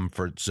their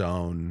comfort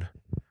zone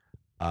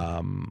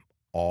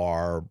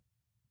are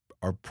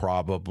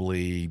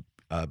probably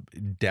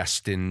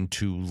destined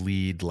to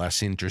lead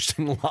less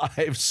interesting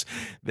lives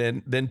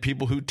than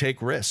people who take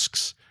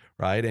risks,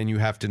 right? And you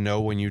have to know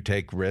when you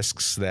take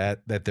risks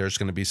that there's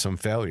going to be some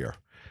failure,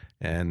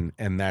 and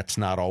that's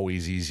not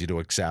always easy to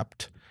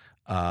accept.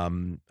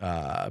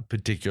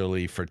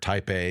 particularly for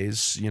type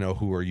A's,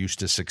 who are used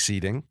to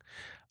succeeding.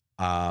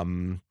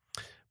 But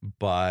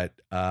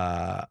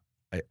I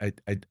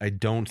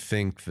don't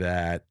think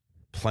that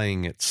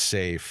playing it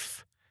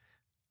safe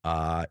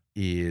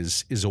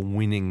is a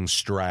winning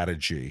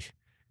strategy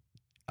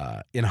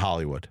in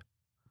Hollywood,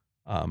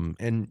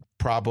 and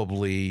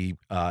probably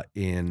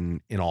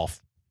in all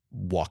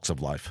walks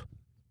of life.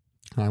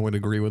 I would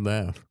agree with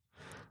that.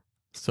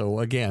 So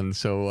again,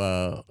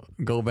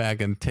 go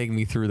back and take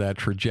me through that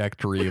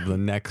trajectory of the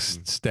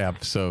next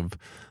steps of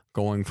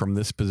going from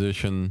this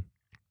position,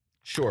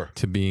 sure,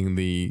 to being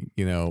the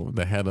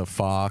head of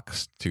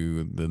Fox,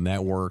 to the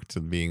network, to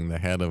being the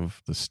head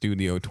of the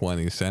studio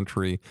 20th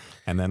Century,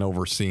 and then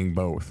overseeing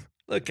both.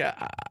 Look,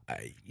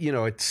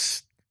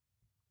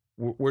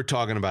 we're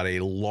talking about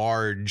a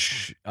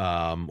large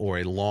or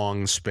a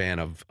long span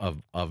of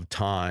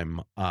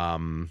time.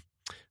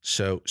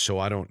 So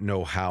I don't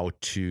know how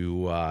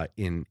to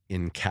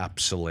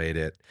encapsulate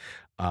it.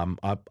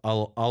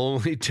 I'll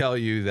only tell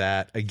you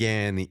that,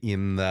 again,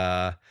 in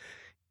the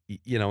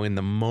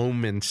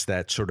moments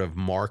that sort of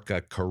mark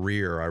a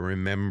career, I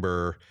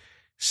remember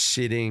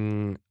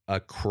sitting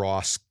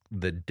across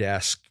the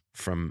desk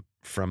from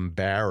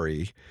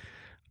Barry.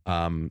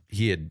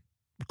 He had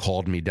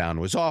called me down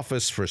to his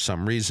office for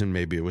some reason.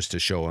 Maybe it was to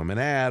show him an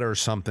ad or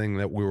something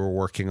that we were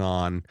working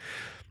on.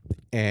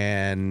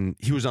 And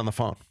he was on the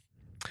phone.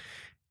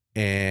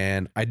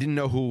 And I didn't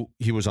know who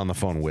he was on the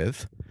phone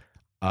with.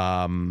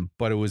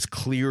 But it was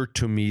clear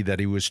to me that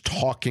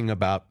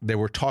they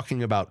were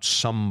talking about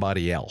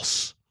somebody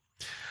else.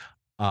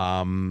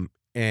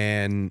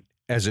 And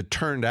as it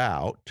turned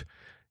out,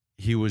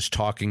 he was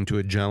talking to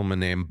a gentleman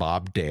named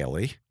Bob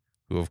Daly,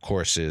 who of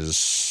course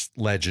is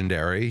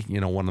legendary,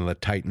 one of the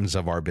titans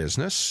of our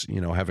business,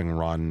 having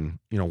run,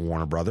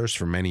 Warner Brothers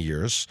for many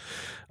years,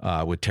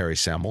 with Terry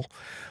Semel.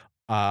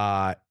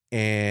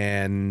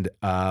 And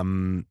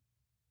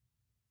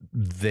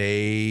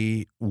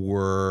they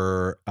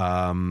were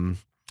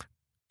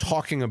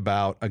talking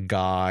about a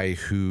guy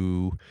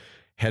who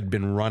had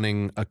been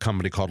running a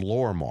company called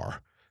Lorimar.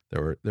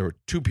 There were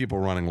two people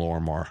running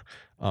Lorimar.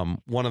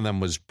 One of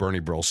them was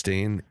Bernie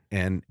Brillstein,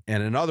 and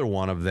another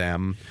one of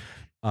them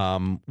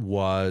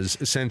was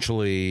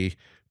essentially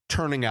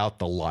turning out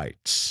the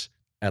lights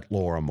at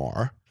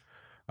Lorimar.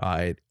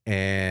 Right,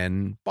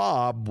 and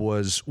Bob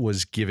was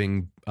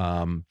giving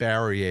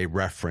Barry a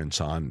reference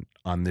on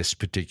this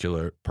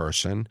particular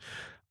person,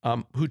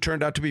 who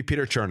turned out to be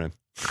Peter Chernin,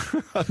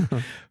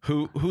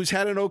 who's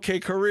had an okay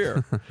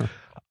career,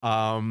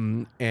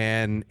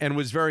 and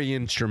was very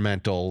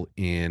instrumental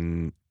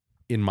in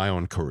my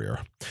own career.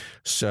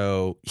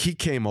 So he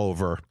came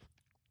over,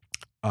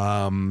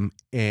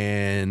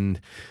 and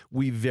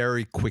we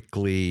very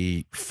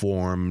quickly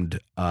formed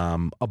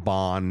a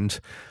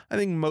bond. I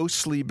think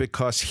mostly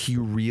because he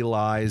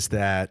realized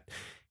that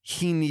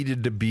he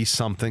needed to be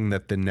something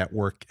that the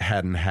network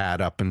hadn't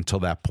had up until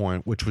that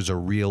point, which was a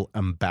real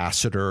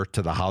ambassador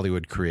to the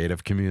Hollywood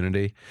creative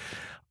community,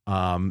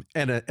 and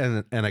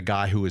a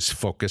guy who was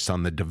focused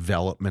on the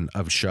development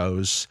of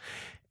shows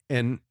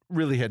and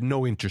really had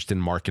no interest in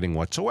marketing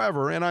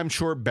whatsoever. And I'm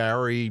sure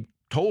Barry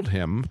told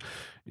him,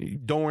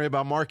 don't worry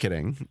about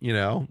marketing.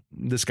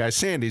 This guy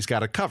Sandy's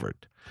got it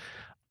covered.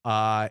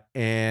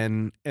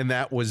 And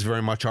that was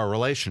very much our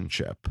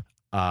relationship.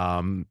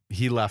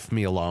 He left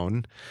me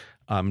alone,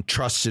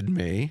 trusted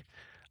me,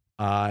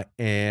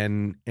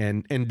 and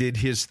did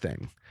his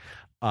thing.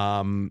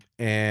 I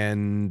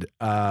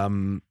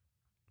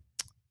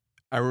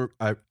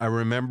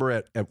remember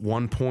at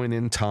one point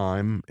in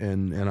time,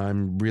 and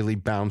I'm really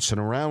bouncing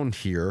around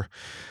here,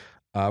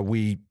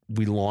 we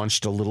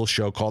launched a little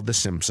show called The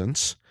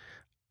Simpsons.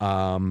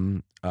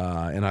 And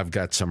I've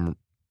got some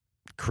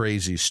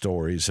crazy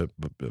stories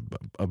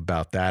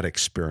about that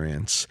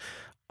experience.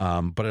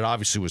 But it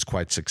obviously was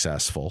quite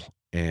successful.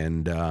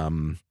 And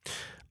the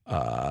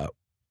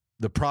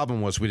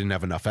problem was we didn't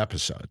have enough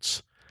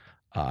episodes.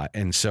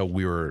 And so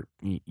we were,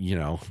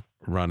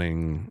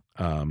 running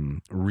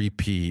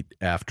repeat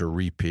after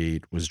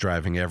repeat, was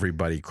driving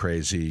everybody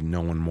crazy.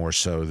 No one more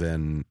so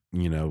than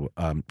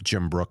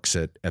Jim Brooks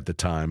at the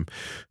time,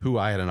 who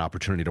I had an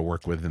opportunity to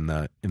work with in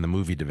the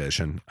movie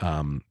division,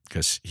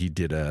 because he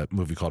did a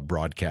movie called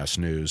Broadcast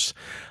News.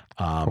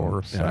 Of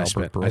course, and I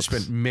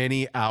spent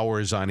many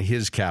hours on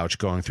his couch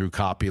going through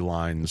copy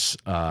lines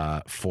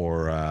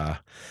for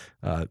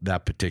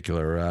that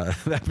particular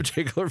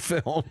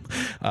film.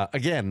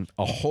 Again,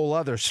 a whole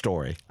other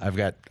story.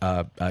 I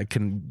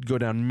can go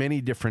down many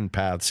different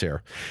paths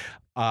here.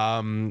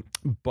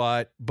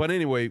 But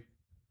anyway,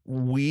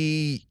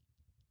 we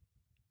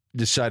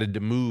decided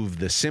to move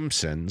The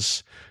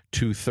Simpsons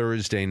to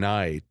Thursday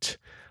night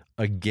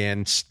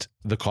against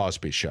The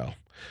Cosby Show,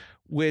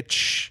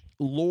 which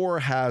lore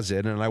has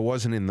it, and I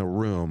wasn't in the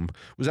room,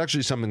 was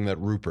actually something that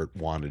Rupert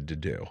wanted to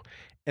do.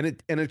 And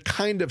it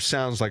kind of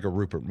sounds like a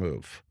Rupert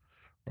move.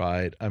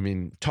 Right. I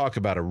mean, talk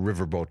about a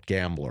riverboat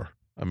gambler.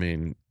 I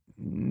mean,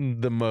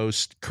 the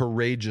most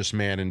courageous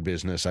man in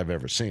business I've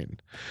ever seen.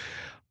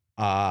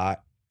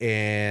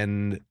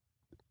 And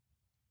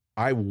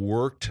I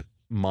worked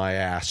my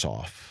ass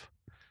off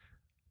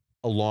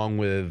along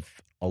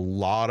with a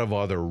lot of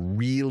other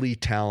really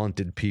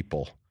talented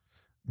people,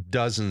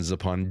 dozens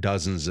upon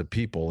dozens of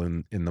people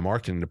in the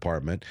marketing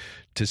department,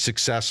 to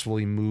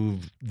successfully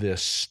move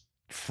this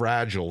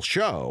fragile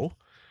show,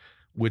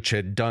 which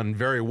had done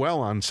very well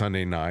on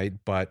Sunday night,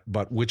 but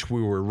which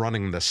we were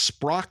running the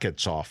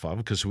sprockets off of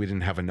because we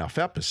didn't have enough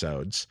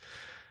episodes,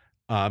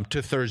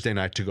 to Thursday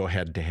night to go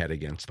head to head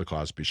against the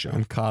Cosby Show.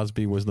 And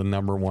Cosby was the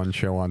number one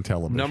show on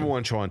television. Number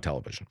one show on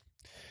television.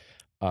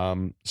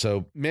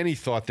 So many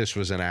thought this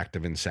was an act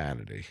of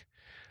insanity.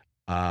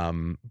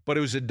 But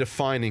it was a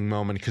defining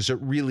moment because it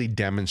really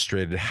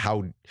demonstrated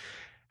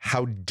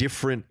how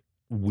different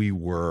we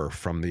were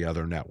from the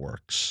other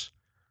networks.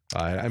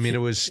 I mean,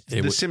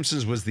 The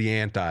Simpsons was the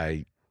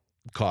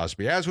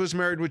anti-Cosby, as was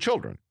Married with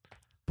Children.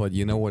 But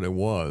you know what it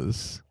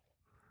was?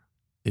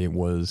 It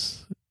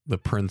was The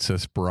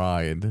Princess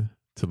Bride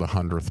to the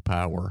 100th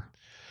power.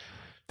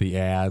 The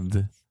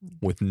ad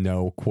with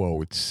no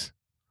quotes,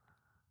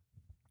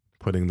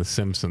 putting The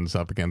Simpsons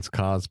up against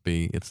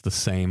Cosby. It's the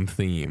same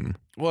theme.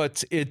 Well,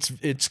 it's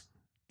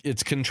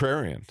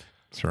contrarian.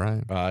 That's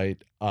right.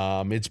 Right.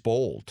 It's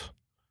bold.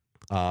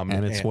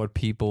 And it's what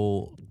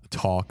people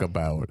talk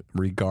about,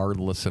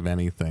 regardless of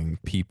anything.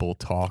 People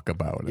talk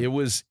about it. It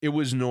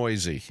was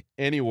noisy.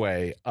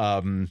 Anyway,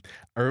 I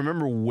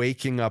remember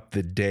waking up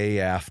the day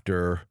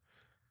after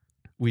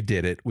we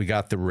did it. We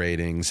got the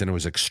ratings, and it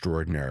was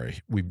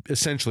extraordinary. We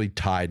essentially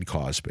tied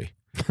Cosby,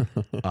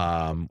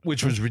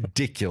 which was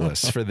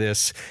ridiculous for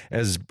this,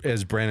 as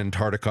Brandon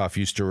Tartikoff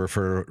used to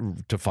refer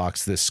to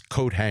Fox, this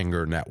coat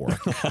hanger network.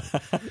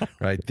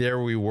 Right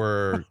there we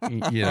were,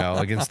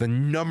 against the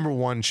number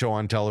one show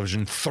on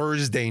television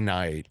Thursday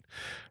night,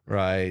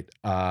 right?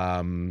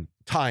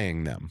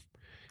 Tying them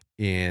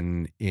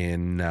in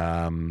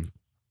the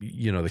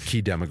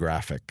key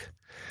demographic.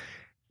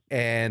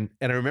 And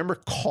I remember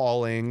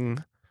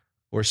calling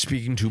or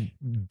speaking to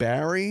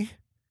Barry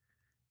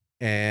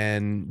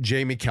and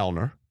Jamie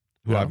Kellner,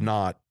 who I've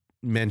not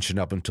mentioned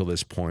up until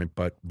this point,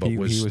 but he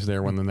was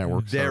there when the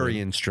network started. Very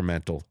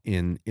instrumental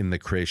in the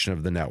creation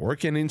of the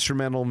network, and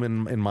instrumental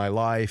in my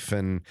life,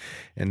 and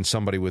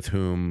somebody with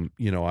whom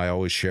I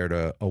always shared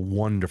a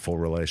wonderful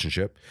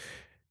relationship.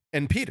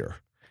 And Peter.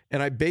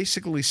 And I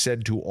basically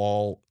said to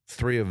all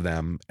three of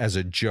them as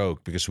a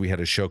joke, because we had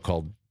a show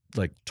called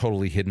like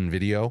Totally Hidden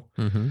Video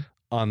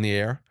on the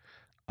air,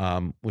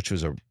 which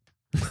was a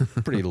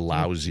pretty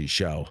lousy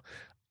show.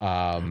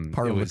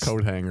 Part of the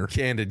coat hanger,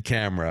 candid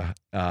camera,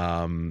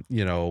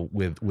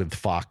 with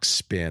Fox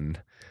spin.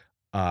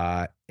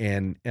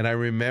 And I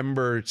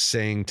remember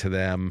saying to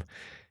them,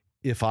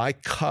 if I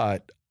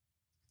cut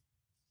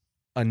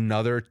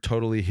another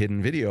Totally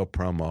Hidden Video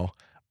promo,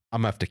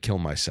 I'm gonna have to kill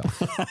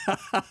myself.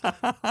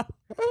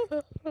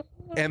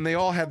 And they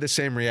all had the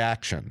same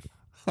reaction.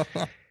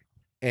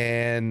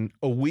 And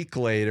a week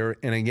later,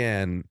 and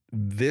again,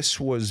 this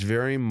was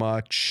very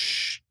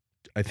much,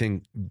 I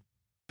think,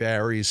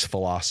 Barry's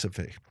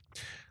philosophy,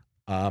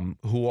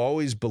 who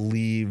always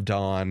believed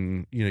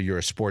on, you're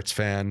a sports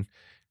fan.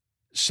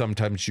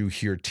 Sometimes you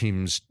hear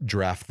teams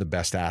draft the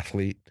best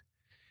athlete,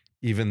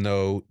 even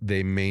though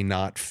they may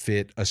not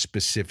fit a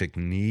specific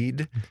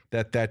need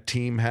that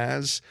team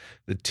has.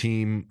 The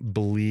team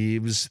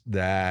believes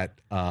that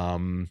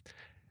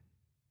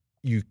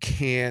you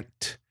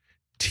can't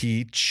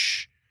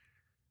teach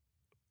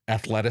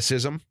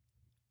athleticism.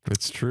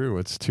 It's true.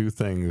 It's two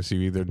things. You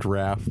either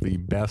draft the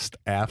best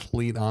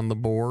athlete on the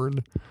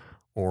board,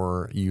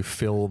 or you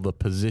fill the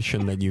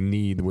position that you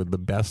need with the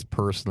best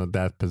person at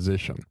that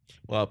position.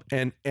 Well,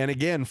 and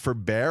again, for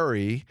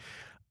Barry,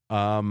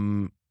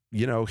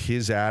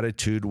 his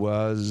attitude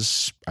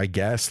was, I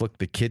guess, look,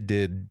 the kid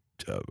did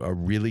a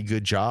really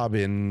good job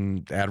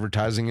in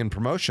advertising and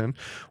promotion.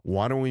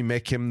 Why don't we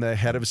make him the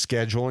head of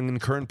scheduling and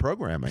current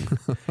programming?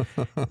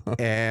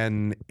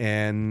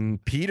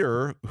 and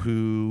Peter,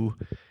 who,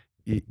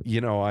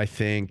 I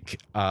think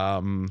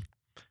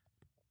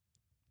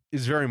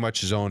is very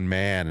much his own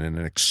man and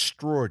an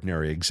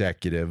extraordinary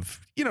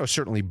executive,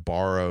 certainly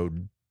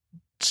borrowed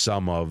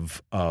some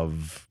of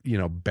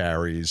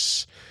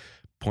Barry's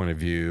point of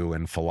view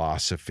and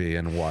philosophy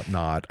and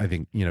whatnot. I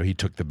think, he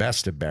took the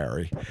best of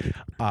Barry.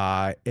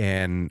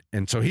 And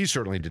so he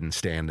certainly didn't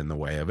stand in the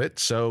way of it.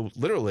 So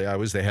literally I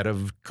was the head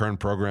of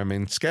current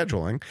programming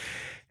scheduling,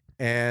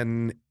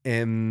 and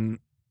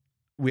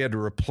we had to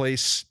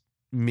replace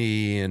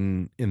me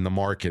in the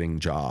marketing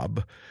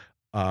job,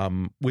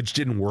 which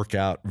didn't work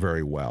out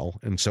very well.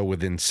 And so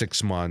within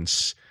 6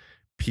 months,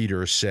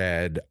 Peter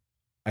said,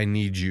 I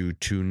need you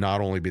to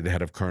not only be the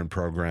head of current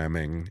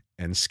programming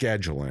and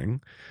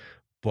scheduling,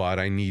 but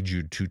I need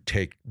you to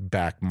take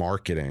back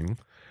marketing.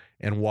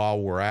 And while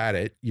we're at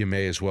it, you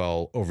may as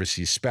well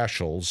oversee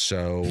specials.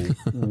 So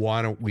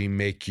why don't we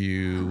make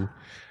you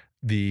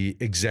the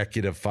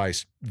executive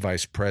vice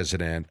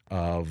president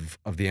of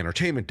the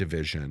entertainment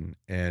division?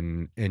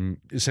 And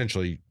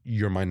essentially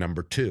you're my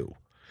number two.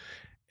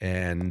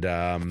 And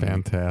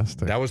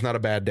fantastic. That was not a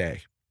bad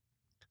day.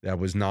 That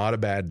was not a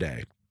bad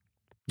day.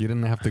 You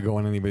didn't have to go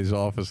in anybody's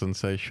office and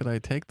say, should I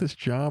take this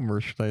job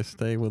or should I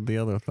stay with the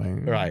other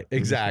thing? Right.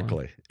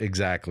 Exactly.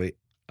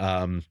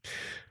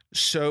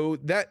 So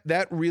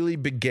that really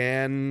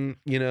began,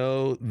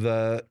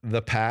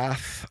 the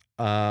path.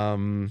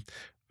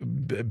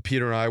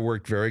 Peter and I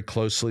worked very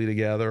closely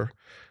together.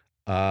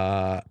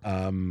 The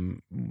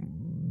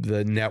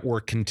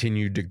network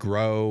continued to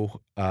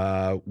grow.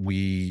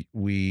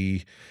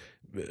 We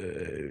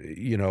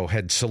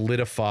had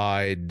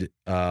solidified,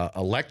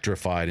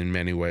 electrified in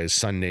many ways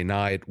Sunday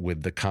night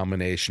with the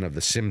combination of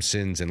The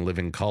Simpsons and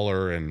Living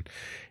Color and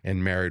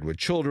Married with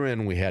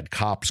Children. We had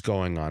Cops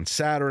going on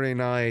Saturday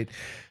night.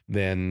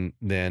 Then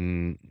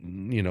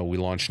we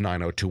launched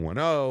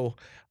 90210,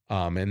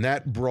 and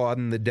that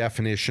broadened the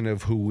definition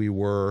of who we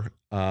were.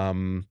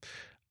 But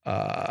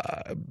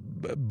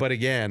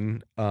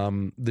again,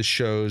 the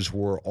shows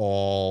were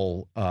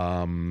all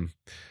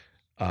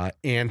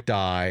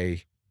anti,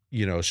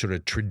 sort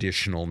of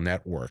traditional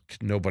network.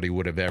 Nobody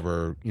would have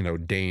ever,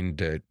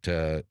 deigned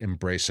to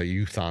embrace a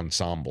youth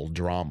ensemble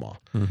drama,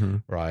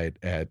 right,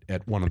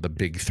 at one of the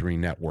big three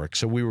networks.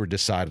 So we were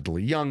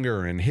decidedly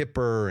younger and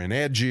hipper and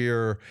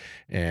edgier,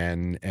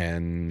 and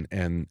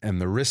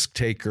the risk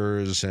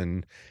takers,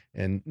 and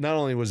not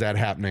only was that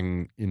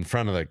happening in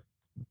front of the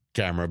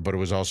camera, but it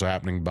was also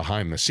happening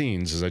behind the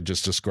scenes, as I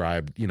just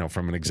described,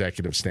 from an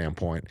executive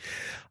standpoint.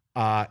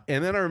 And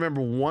then I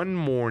remember one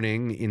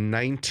morning in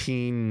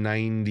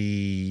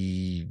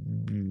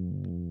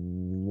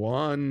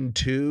 1991,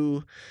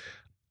 2,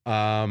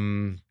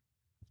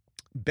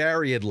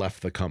 Barry had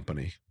left the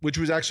company, which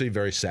was actually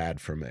very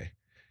sad for me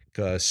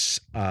because,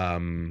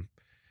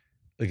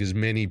 like as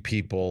many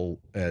people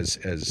as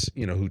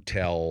who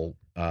tell,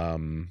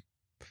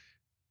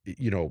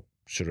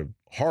 sort of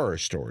horror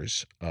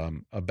stories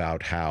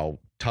about how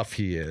tough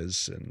he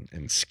is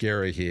and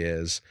scary he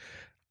is.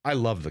 I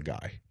love the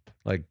guy.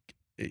 Like,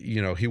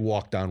 he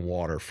walked on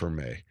water for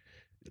me.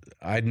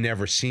 I'd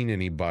never seen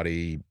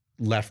anybody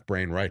left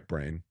brain, right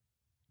brain,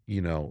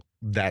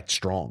 that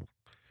strong.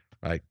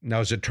 Right now,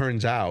 as it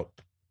turns out,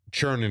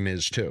 Chernin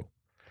is too.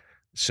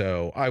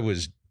 So I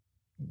was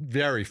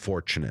very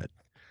fortunate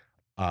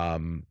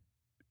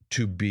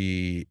to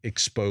be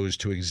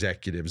exposed to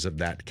executives of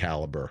that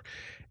caliber.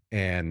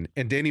 And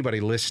to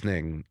anybody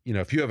listening,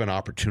 if you have an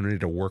opportunity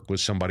to work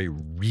with somebody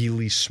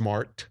really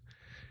smart,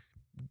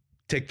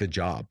 take the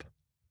job,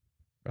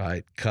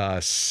 right?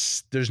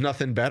 Because there's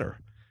nothing better.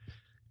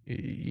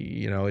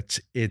 It's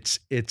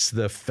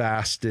the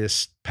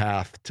fastest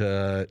path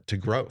to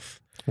growth.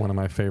 One of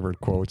my favorite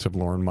quotes of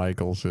Lorne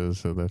Michaels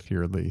is that if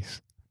you're the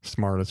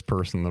smartest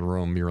person in the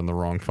room, you're in the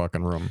wrong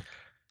fucking room.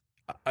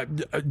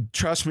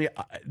 Trust me,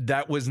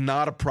 that was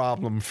not a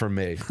problem for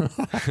me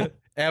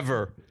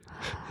ever.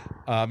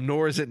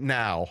 Nor is it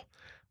now.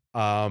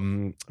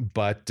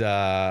 But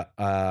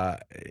I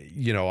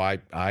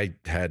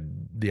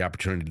had the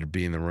opportunity to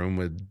be in the room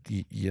with,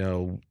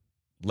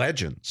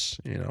 legends,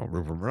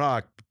 Rupert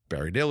Murdoch,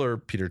 Barry Diller,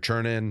 Peter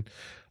Chernin.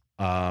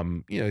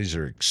 These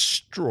are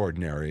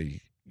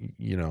extraordinary,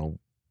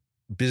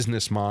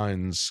 business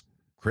minds,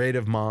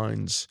 creative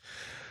minds.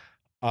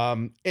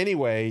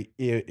 Anyway,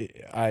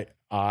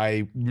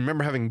 I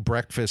remember having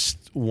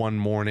breakfast one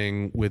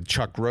morning with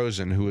Chuck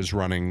Rosen, who was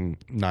running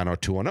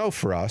 90210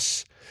 for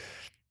us.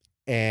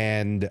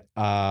 And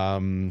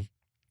the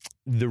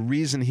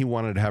reason he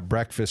wanted to have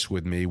breakfast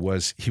with me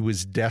was he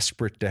was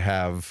desperate to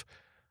have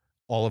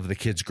all of the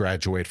kids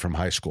graduate from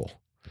high school.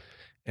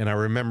 And I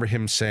remember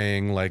him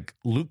saying, like,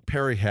 Luke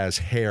Perry has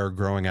hair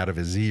growing out of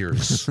his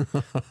ears.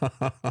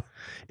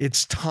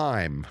 It's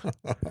time.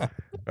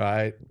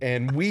 Right.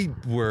 And we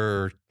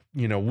were,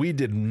 we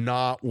did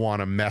not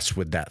want to mess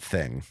with that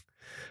thing.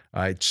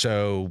 All right.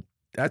 So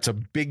that's a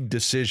big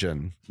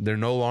decision. They're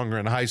no longer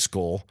in high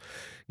school.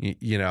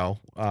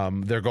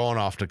 They're going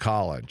off to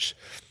college.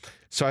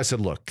 So I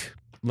said, look,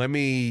 let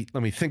me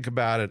think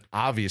about it.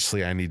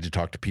 Obviously, I need to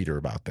talk to Peter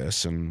about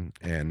this. And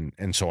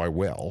so I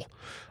will.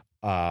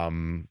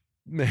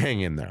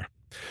 Hang in there.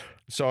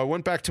 So I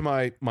went back to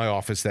my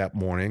office that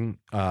morning.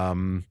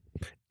 And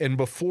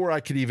before I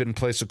could even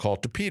place a call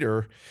to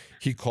Peter,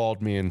 he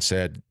called me and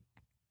said,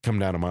 come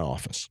down to my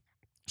office.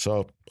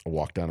 So I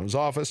walked down to his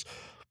office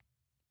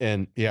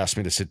and he asked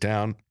me to sit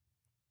down.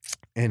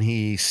 And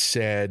he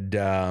said,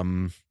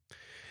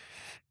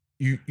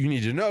 you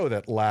need to know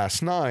that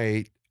last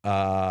night,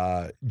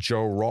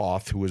 Joe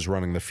Roth, who was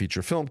running the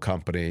feature film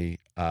company,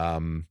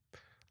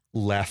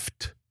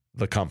 left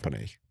the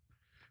company,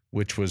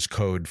 which was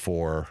code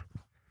for,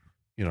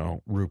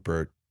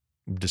 Rupert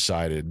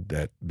decided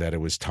that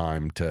it was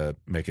time to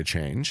make a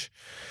change.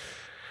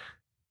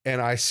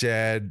 And I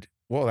said,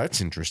 well, that's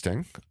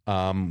interesting.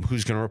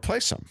 Who's going to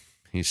replace him?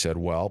 He said,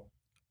 well,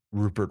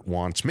 Rupert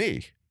wants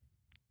me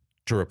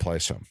to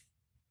replace him.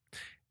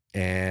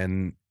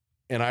 And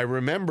I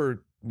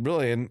remember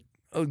really, and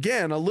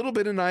again, a little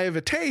bit of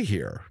naivete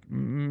here,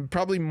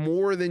 probably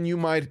more than you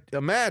might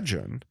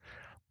imagine.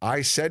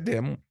 I said to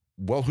him,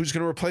 well, who's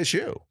going to replace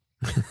you?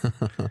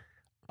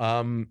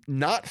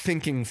 Not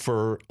thinking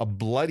for a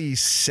bloody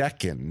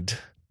second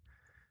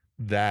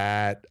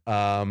that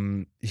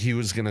he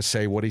was going to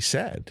say what he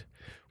said,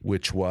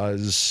 which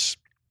was,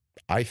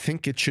 I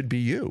think it should be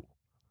you.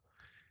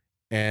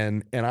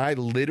 And I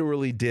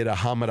literally did a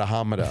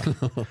hamada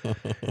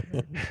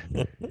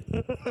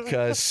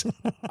because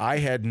I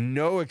had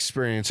no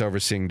experience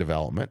overseeing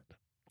development.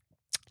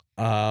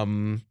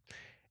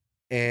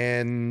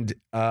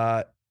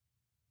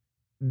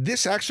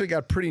 This actually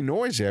got pretty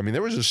noisy. I mean,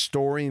 there was a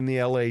story in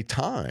the LA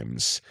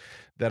Times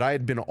that I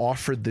had been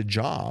offered the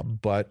job,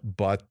 but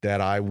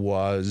that I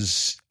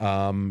was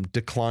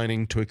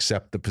declining to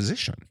accept the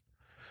position.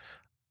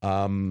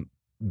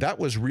 That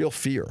was real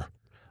fear.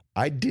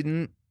 I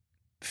didn't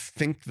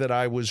think that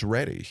I was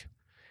ready.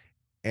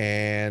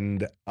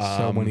 And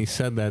so when he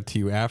said that to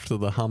you after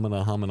the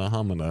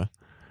hamana,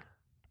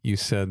 you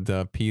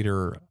said,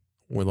 Peter,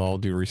 with all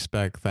due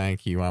respect,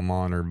 thank you, I'm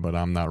honored, but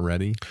I'm not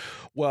ready.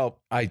 Well,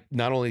 I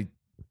not only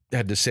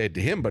had to say it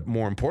to him, but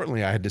more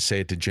importantly, I had to say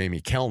it to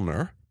Jamie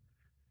Kellner,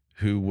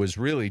 who was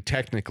really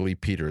technically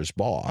Peter's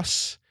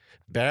boss.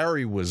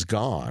 Barry was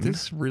gone.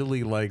 This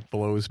really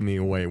blows me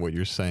away what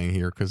you're saying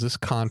here, because this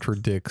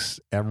contradicts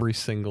every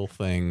single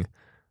thing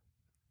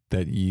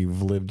that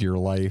you've lived your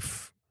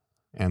life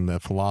and the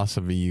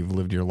philosophy you've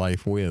lived your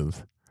life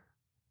with.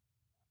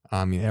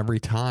 I mean, every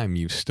time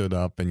you stood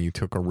up and you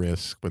took a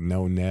risk with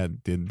no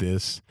net, did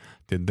this,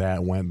 did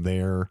that, went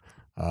there,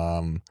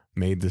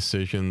 made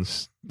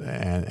decisions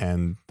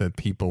and that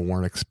people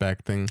weren't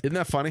expecting. Isn't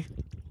that funny?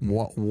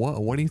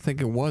 What do you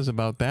think it was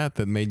about that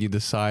made you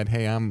decide,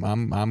 hey,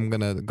 I'm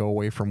gonna go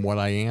away from what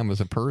I am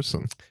as a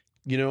person?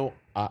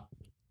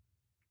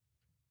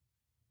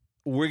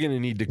 We're gonna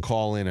need to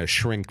call in a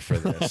shrink for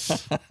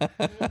this.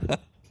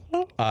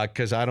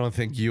 Because I don't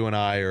think you and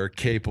I are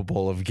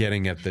capable of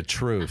getting at the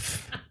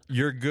truth.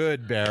 You're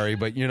good, Barry,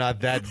 but you're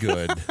not that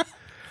good.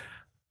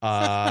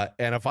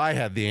 And if I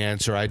had the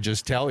answer, I'd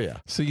just tell you.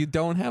 So you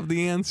don't have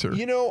the answer.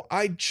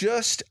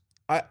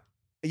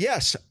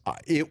 Yes,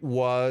 it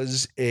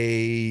was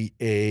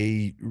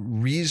a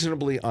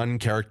reasonably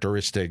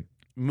uncharacteristic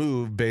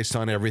move based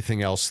on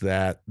everything else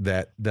that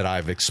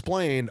I've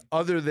explained,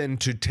 other than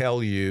to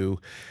tell you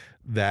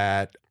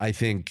that I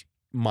think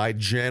my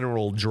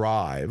general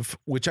drive,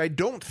 which I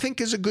don't think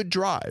is a good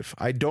drive,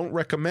 I don't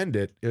recommend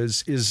it,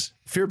 is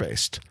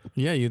fear-based.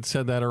 Yeah, you'd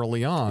said that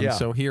early on. Yeah.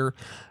 So here,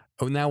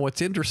 now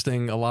what's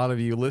interesting, a lot of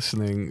you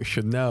listening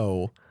should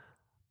know,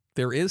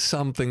 there is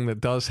something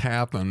that does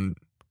happen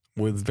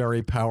with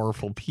very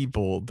powerful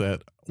people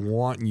that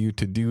want you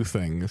to do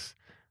things,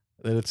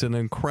 that it's an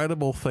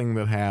incredible thing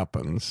that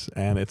happens,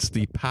 and it's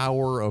the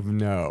power of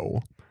no.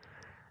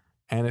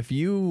 And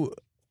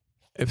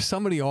if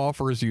somebody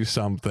offers you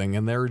something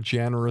and they're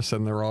generous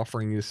and they're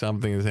offering you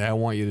something and say, I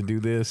want you to do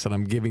this and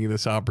I'm giving you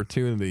this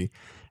opportunity,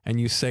 and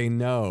you say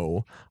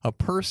no, a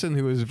person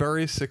who is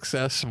very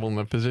successful in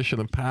a position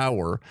of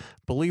power,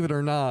 believe it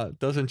or not,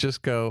 doesn't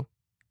just go,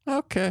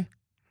 okay.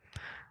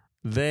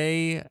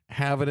 They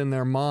have it in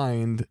their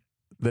mind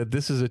that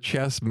this is a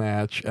chess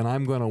match and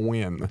I'm going to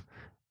win,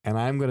 and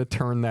I'm going to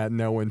turn that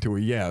no into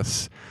a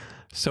yes.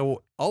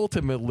 So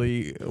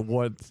ultimately,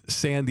 what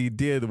Sandy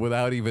did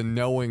without even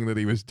knowing that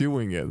he was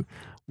doing it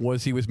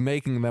was he was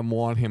making them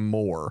want him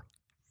more.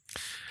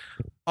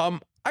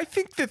 I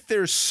think that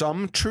there's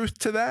some truth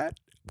to that.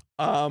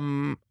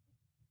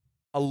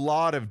 A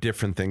lot of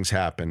different things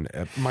happen.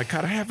 My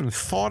God, I haven't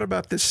thought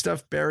about this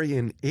stuff, Barry,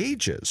 in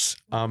ages.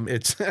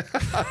 It's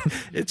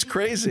it's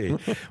crazy.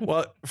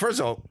 Well, first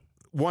of all,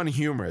 one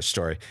humorous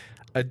story.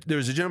 There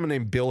was a gentleman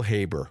named Bill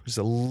Haber, who's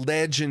a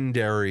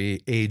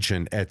legendary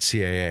agent at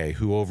CAA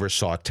who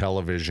oversaw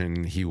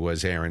television. He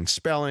was Aaron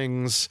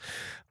Spelling's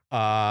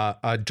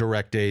a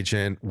direct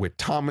agent, Whit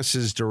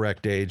Thomas's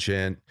direct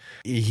agent.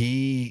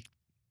 He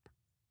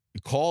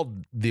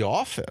called the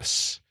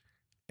office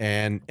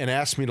and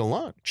asked me to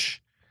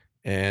lunch.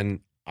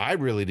 And I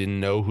really didn't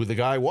know who the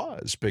guy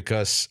was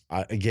because,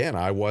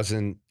 I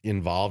wasn't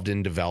involved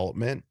in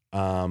development.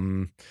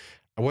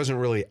 I wasn't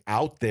really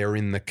out there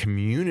in the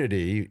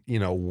community,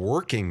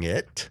 working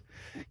it.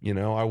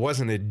 I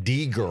wasn't a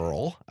D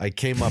girl. I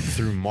came up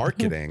through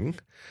marketing,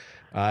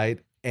 right?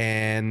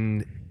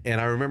 And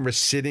I remember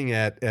sitting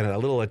at a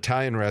little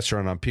Italian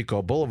restaurant on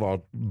Pico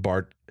Boulevard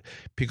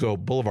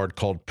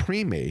called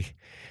Primi.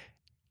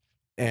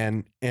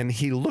 And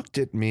he looked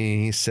at me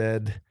and he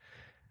said,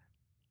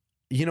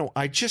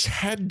 I just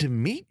had to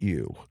meet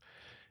you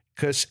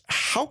because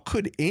how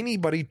could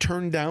anybody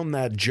turn down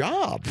that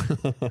job?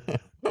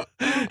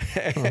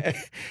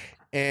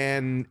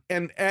 and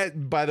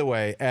by the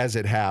way, as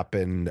it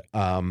happened,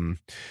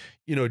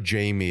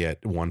 Jamie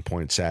at one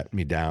point sat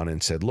me down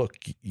and said, look,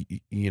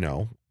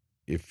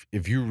 if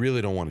you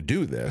really don't want to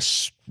do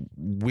this,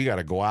 we got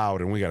to go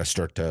out and we got to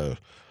start to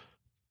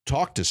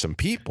talk to some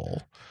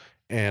people.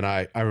 And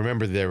I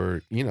remember there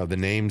were, the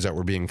names that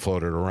were being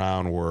floated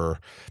around were,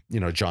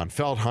 John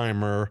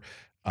Feldheimer,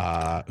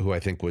 who I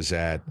think was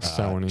at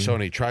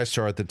Sony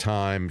TriStar at the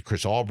time,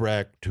 Chris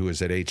Albrecht, who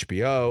was at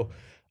HBO,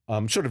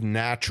 sort of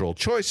natural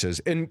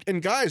choices,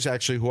 and guys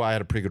actually who I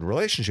had a pretty good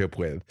relationship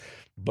with.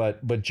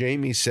 But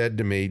Jamie said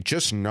to me,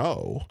 just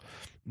know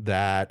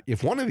that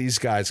if one of these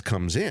guys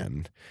comes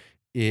in,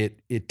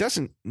 it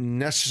doesn't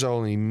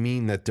necessarily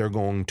mean that they're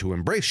going to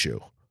embrace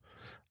you,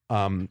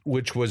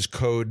 which was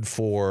code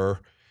for,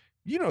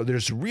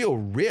 there's real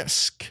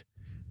risk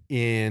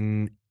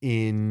in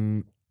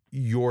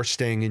your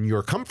staying in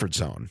your comfort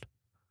zone,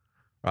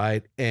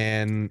 right?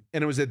 And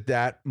it was at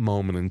that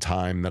moment in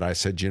time that I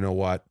said, you know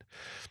what?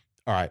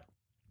 All right,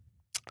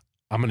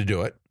 I'm going to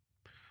do it.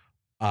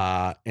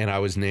 And I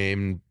was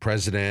named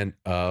president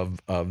of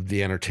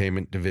the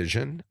entertainment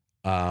division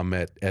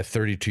at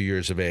 32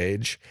 years of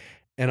age.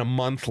 And a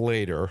month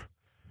later,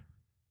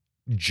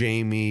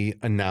 Jamie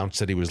announced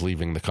that he was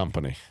leaving the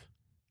company.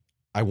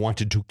 I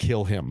wanted to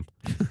kill him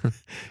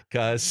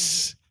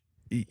because,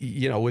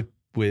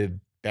 with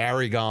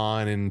Barry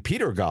gone and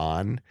Peter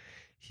gone,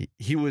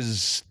 he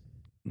was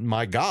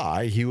my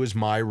guy. He was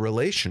my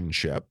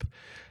relationship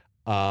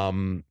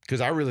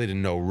because I really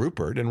didn't know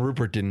Rupert and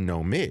Rupert didn't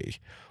know me.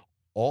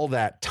 All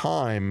that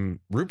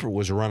time, Rupert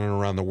was running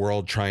around the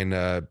world trying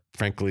to,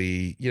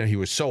 frankly, he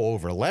was so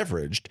over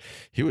leveraged.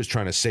 He was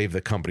trying to save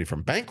the company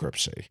from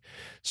bankruptcy.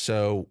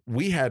 So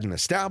we hadn't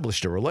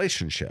established a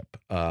relationship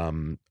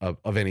of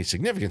any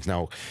significance.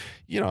 Now,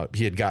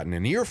 he had gotten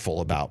an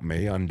earful about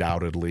me,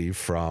 undoubtedly,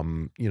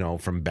 from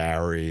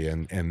Barry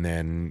and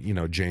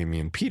then, Jamie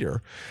and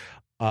Peter.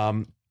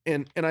 And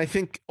I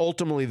think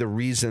ultimately the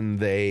reason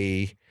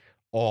they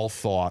all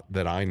thought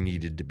that I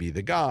needed to be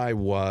the guy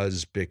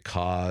was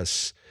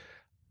because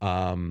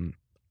I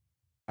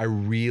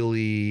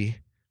really,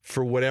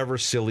 for whatever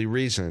silly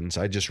reasons,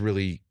 I just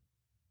really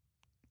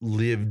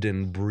lived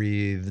and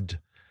breathed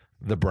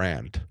the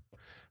brand.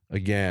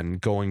 Again,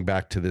 going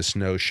back to this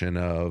notion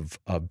of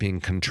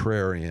being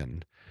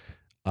contrarian,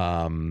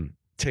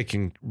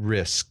 taking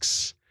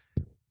risks,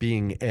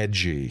 being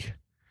edgy.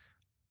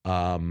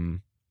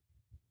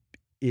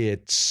 It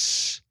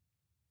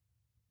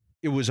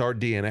was our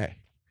DNA.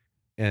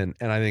 And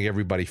I think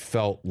everybody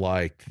felt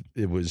like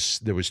there was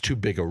too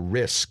big a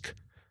risk.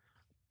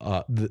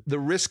 The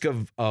risk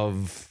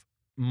of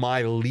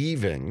my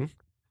leaving,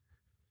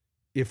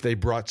 if they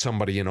brought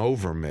somebody in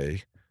over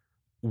me,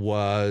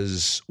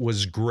 was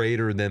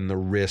greater than the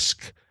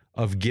risk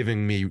of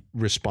giving me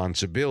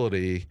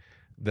responsibility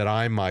that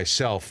I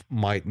myself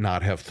might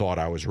not have thought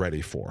I was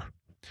ready for.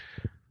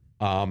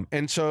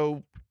 And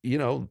so,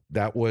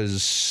 that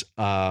was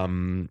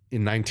in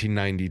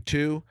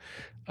 1992.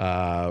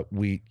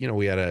 We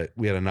had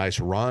a nice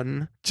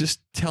run. Just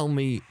tell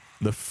me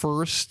the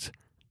first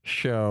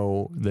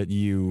show that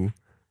you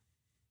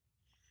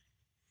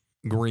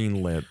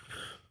greenlit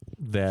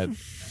that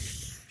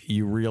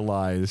you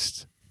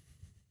realized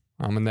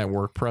I'm a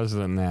network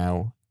president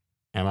now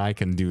and I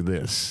can do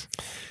this.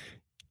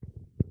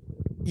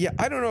 Yeah,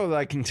 I don't know that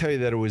I can tell you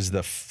that it was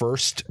the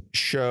first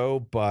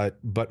show, but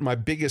my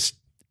biggest,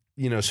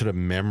 sort of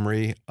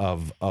memory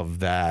of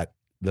that,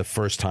 the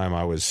first time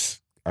I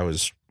was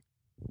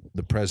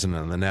the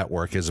president of the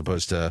network, as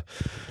opposed to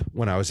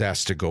when I was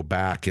asked to go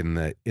back in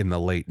the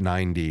late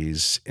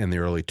 90s and the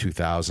early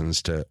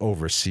 2000s to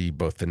oversee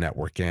both the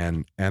network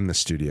and the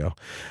studio.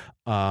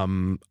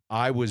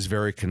 I was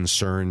very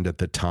concerned at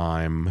the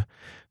time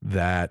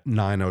that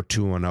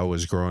 90210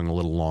 was growing a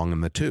little long in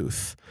the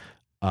tooth.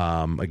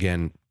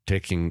 Again,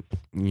 taking,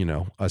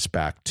 us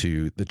back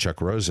to the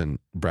Chuck Rosen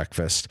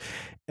breakfast.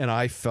 And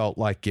I felt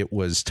like it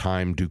was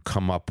time to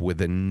come up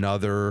with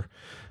another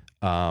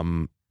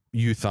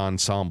youth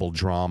ensemble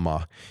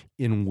drama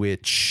in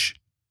which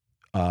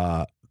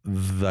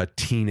the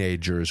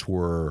teenagers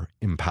were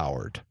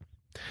empowered.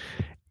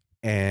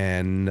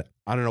 And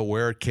I don't know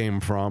where it came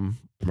from,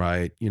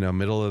 right?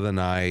 Middle of the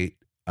night,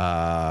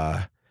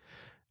 I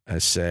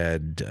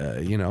said,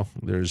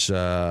 there's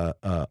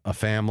a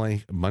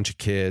family, a bunch of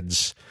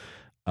kids.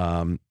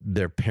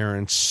 Their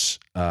parents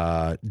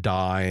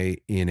die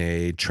in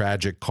a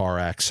tragic car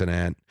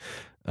accident.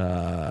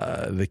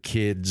 The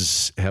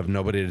kids have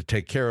nobody to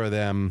take care of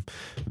them.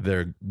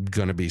 They're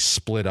going to be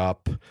split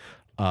up.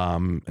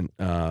 And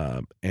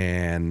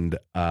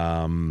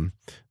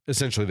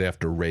essentially they have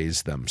to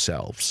raise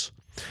themselves.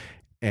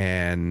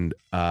 And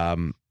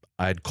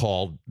I'd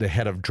called the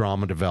head of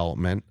drama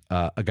development,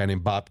 a guy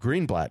named Bob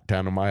Greenblatt,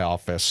 down to my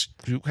office,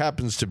 who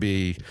happens to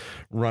be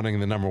running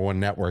the #1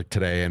 network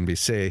today,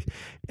 NBC.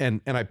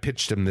 And I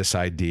pitched him this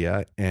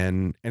idea,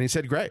 and he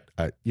said, great,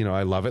 I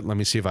love it. Let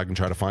me see if I can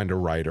try to find a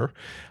writer.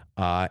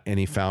 And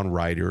he found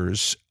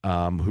writers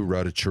who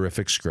wrote a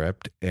terrific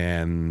script,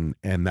 and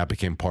that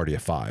became Party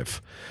of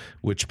Five,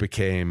 which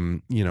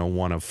became,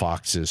 one of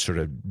Fox's sort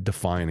of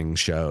defining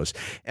shows.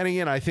 And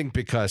again, I think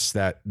because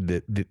that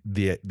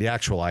the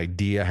actual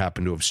idea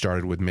happened to have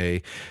started with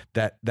me,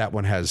 that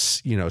one has,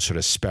 sort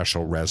of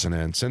special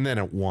resonance. And then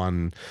it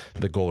won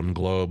the Golden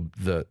Globe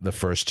the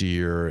first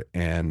year,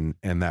 and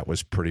that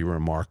was pretty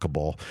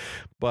remarkable.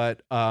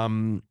 But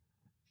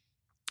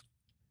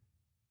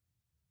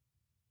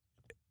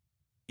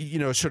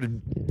sort of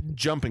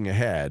jumping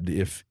ahead,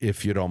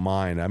 if you don't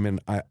mind. I mean,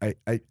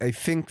 I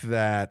think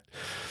that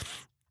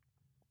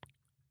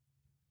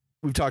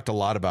we've talked a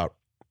lot about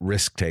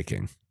risk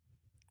taking,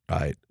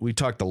 right? We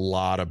talked a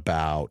lot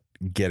about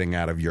getting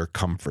out of your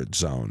comfort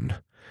zone.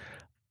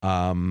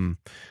 When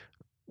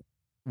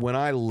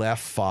I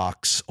left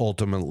Fox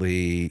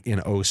ultimately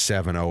in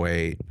 07,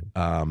 08,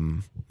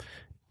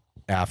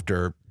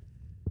 after,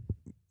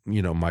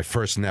 my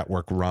first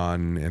network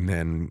run and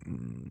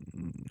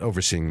then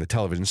overseeing the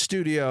television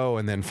studio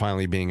and then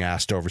finally being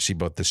asked to oversee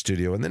both the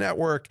studio and the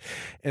network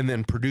and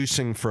then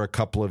producing for a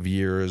couple of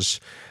years,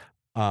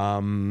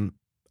 I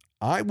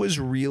was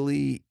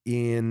really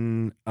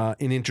in an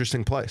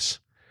interesting place.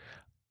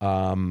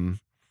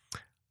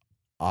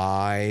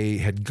 I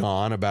had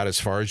gone about as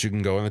far as you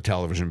can go in the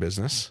television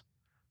business,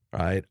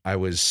 right? I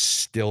was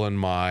still in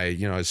my,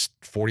 I was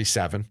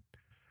 47,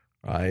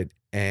 right?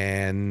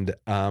 And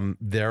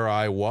there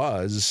I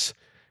was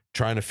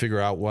trying to figure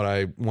out what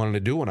I wanted to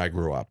do when I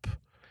grew up,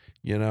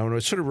 and it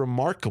was sort of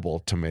remarkable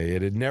to me.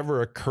 It had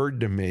never occurred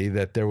to me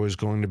that there was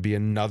going to be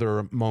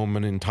another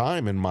moment in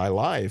time in my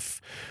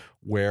life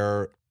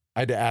where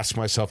I had to ask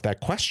myself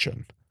that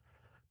question,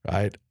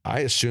 right? I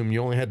assume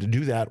you only had to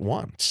do that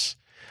once.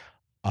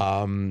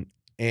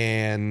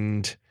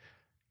 And,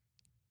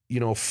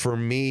 for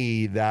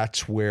me,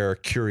 that's where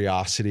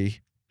curiosity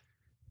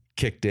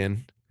kicked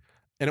in.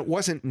 And it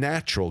wasn't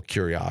natural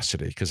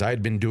curiosity because I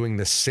had been doing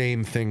the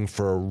same thing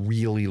for a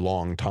really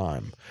long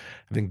time.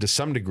 I think to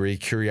some degree,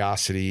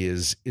 curiosity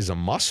is a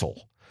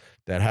muscle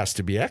that has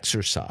to be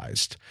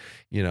exercised.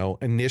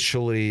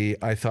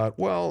 Initially I thought,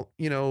 well,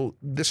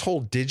 this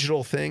whole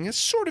digital thing is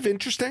sort of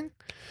interesting,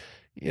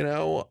 maybe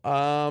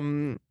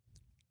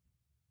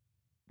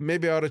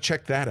I ought to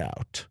check that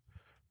out.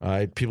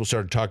 People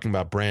started talking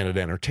about branded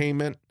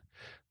entertainment.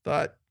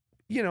 Thought,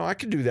 I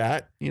could do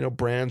that.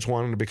 Brands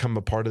wanting to become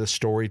a part of the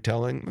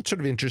storytelling. That's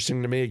sort of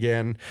interesting to me.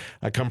 Again,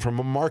 I come from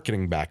a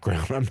marketing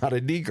background. I'm not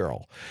a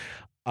D-girl.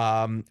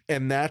 And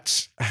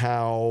that's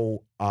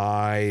how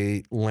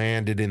I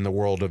landed in the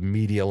world of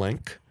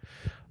MediaLink,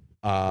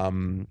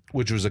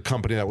 which was a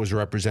company that was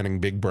representing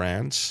big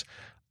brands.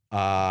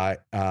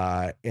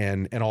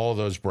 And all of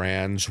those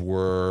brands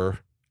were...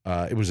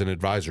 it was an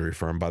advisory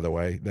firm, by the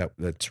way,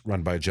 that's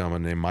run by a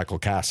gentleman named Michael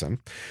Casson,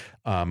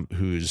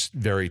 who's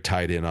very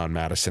tight in on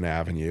Madison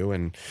Avenue,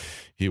 and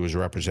he was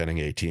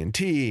representing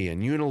AT&T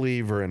and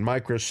Unilever and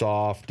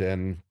Microsoft,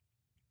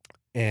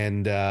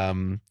 and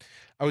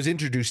I was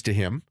introduced to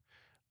him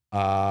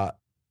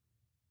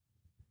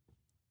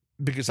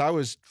because I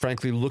was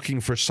frankly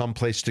looking for some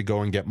place to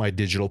go and get my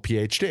digital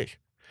PhD.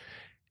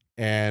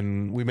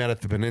 And we met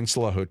at the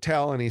Peninsula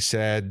Hotel, and he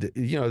said,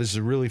 this is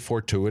really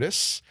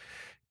fortuitous,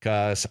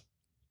 because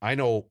I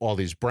know all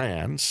these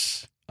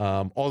brands.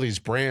 All these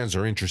brands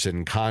are interested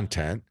in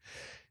content.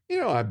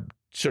 I'm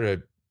sort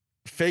of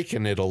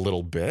faking it a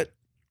little bit,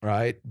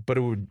 right? But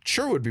it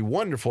would be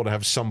wonderful to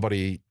have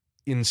somebody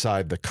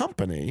inside the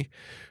company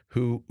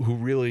who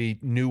really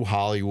knew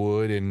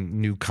Hollywood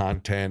and knew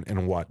content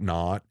and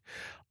whatnot.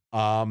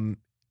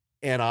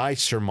 And I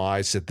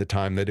surmised at the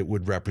time that it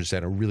would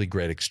represent a really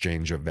great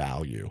exchange of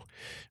value.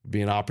 It'd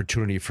be an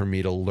opportunity for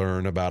me to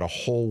learn about a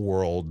whole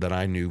world that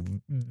I knew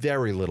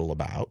very little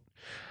about.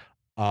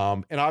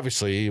 And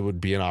obviously it would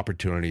be an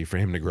opportunity for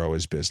him to grow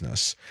his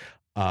business.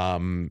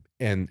 And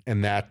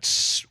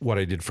that's what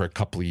I did for a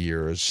couple of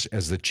years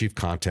as the chief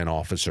content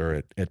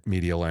officer at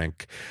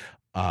MediaLink.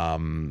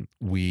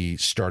 We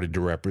started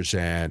to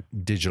represent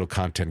digital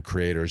content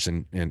creators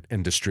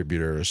and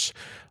distributors.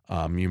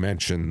 You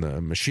mentioned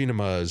the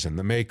Machinimas and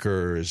the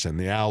Makers and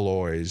the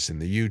Alloys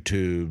and the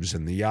YouTubes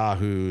and the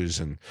Yahoos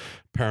and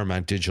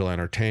Paramount Digital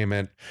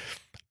Entertainment.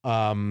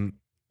 And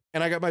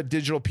I got my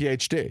digital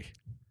PhD.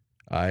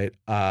 Right.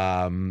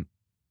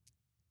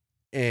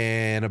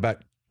 And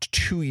about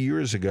 2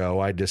 years ago,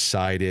 I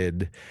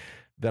decided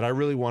that I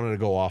really wanted to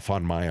go off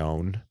on my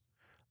own.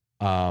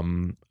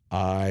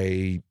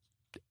 The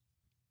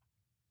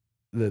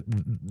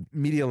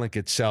MediaLink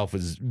itself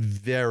is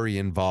very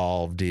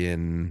involved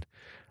in,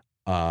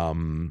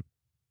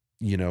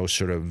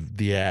 sort of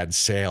the ad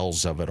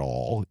sales of it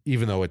all,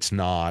 even though it's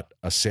not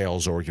a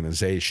sales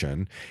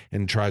organization,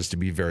 and tries to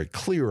be very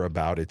clear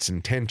about its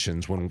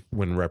intentions when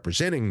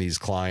representing these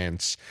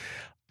clients.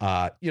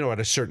 At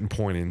a certain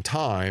point in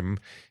time,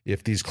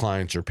 if these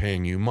clients are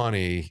paying you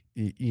money,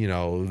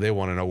 they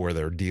want to know where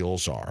their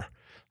deals are.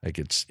 Like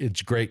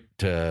it's great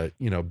to,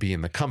 be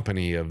in the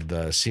company of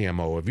the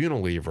CMO of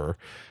Unilever,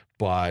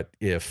 but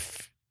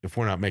if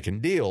we're not making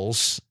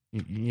deals,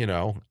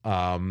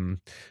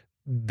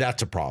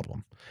 that's a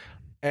problem.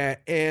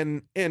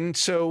 And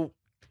so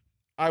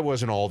I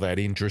wasn't all that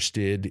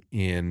interested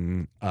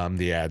in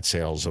the ad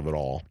sales of it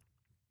all.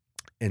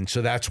 And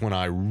so that's when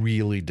I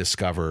really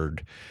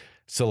discovered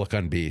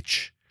Silicon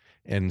Beach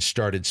and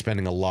started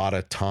spending a lot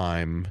of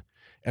time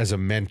as a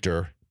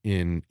mentor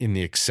in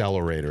the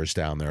accelerators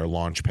down there,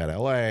 Launchpad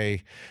LA,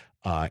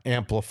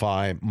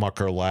 Amplify,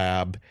 Mucker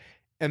Lab.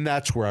 And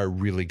that's where I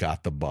really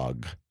got the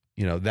bug.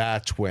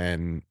 That's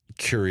when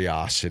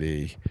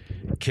curiosity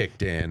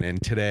kicked in.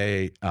 And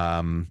today,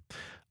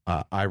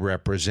 I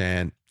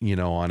represent,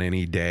 on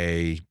any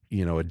day,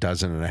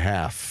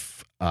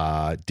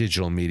 12.5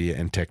 digital media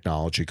and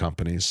technology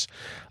companies.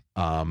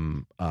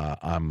 I'm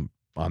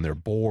on their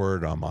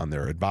board, I'm on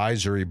their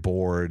advisory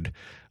board,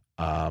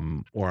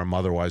 or I'm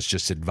otherwise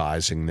just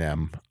advising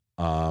them.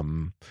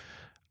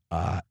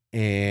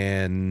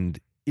 And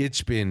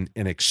it's been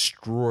an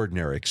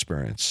extraordinary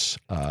experience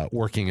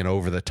working in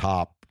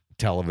over-the-top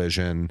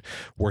television,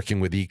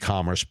 working with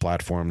e-commerce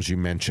platforms. You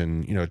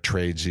mentioned,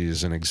 Tradesy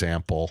as an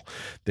example.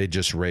 They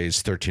just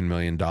raised $13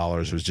 million,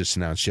 was just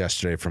announced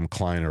yesterday from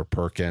Kleiner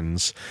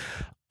Perkins.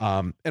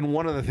 And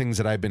one of the things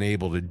that I've been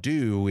able to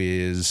do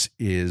is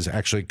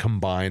actually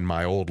combine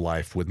my old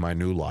life with my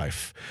new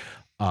life.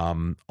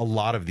 A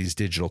lot of these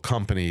digital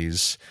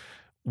companies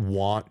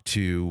want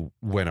to,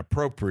 when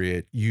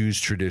appropriate,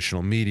 use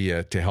traditional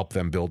media to help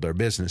them build their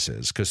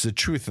businesses. Because the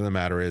truth of the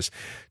matter is,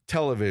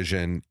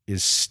 television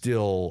is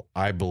still,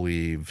 I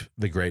believe,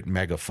 the great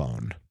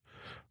megaphone,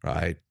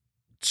 right?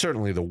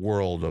 Certainly the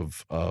world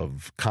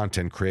of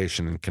content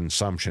creation and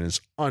consumption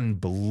is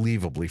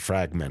unbelievably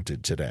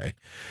fragmented today.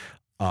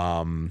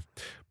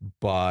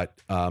 But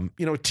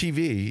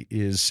TV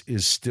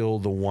is still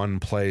the one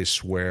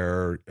place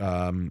where,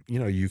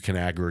 you can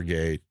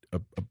aggregate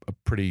a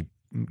pretty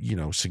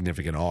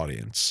significant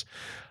audience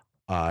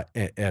at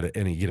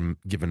any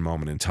given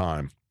moment in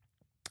time,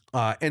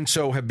 and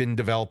so have been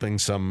developing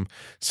some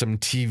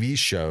TV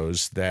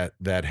shows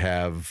that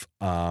have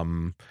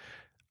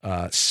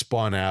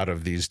spun out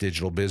of these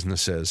digital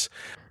businesses.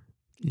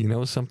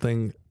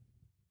 Something,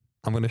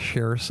 I'm going to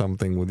share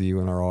something with you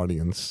and our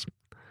audience.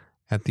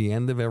 At the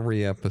end of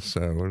every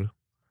episode,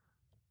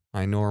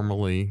 I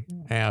normally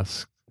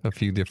ask a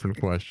few different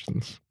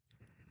questions.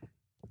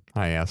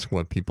 I ask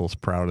what people's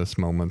proudest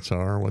moments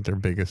are, what their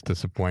biggest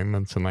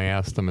disappointments, and I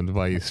ask them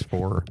advice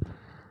for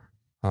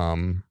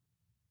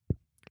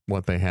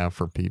what they have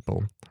for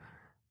people.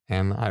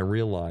 And I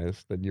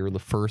realized that you're the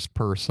first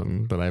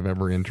person that I've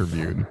ever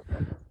interviewed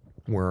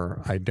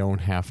where I don't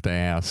have to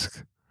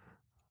ask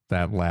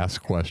that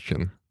last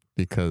question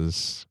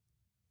because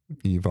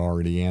you've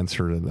already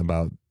answered it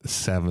about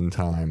 7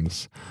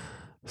 times.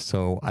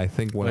 So I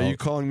think Are you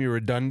calling me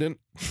redundant?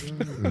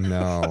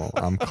 No,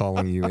 I'm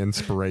calling you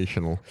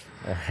inspirational.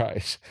 All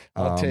right.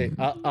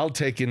 I'll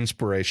take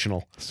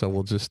inspirational. So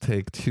we'll just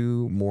take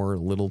 2 more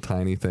little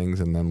tiny things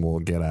and then we'll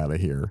get out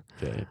of here.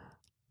 Okay.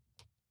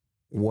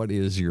 What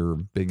is your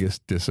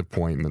biggest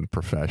disappointment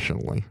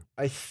professionally?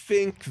 I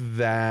think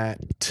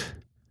that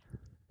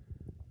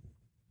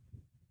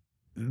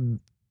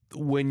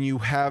when you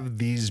have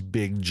these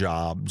big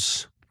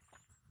jobs,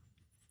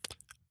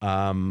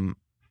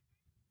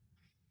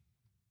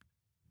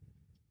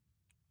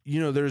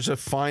 there's a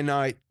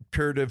finite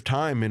period of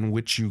time in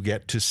which you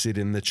get to sit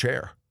in the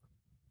chair,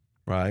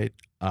 right?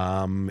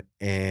 I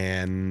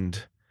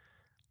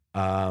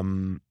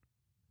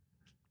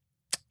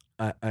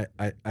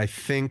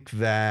think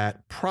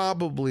that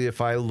probably if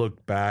I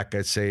look back,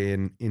 I'd say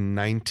in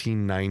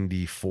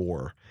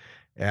 1994,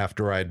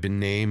 after I'd been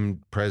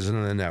named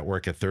president of the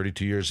network at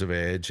 32 years of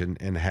age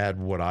and had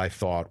what I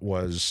thought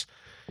was,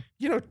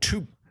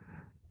 2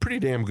 pretty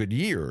damn good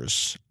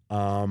years,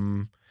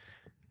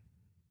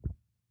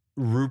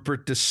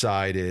 Rupert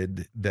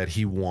decided that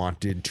he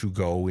wanted to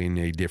go in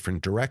a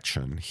different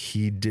direction.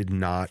 He did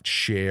not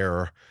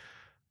share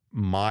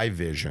my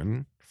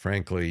vision,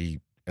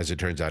 frankly, as it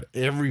turns out,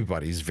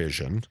 everybody's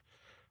vision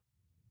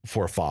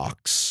for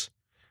Fox.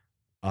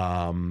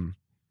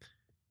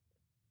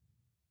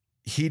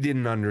 He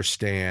didn't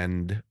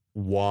understand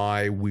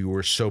why we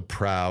were so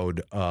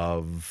proud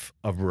of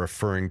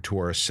referring to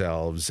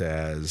ourselves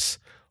as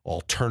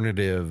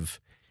alternative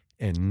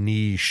and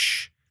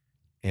niche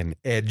and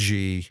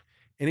edgy.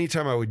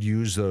 Anytime I would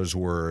use those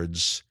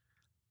words,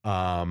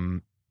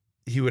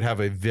 he would have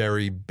a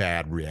very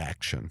bad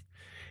reaction.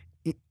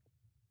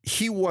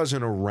 He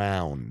wasn't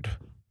around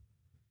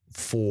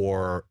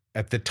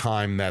at the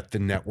time that the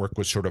network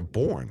was sort of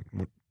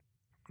born,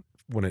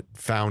 when it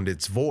found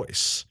its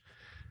voice.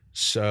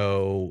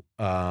 So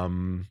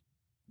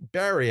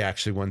Barry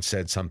actually once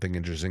said something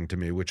interesting to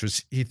me, which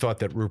was he thought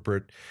that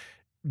Rupert,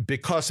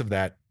 because of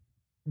that,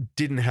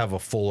 didn't have a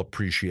full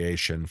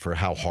appreciation for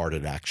how hard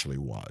it actually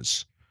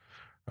was,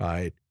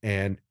 right?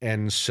 And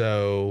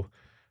so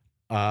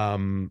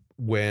when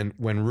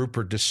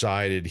Rupert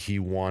decided he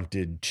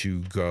wanted to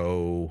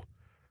go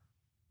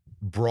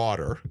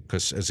broader,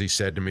 because as he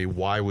said to me,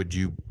 why would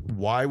you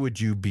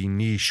be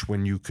niche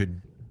when you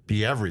could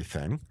be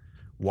everything?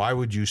 Why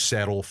would you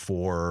settle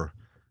for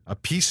a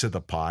piece of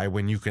the pie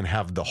when you can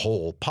have the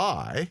whole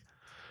pie?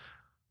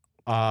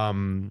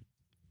 And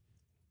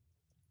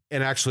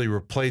actually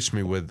replaced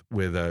me with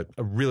a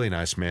really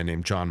nice man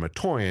named John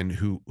Matoyan,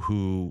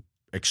 who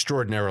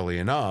extraordinarily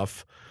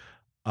enough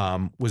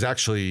was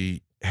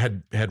actually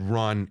had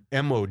run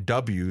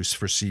MOWs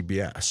for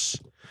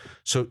CBS.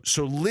 So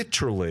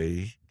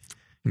literally,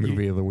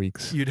 Movie of the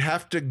Weeks. You'd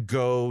have to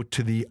go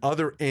to the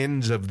other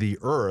ends of the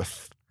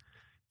earth,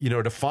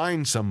 to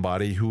find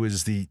somebody who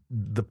is the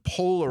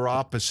polar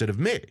opposite of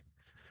me,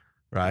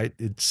 right?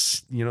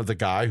 It's, the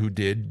guy who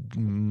did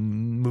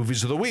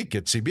Movies of the Week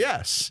at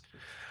CBS.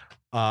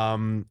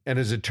 And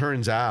as it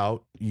turns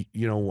out, I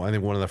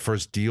think one of the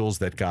first deals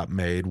that got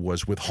made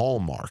was with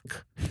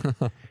Hallmark.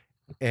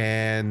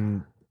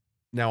 And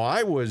now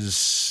I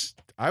was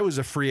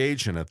a free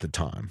agent at the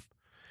time,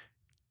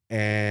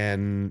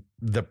 and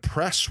the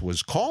press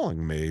was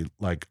calling me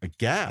like a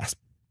gasp.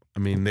 I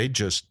mean, they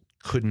just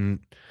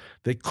couldn't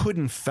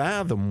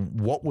fathom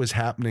what was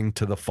happening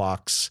to the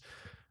Fox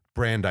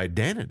brand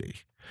identity.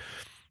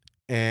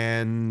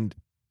 And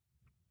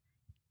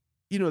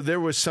there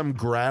was some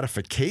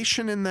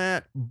gratification in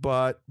that,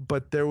 but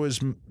there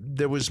was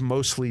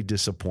mostly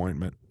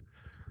disappointment.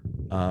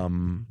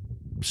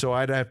 So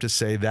I'd have to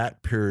say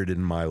that period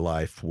in my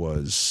life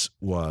was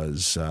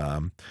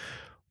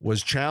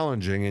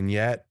challenging, and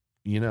yet,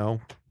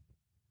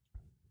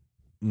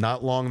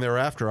 not long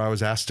thereafter, I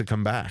was asked to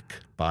come back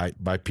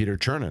by Peter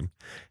Chernin,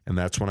 and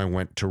that's when I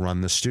went to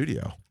run the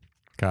studio.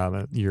 Got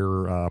it.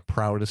 Your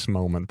proudest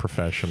moment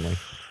professionally.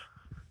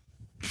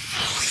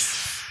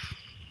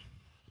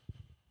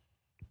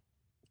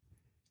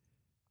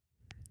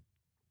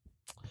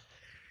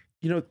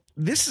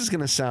 This is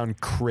going to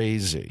sound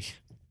crazy.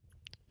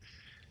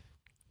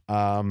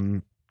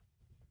 I've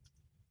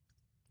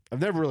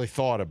never really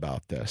thought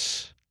about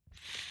this.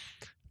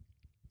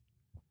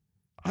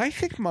 I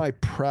think my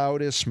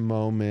proudest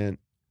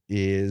moment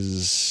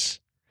is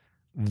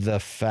the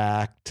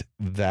fact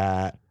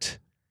that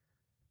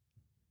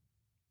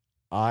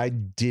I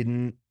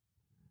didn't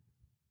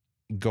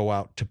go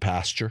out to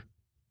pasture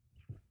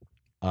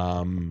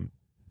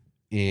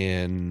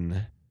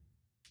in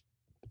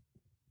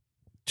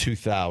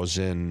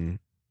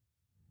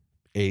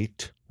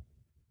 2008.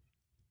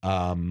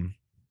 I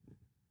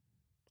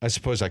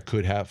suppose I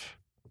could have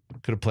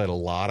played a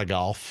lot of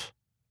golf,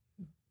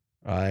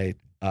 right?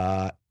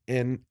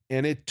 And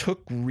it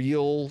took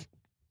real,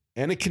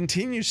 and it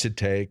continues to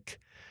take,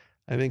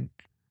 I think,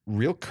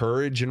 real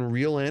courage and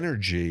real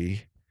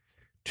energy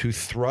to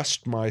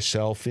thrust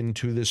myself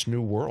into this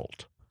new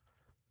world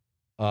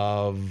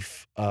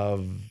of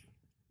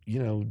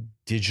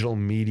digital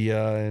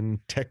media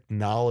and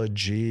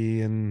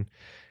technology and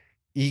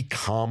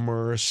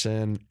e-commerce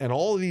and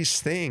all of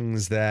these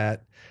things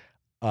that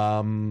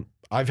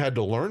I've had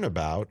to learn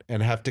about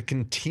and have to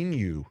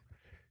continue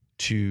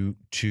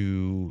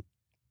to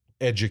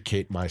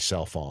educate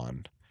myself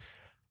on.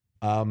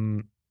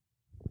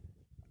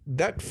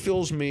 That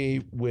fills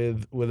me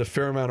with a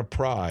fair amount of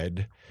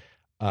pride.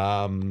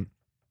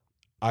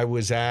 I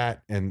was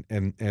at,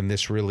 and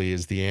this really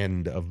is the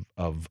end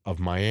of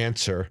my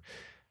answer.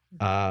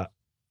 A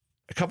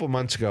couple of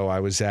months ago, I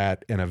was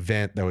at an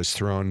event that was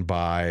thrown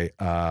by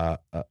a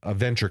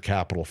venture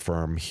capital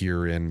firm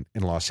here in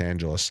Los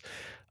Angeles.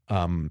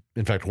 In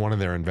fact, one of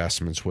their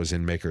investments was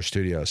in Maker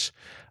Studios.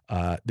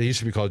 They used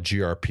to be called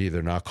GRP.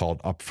 They're now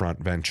called Upfront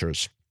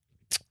Ventures.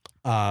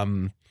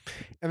 And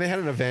they had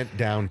an event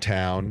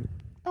downtown.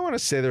 I want to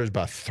say there was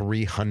about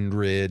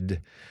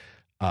 300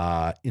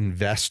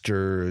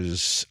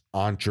 investors,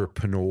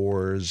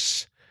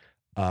 entrepreneurs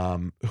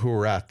who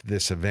were at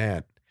this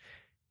event.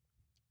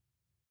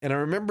 And I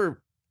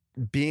remember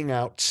being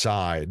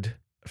outside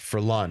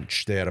for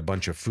lunch. They had a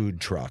bunch of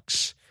food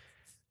trucks.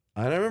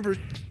 And I remember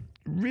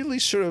really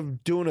sort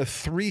of doing a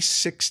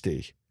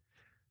 360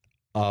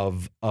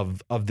 of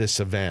this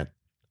event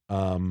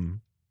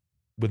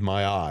with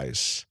my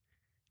eyes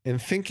and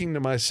thinking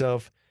to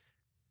myself,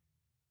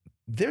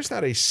 there's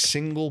not a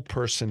single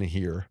person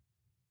here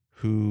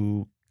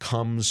who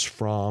comes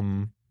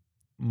from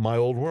my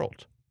old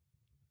world.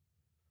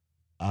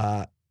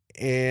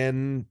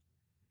 And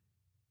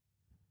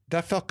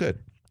that felt good.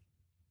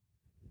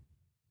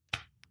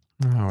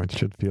 Oh, it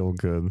should feel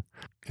good.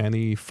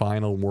 Any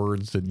final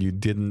words that you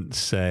didn't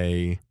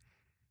say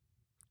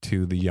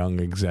to the young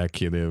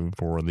executive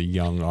or the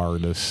young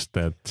artist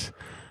that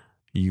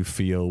you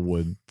feel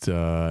would,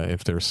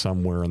 if they're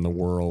somewhere in the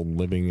world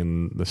living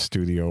in the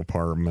studio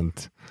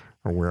apartment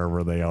or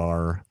wherever they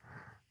are,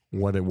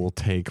 what it will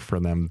take for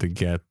them to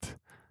get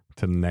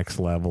to the next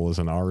level as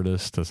an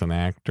artist, as an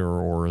actor,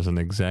 or as an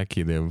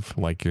executive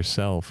like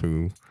yourself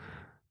who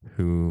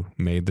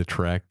made the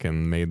trek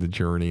and made the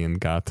journey and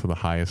got to the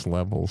highest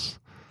levels?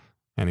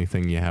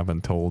 Anything you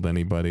haven't told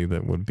anybody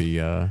that would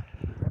be I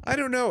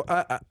don't know.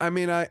 I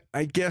mean,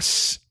 I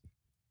guess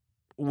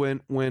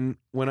when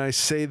I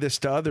say this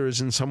to others,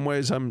 in some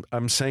ways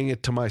I'm saying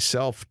it to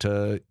myself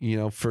to,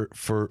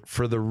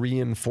 for the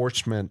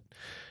reinforcement,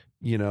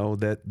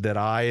 that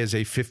I as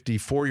a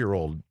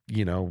 54-year-old,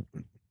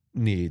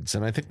 needs.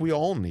 And I think we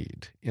all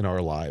need in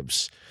our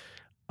lives,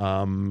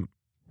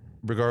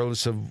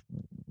 regardless of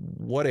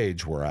what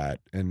age we're at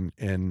and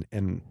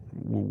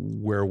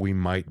where we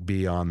might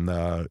be on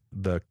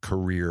the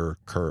career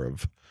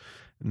curve.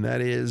 And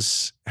that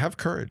is, have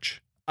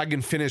courage. I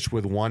can finish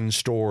with one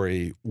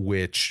story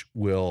which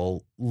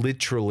will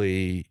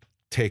literally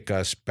take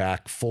us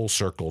back full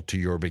circle to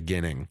your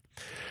beginning.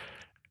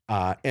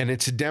 And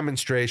it's a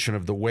demonstration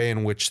of the way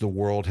in which the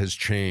world has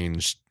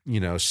changed,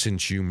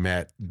 since you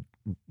met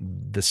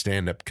the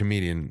stand-up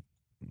comedian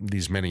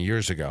these many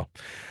years ago.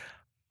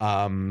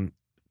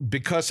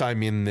 Because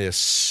I'm in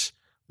this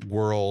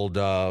world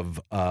of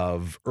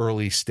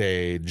early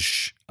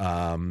stage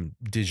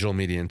digital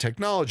media and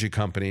technology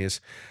companies,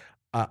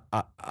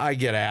 I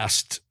get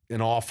asked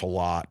an awful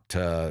lot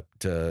to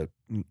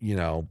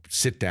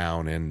sit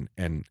down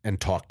and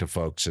talk to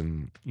folks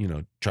and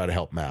try to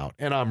help them out,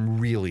 and I'm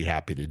really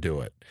happy to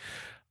do it.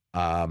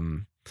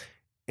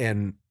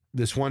 And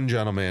this one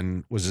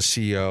gentleman is the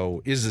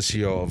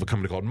CEO of a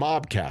company called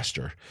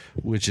Mobcaster,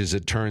 which, as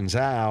it turns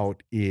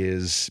out,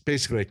 is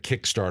basically a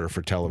Kickstarter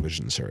for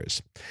television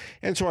series.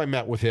 And so I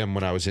met with him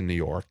when I was in New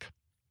York,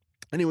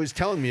 and he was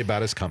telling me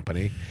about his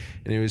company,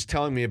 and he was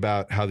telling me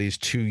about how these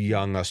two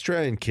young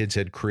Australian kids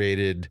had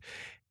created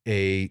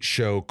a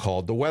show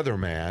called The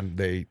Weatherman.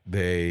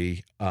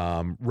 They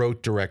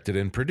wrote, directed,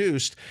 and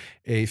produced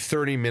a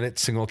 30-minute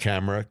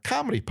single-camera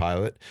comedy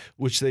pilot,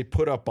 which they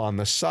put up on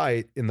the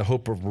site in the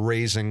hope of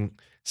raising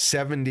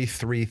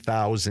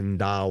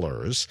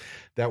 $73,000.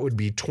 That would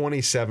be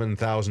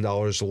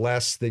 $27,000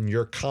 less than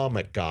your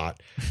comic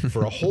got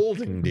for a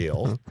holding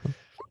deal,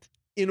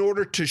 in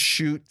order to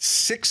shoot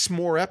 6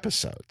 more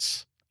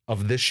episodes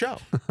of this show.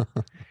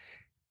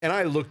 And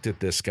I looked at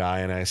this guy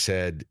and I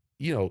said,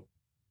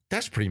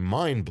 that's pretty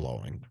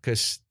mind-blowing,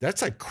 because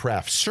that's like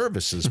craft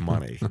services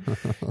money.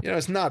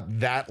 It's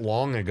not that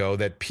long ago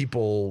that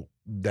people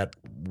that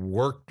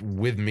worked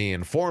with me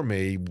and for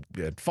me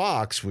at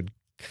Fox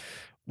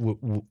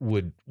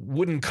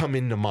wouldn't come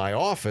into my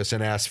office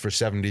and ask for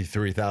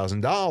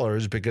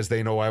 $73,000, because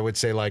they know I would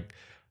say, like,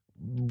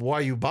 why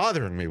are you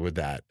bothering me with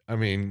that? I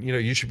mean,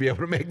 you should be able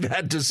to make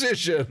that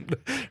decision,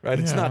 right?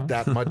 It's not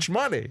that much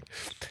money.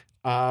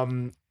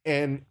 And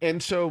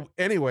so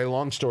anyway,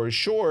 long story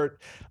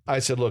short, I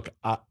said, look,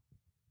 I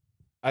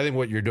think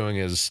what you're doing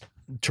is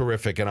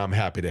terrific, and I'm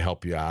happy to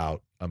help you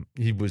out.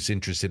 He was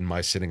interested in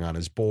my sitting on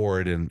his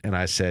board, and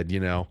I said,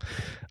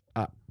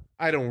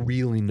 I don't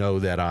really know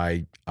that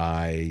I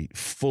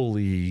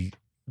fully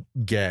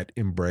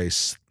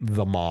embrace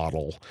the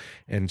model.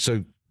 And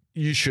so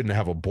you shouldn't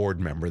have a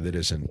board member that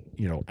isn't,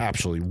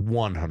 absolutely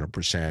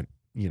 100%,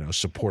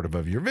 supportive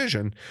of your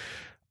vision.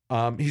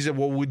 He said,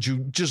 well, would you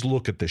just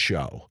look at the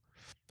show?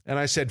 And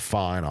I said,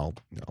 fine, I'll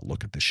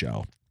look at the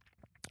show.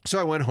 So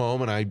I went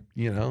home and I,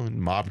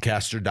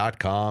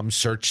 mobcaster.com,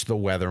 searched The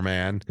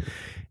Weatherman,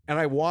 and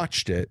I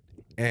watched it,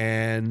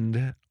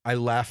 and I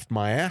laughed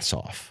my ass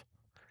off.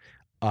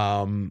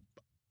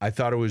 I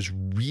thought it was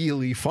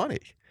really funny.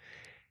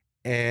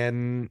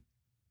 And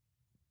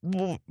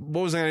what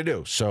was I going to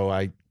do? So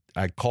I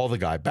call the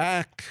guy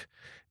back,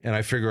 and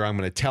I figure I'm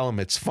going to tell him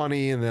it's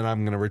funny, and then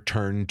I'm going to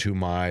return to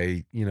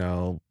my,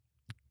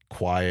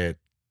 quiet,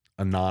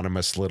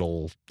 anonymous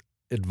little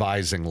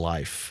advising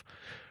life.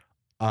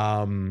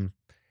 And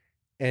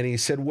he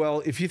said,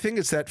 well, if you think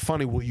it's that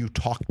funny, will you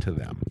talk to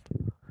them?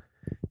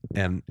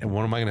 And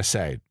what am I going to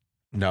say?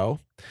 No.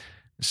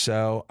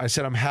 So I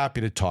said, I'm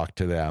happy to talk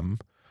to them.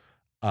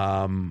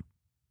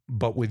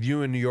 But with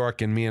you in New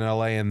York and me in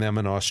LA and them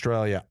in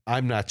Australia,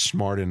 I'm not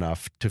smart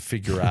enough to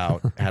figure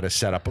out how to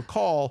set up a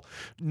call,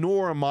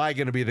 nor am I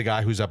going to be the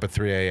guy who's up at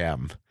 3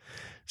 a.m.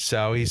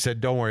 So he said,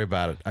 don't worry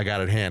about it. I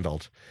got it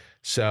handled.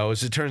 So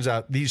as it turns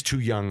out, these two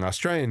young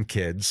Australian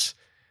kids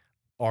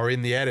are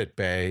in the edit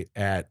bay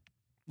at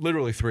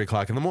literally 3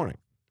 o'clock in the morning.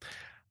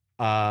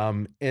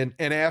 And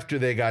after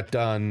they got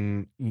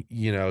done,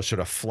 sort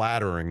of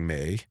flattering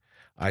me,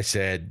 I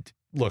said,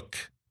 look,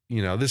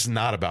 this is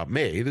not about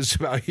me. This is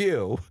about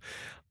you.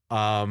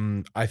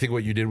 I think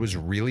what you did was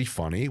really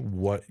funny.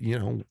 What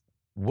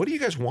do you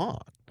guys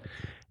want?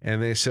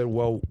 And they said,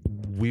 well,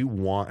 we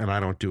want, and I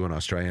don't do an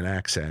Australian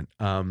accent.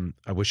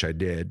 I wish I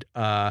did.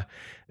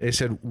 They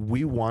said,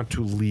 we want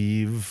to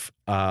leave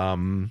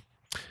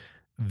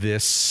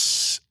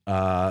this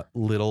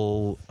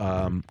little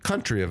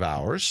country of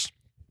ours,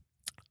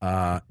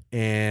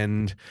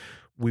 and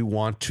we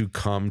want to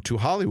come to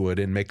Hollywood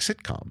and make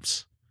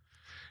sitcoms.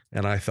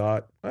 And I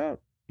thought, well,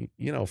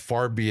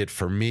 far be it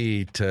for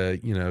me to,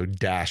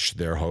 dash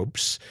their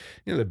hopes.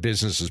 The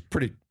business has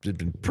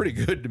been pretty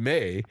good to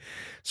me.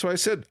 So I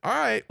said, all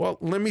right, well,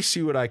 let me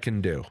see what I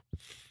can do.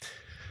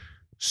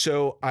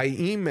 So I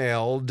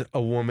emailed a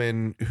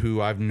woman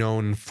who I've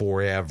known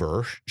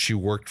forever. She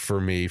worked for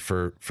me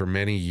for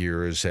many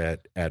years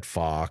at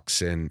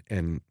Fox,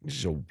 and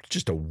so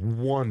just a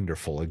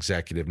wonderful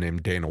executive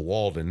named Dana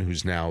Walden,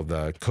 who's now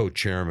the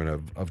co-chairman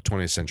of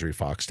 20th Century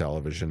Fox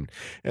Television,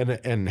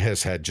 and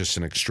has had just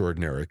an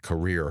extraordinary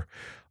career.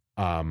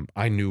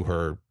 I knew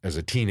her as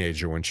a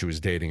teenager when she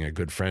was dating a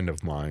good friend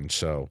of mine,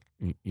 so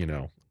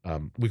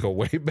we go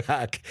way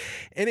back.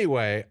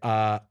 Anyway,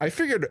 I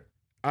figured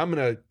I'm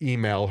going to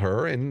email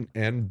her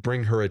and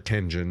bring her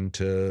attention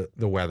to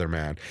The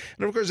Weatherman.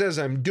 And of course, as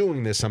I'm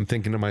doing this, I'm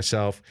thinking to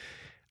myself,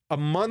 a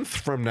month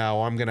from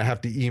now, I'm going to have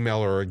to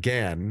email her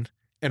again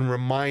and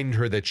remind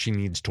her that she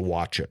needs to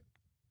watch it.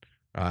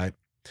 All right.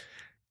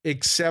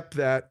 Except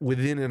that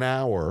within an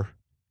hour,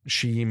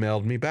 she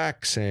emailed me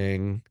back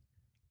saying,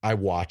 I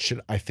watched it.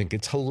 I think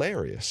it's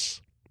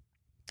hilarious.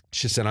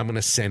 She said, I'm going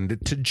to send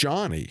it to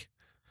Johnny.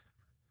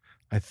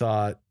 I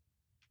thought,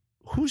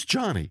 who's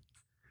Johnny?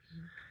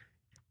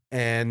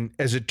 And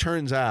as it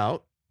turns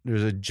out,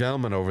 a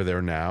gentleman over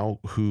there now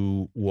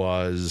who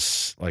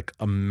was like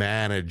a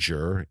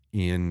manager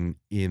in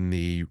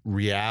the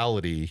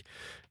reality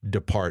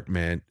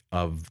department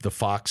of the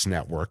Fox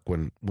network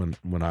when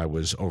I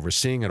was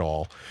overseeing it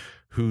all,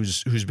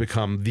 who's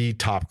become the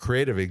top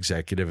creative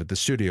executive at the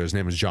studio. His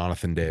name is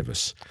Jonathan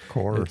Davis, Of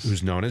course.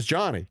 who's known as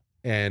Johnny,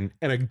 and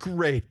a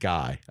great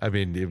guy. I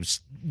mean, it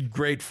was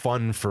great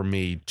fun for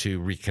me to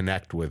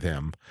reconnect with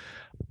him,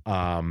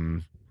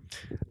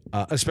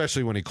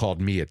 especially when he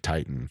called me a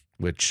Titan,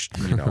 which,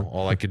 you know,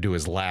 all I could do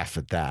is laugh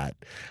at that.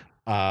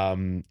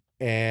 And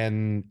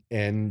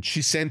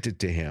she sent it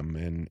to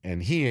him,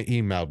 and he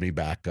emailed me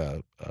back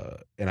an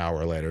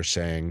hour later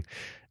saying,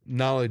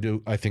 not only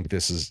do I think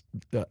this is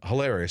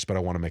hilarious, but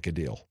I want to make a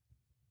deal.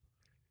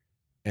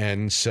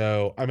 And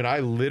so, I mean,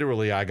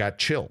 I got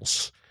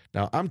chills.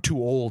 Now, I'm too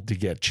old to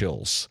get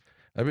chills.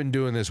 I've been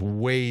doing this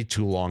way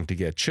too long to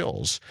get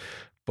chills.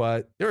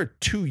 But there are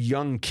 2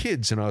 young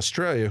kids in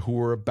Australia who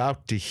are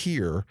about to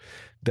hear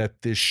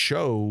that this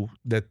show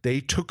that they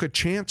took a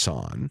chance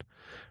on,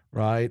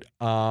 right,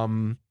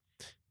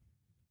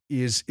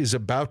 is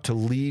about to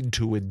lead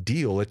to a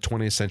deal at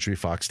 20th Century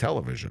Fox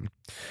Television.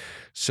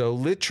 So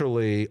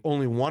literally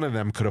only one of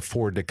them could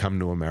afford to come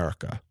to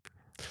America.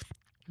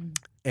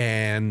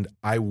 And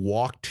I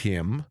walked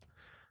him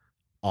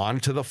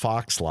onto the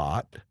Fox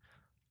lot,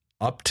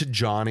 up to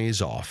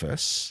Johnny's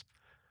office,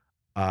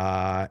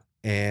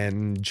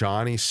 and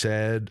Johnny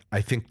said,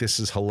 I think this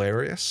is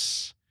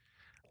hilarious.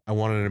 I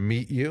wanted to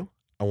meet you.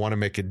 I want to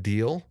make a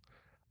deal.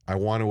 I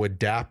want to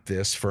adapt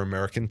this for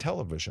American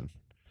television.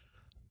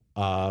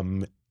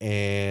 And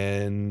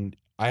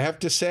I have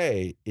to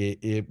say,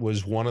 it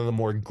was one of the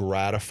more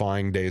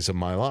gratifying days of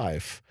my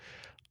life.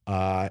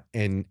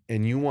 And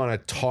you want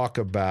to talk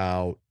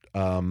about,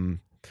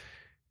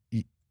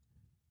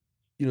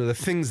 the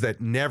things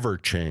that never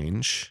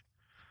change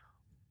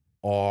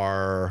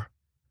are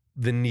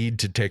the need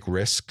to take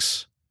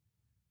risks,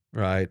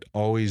 right?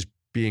 Always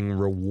being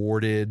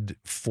rewarded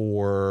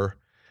for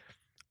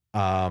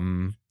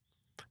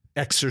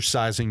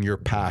exercising your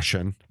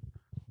passion,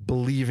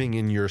 believing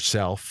in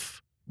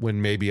yourself when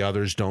maybe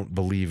others don't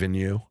believe in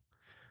you.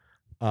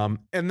 And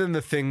then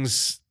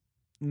there's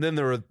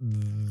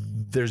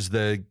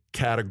the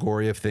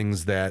category of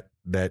things that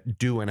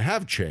do and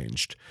have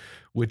changed,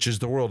 which is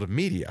the world of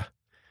media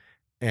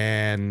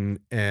and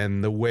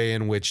the way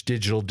in which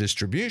digital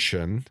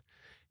distribution,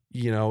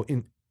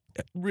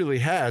 really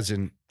has,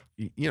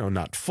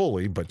 not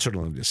fully, but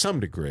certainly to some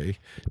degree,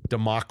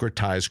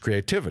 democratized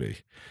creativity.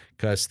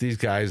 Because these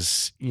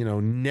guys,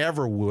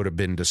 never would have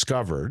been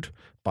discovered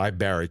by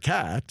Barry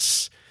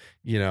Katz,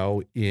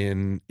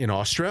 in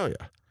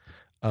Australia.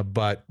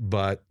 But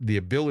the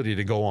ability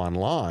to go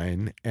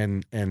online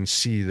and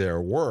see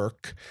their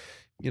work,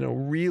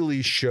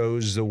 really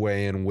shows the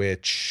way in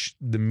which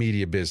the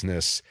media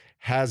business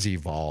has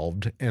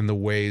evolved and the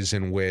ways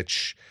in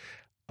which,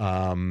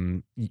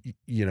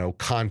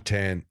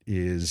 content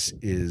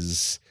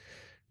is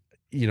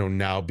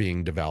now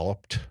being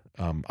developed.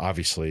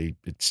 Obviously,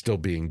 it's still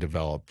being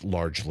developed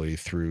largely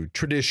through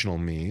traditional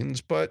means,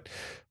 but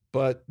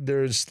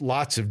there's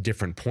lots of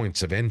different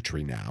points of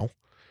entry now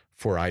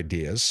for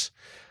ideas.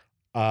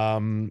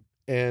 And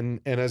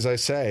as I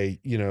say,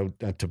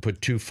 not to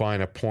put too fine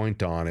a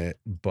point on it,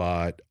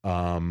 but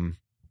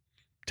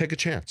take a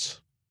chance.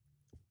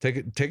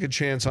 Take a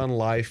chance on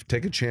life.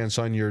 Take a chance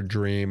on your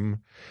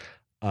dream.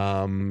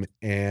 And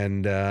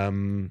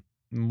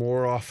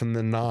more often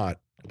than not,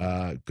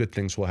 good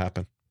things will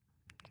happen.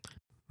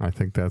 I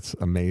think that's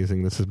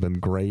amazing. This has been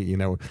great.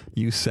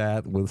 You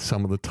sat with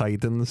some of the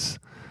Titans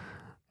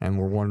and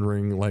we're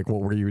wondering, what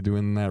were you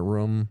doing in that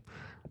room?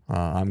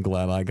 I'm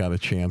glad I got a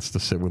chance to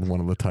sit with one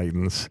of the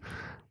Titans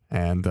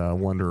and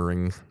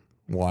wondering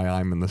why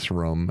I'm in this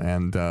room.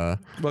 And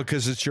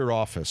because it's your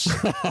office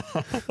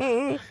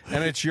and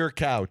it's your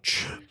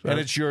couch and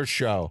it's your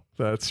show.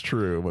 That's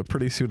true, but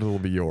pretty soon it'll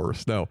be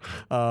yours. No,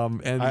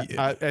 and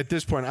at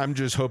this point, I'm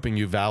just hoping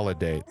you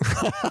validate.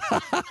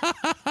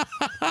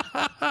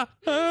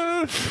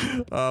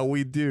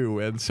 We do.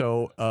 And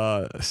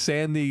so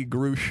Sandy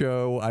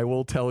Grucho, I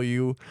will tell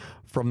you,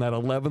 from that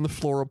 11th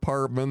floor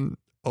apartment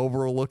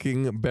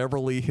overlooking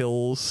Beverly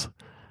Hills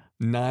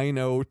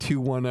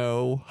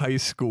 90210 high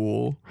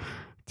school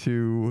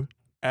to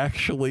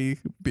actually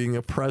being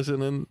a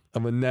president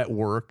of a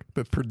network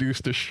that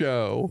produced a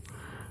show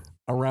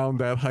around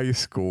that high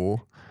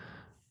school.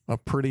 A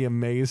pretty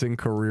amazing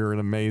career, an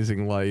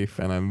amazing life,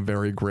 and I'm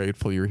very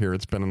grateful you're here.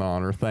 It's been an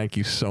honor. Thank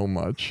you so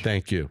much.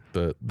 Thank you.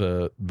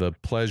 The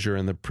pleasure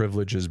and the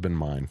privilege has been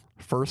mine.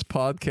 First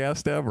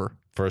podcast ever.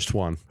 First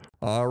one.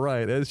 All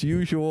right. As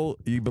usual,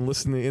 you've been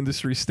listening to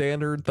Industry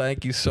Standard.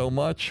 Thank you so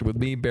much. With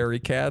me, Barry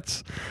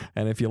Katz.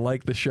 And if you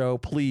like the show,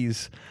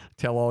 please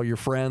tell all your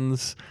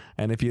friends.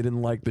 And if you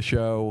didn't like the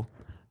show,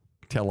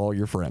 tell all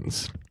your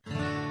friends.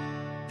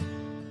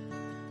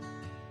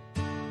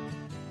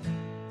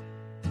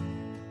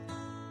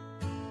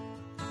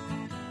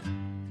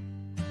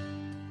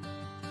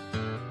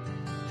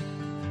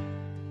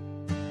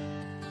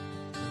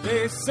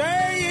 They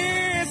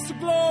say it's the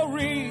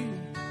glory.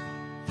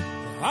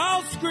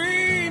 I'll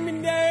scream your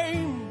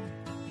name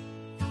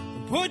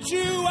and put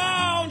you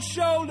on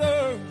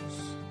shoulders,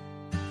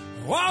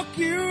 walk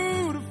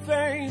you to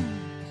fame.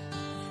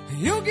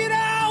 You'll get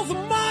all the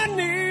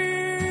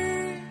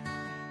money,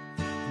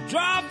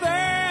 drive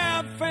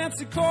that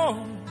fancy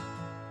car.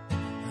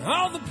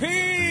 All the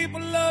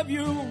people love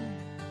you,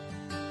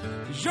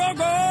 'cause you're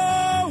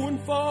going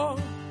far.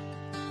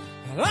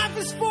 Life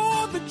is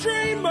for the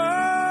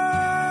dreamers.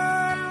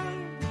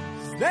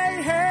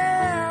 They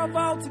have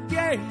all to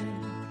gain.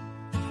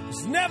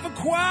 It's never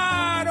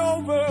quite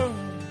over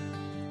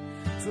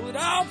till it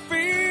all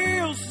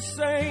feels the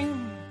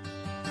same.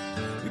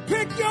 You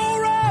pick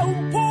your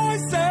own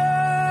poison,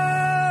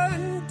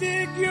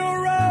 dig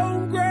your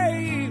own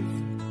grave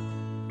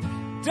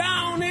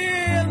down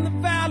in the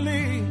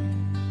valley.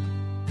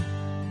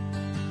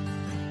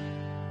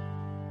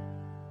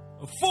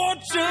 A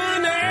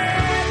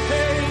fortunate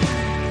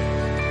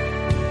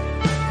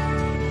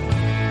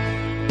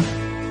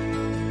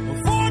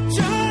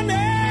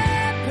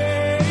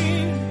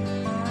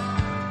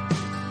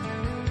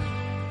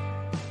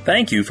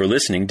Thank you for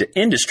listening to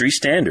Industry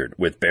Standard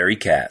with Barry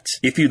Katz.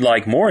 If you'd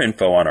like more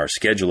info on our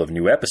schedule of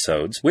new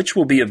episodes, which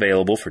will be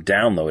available for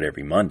download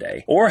every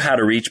Monday, or how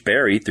to reach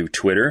Barry through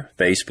Twitter,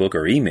 Facebook,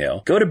 or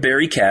email, go to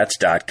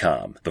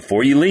barrykatz.com.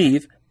 Before you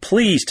leave,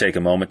 please take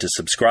a moment to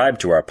subscribe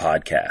to our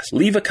podcast,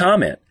 leave a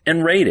comment,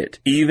 and rate it,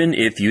 even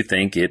if you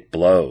think it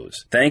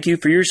blows. Thank you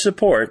for your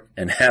support,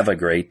 and have a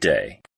great day.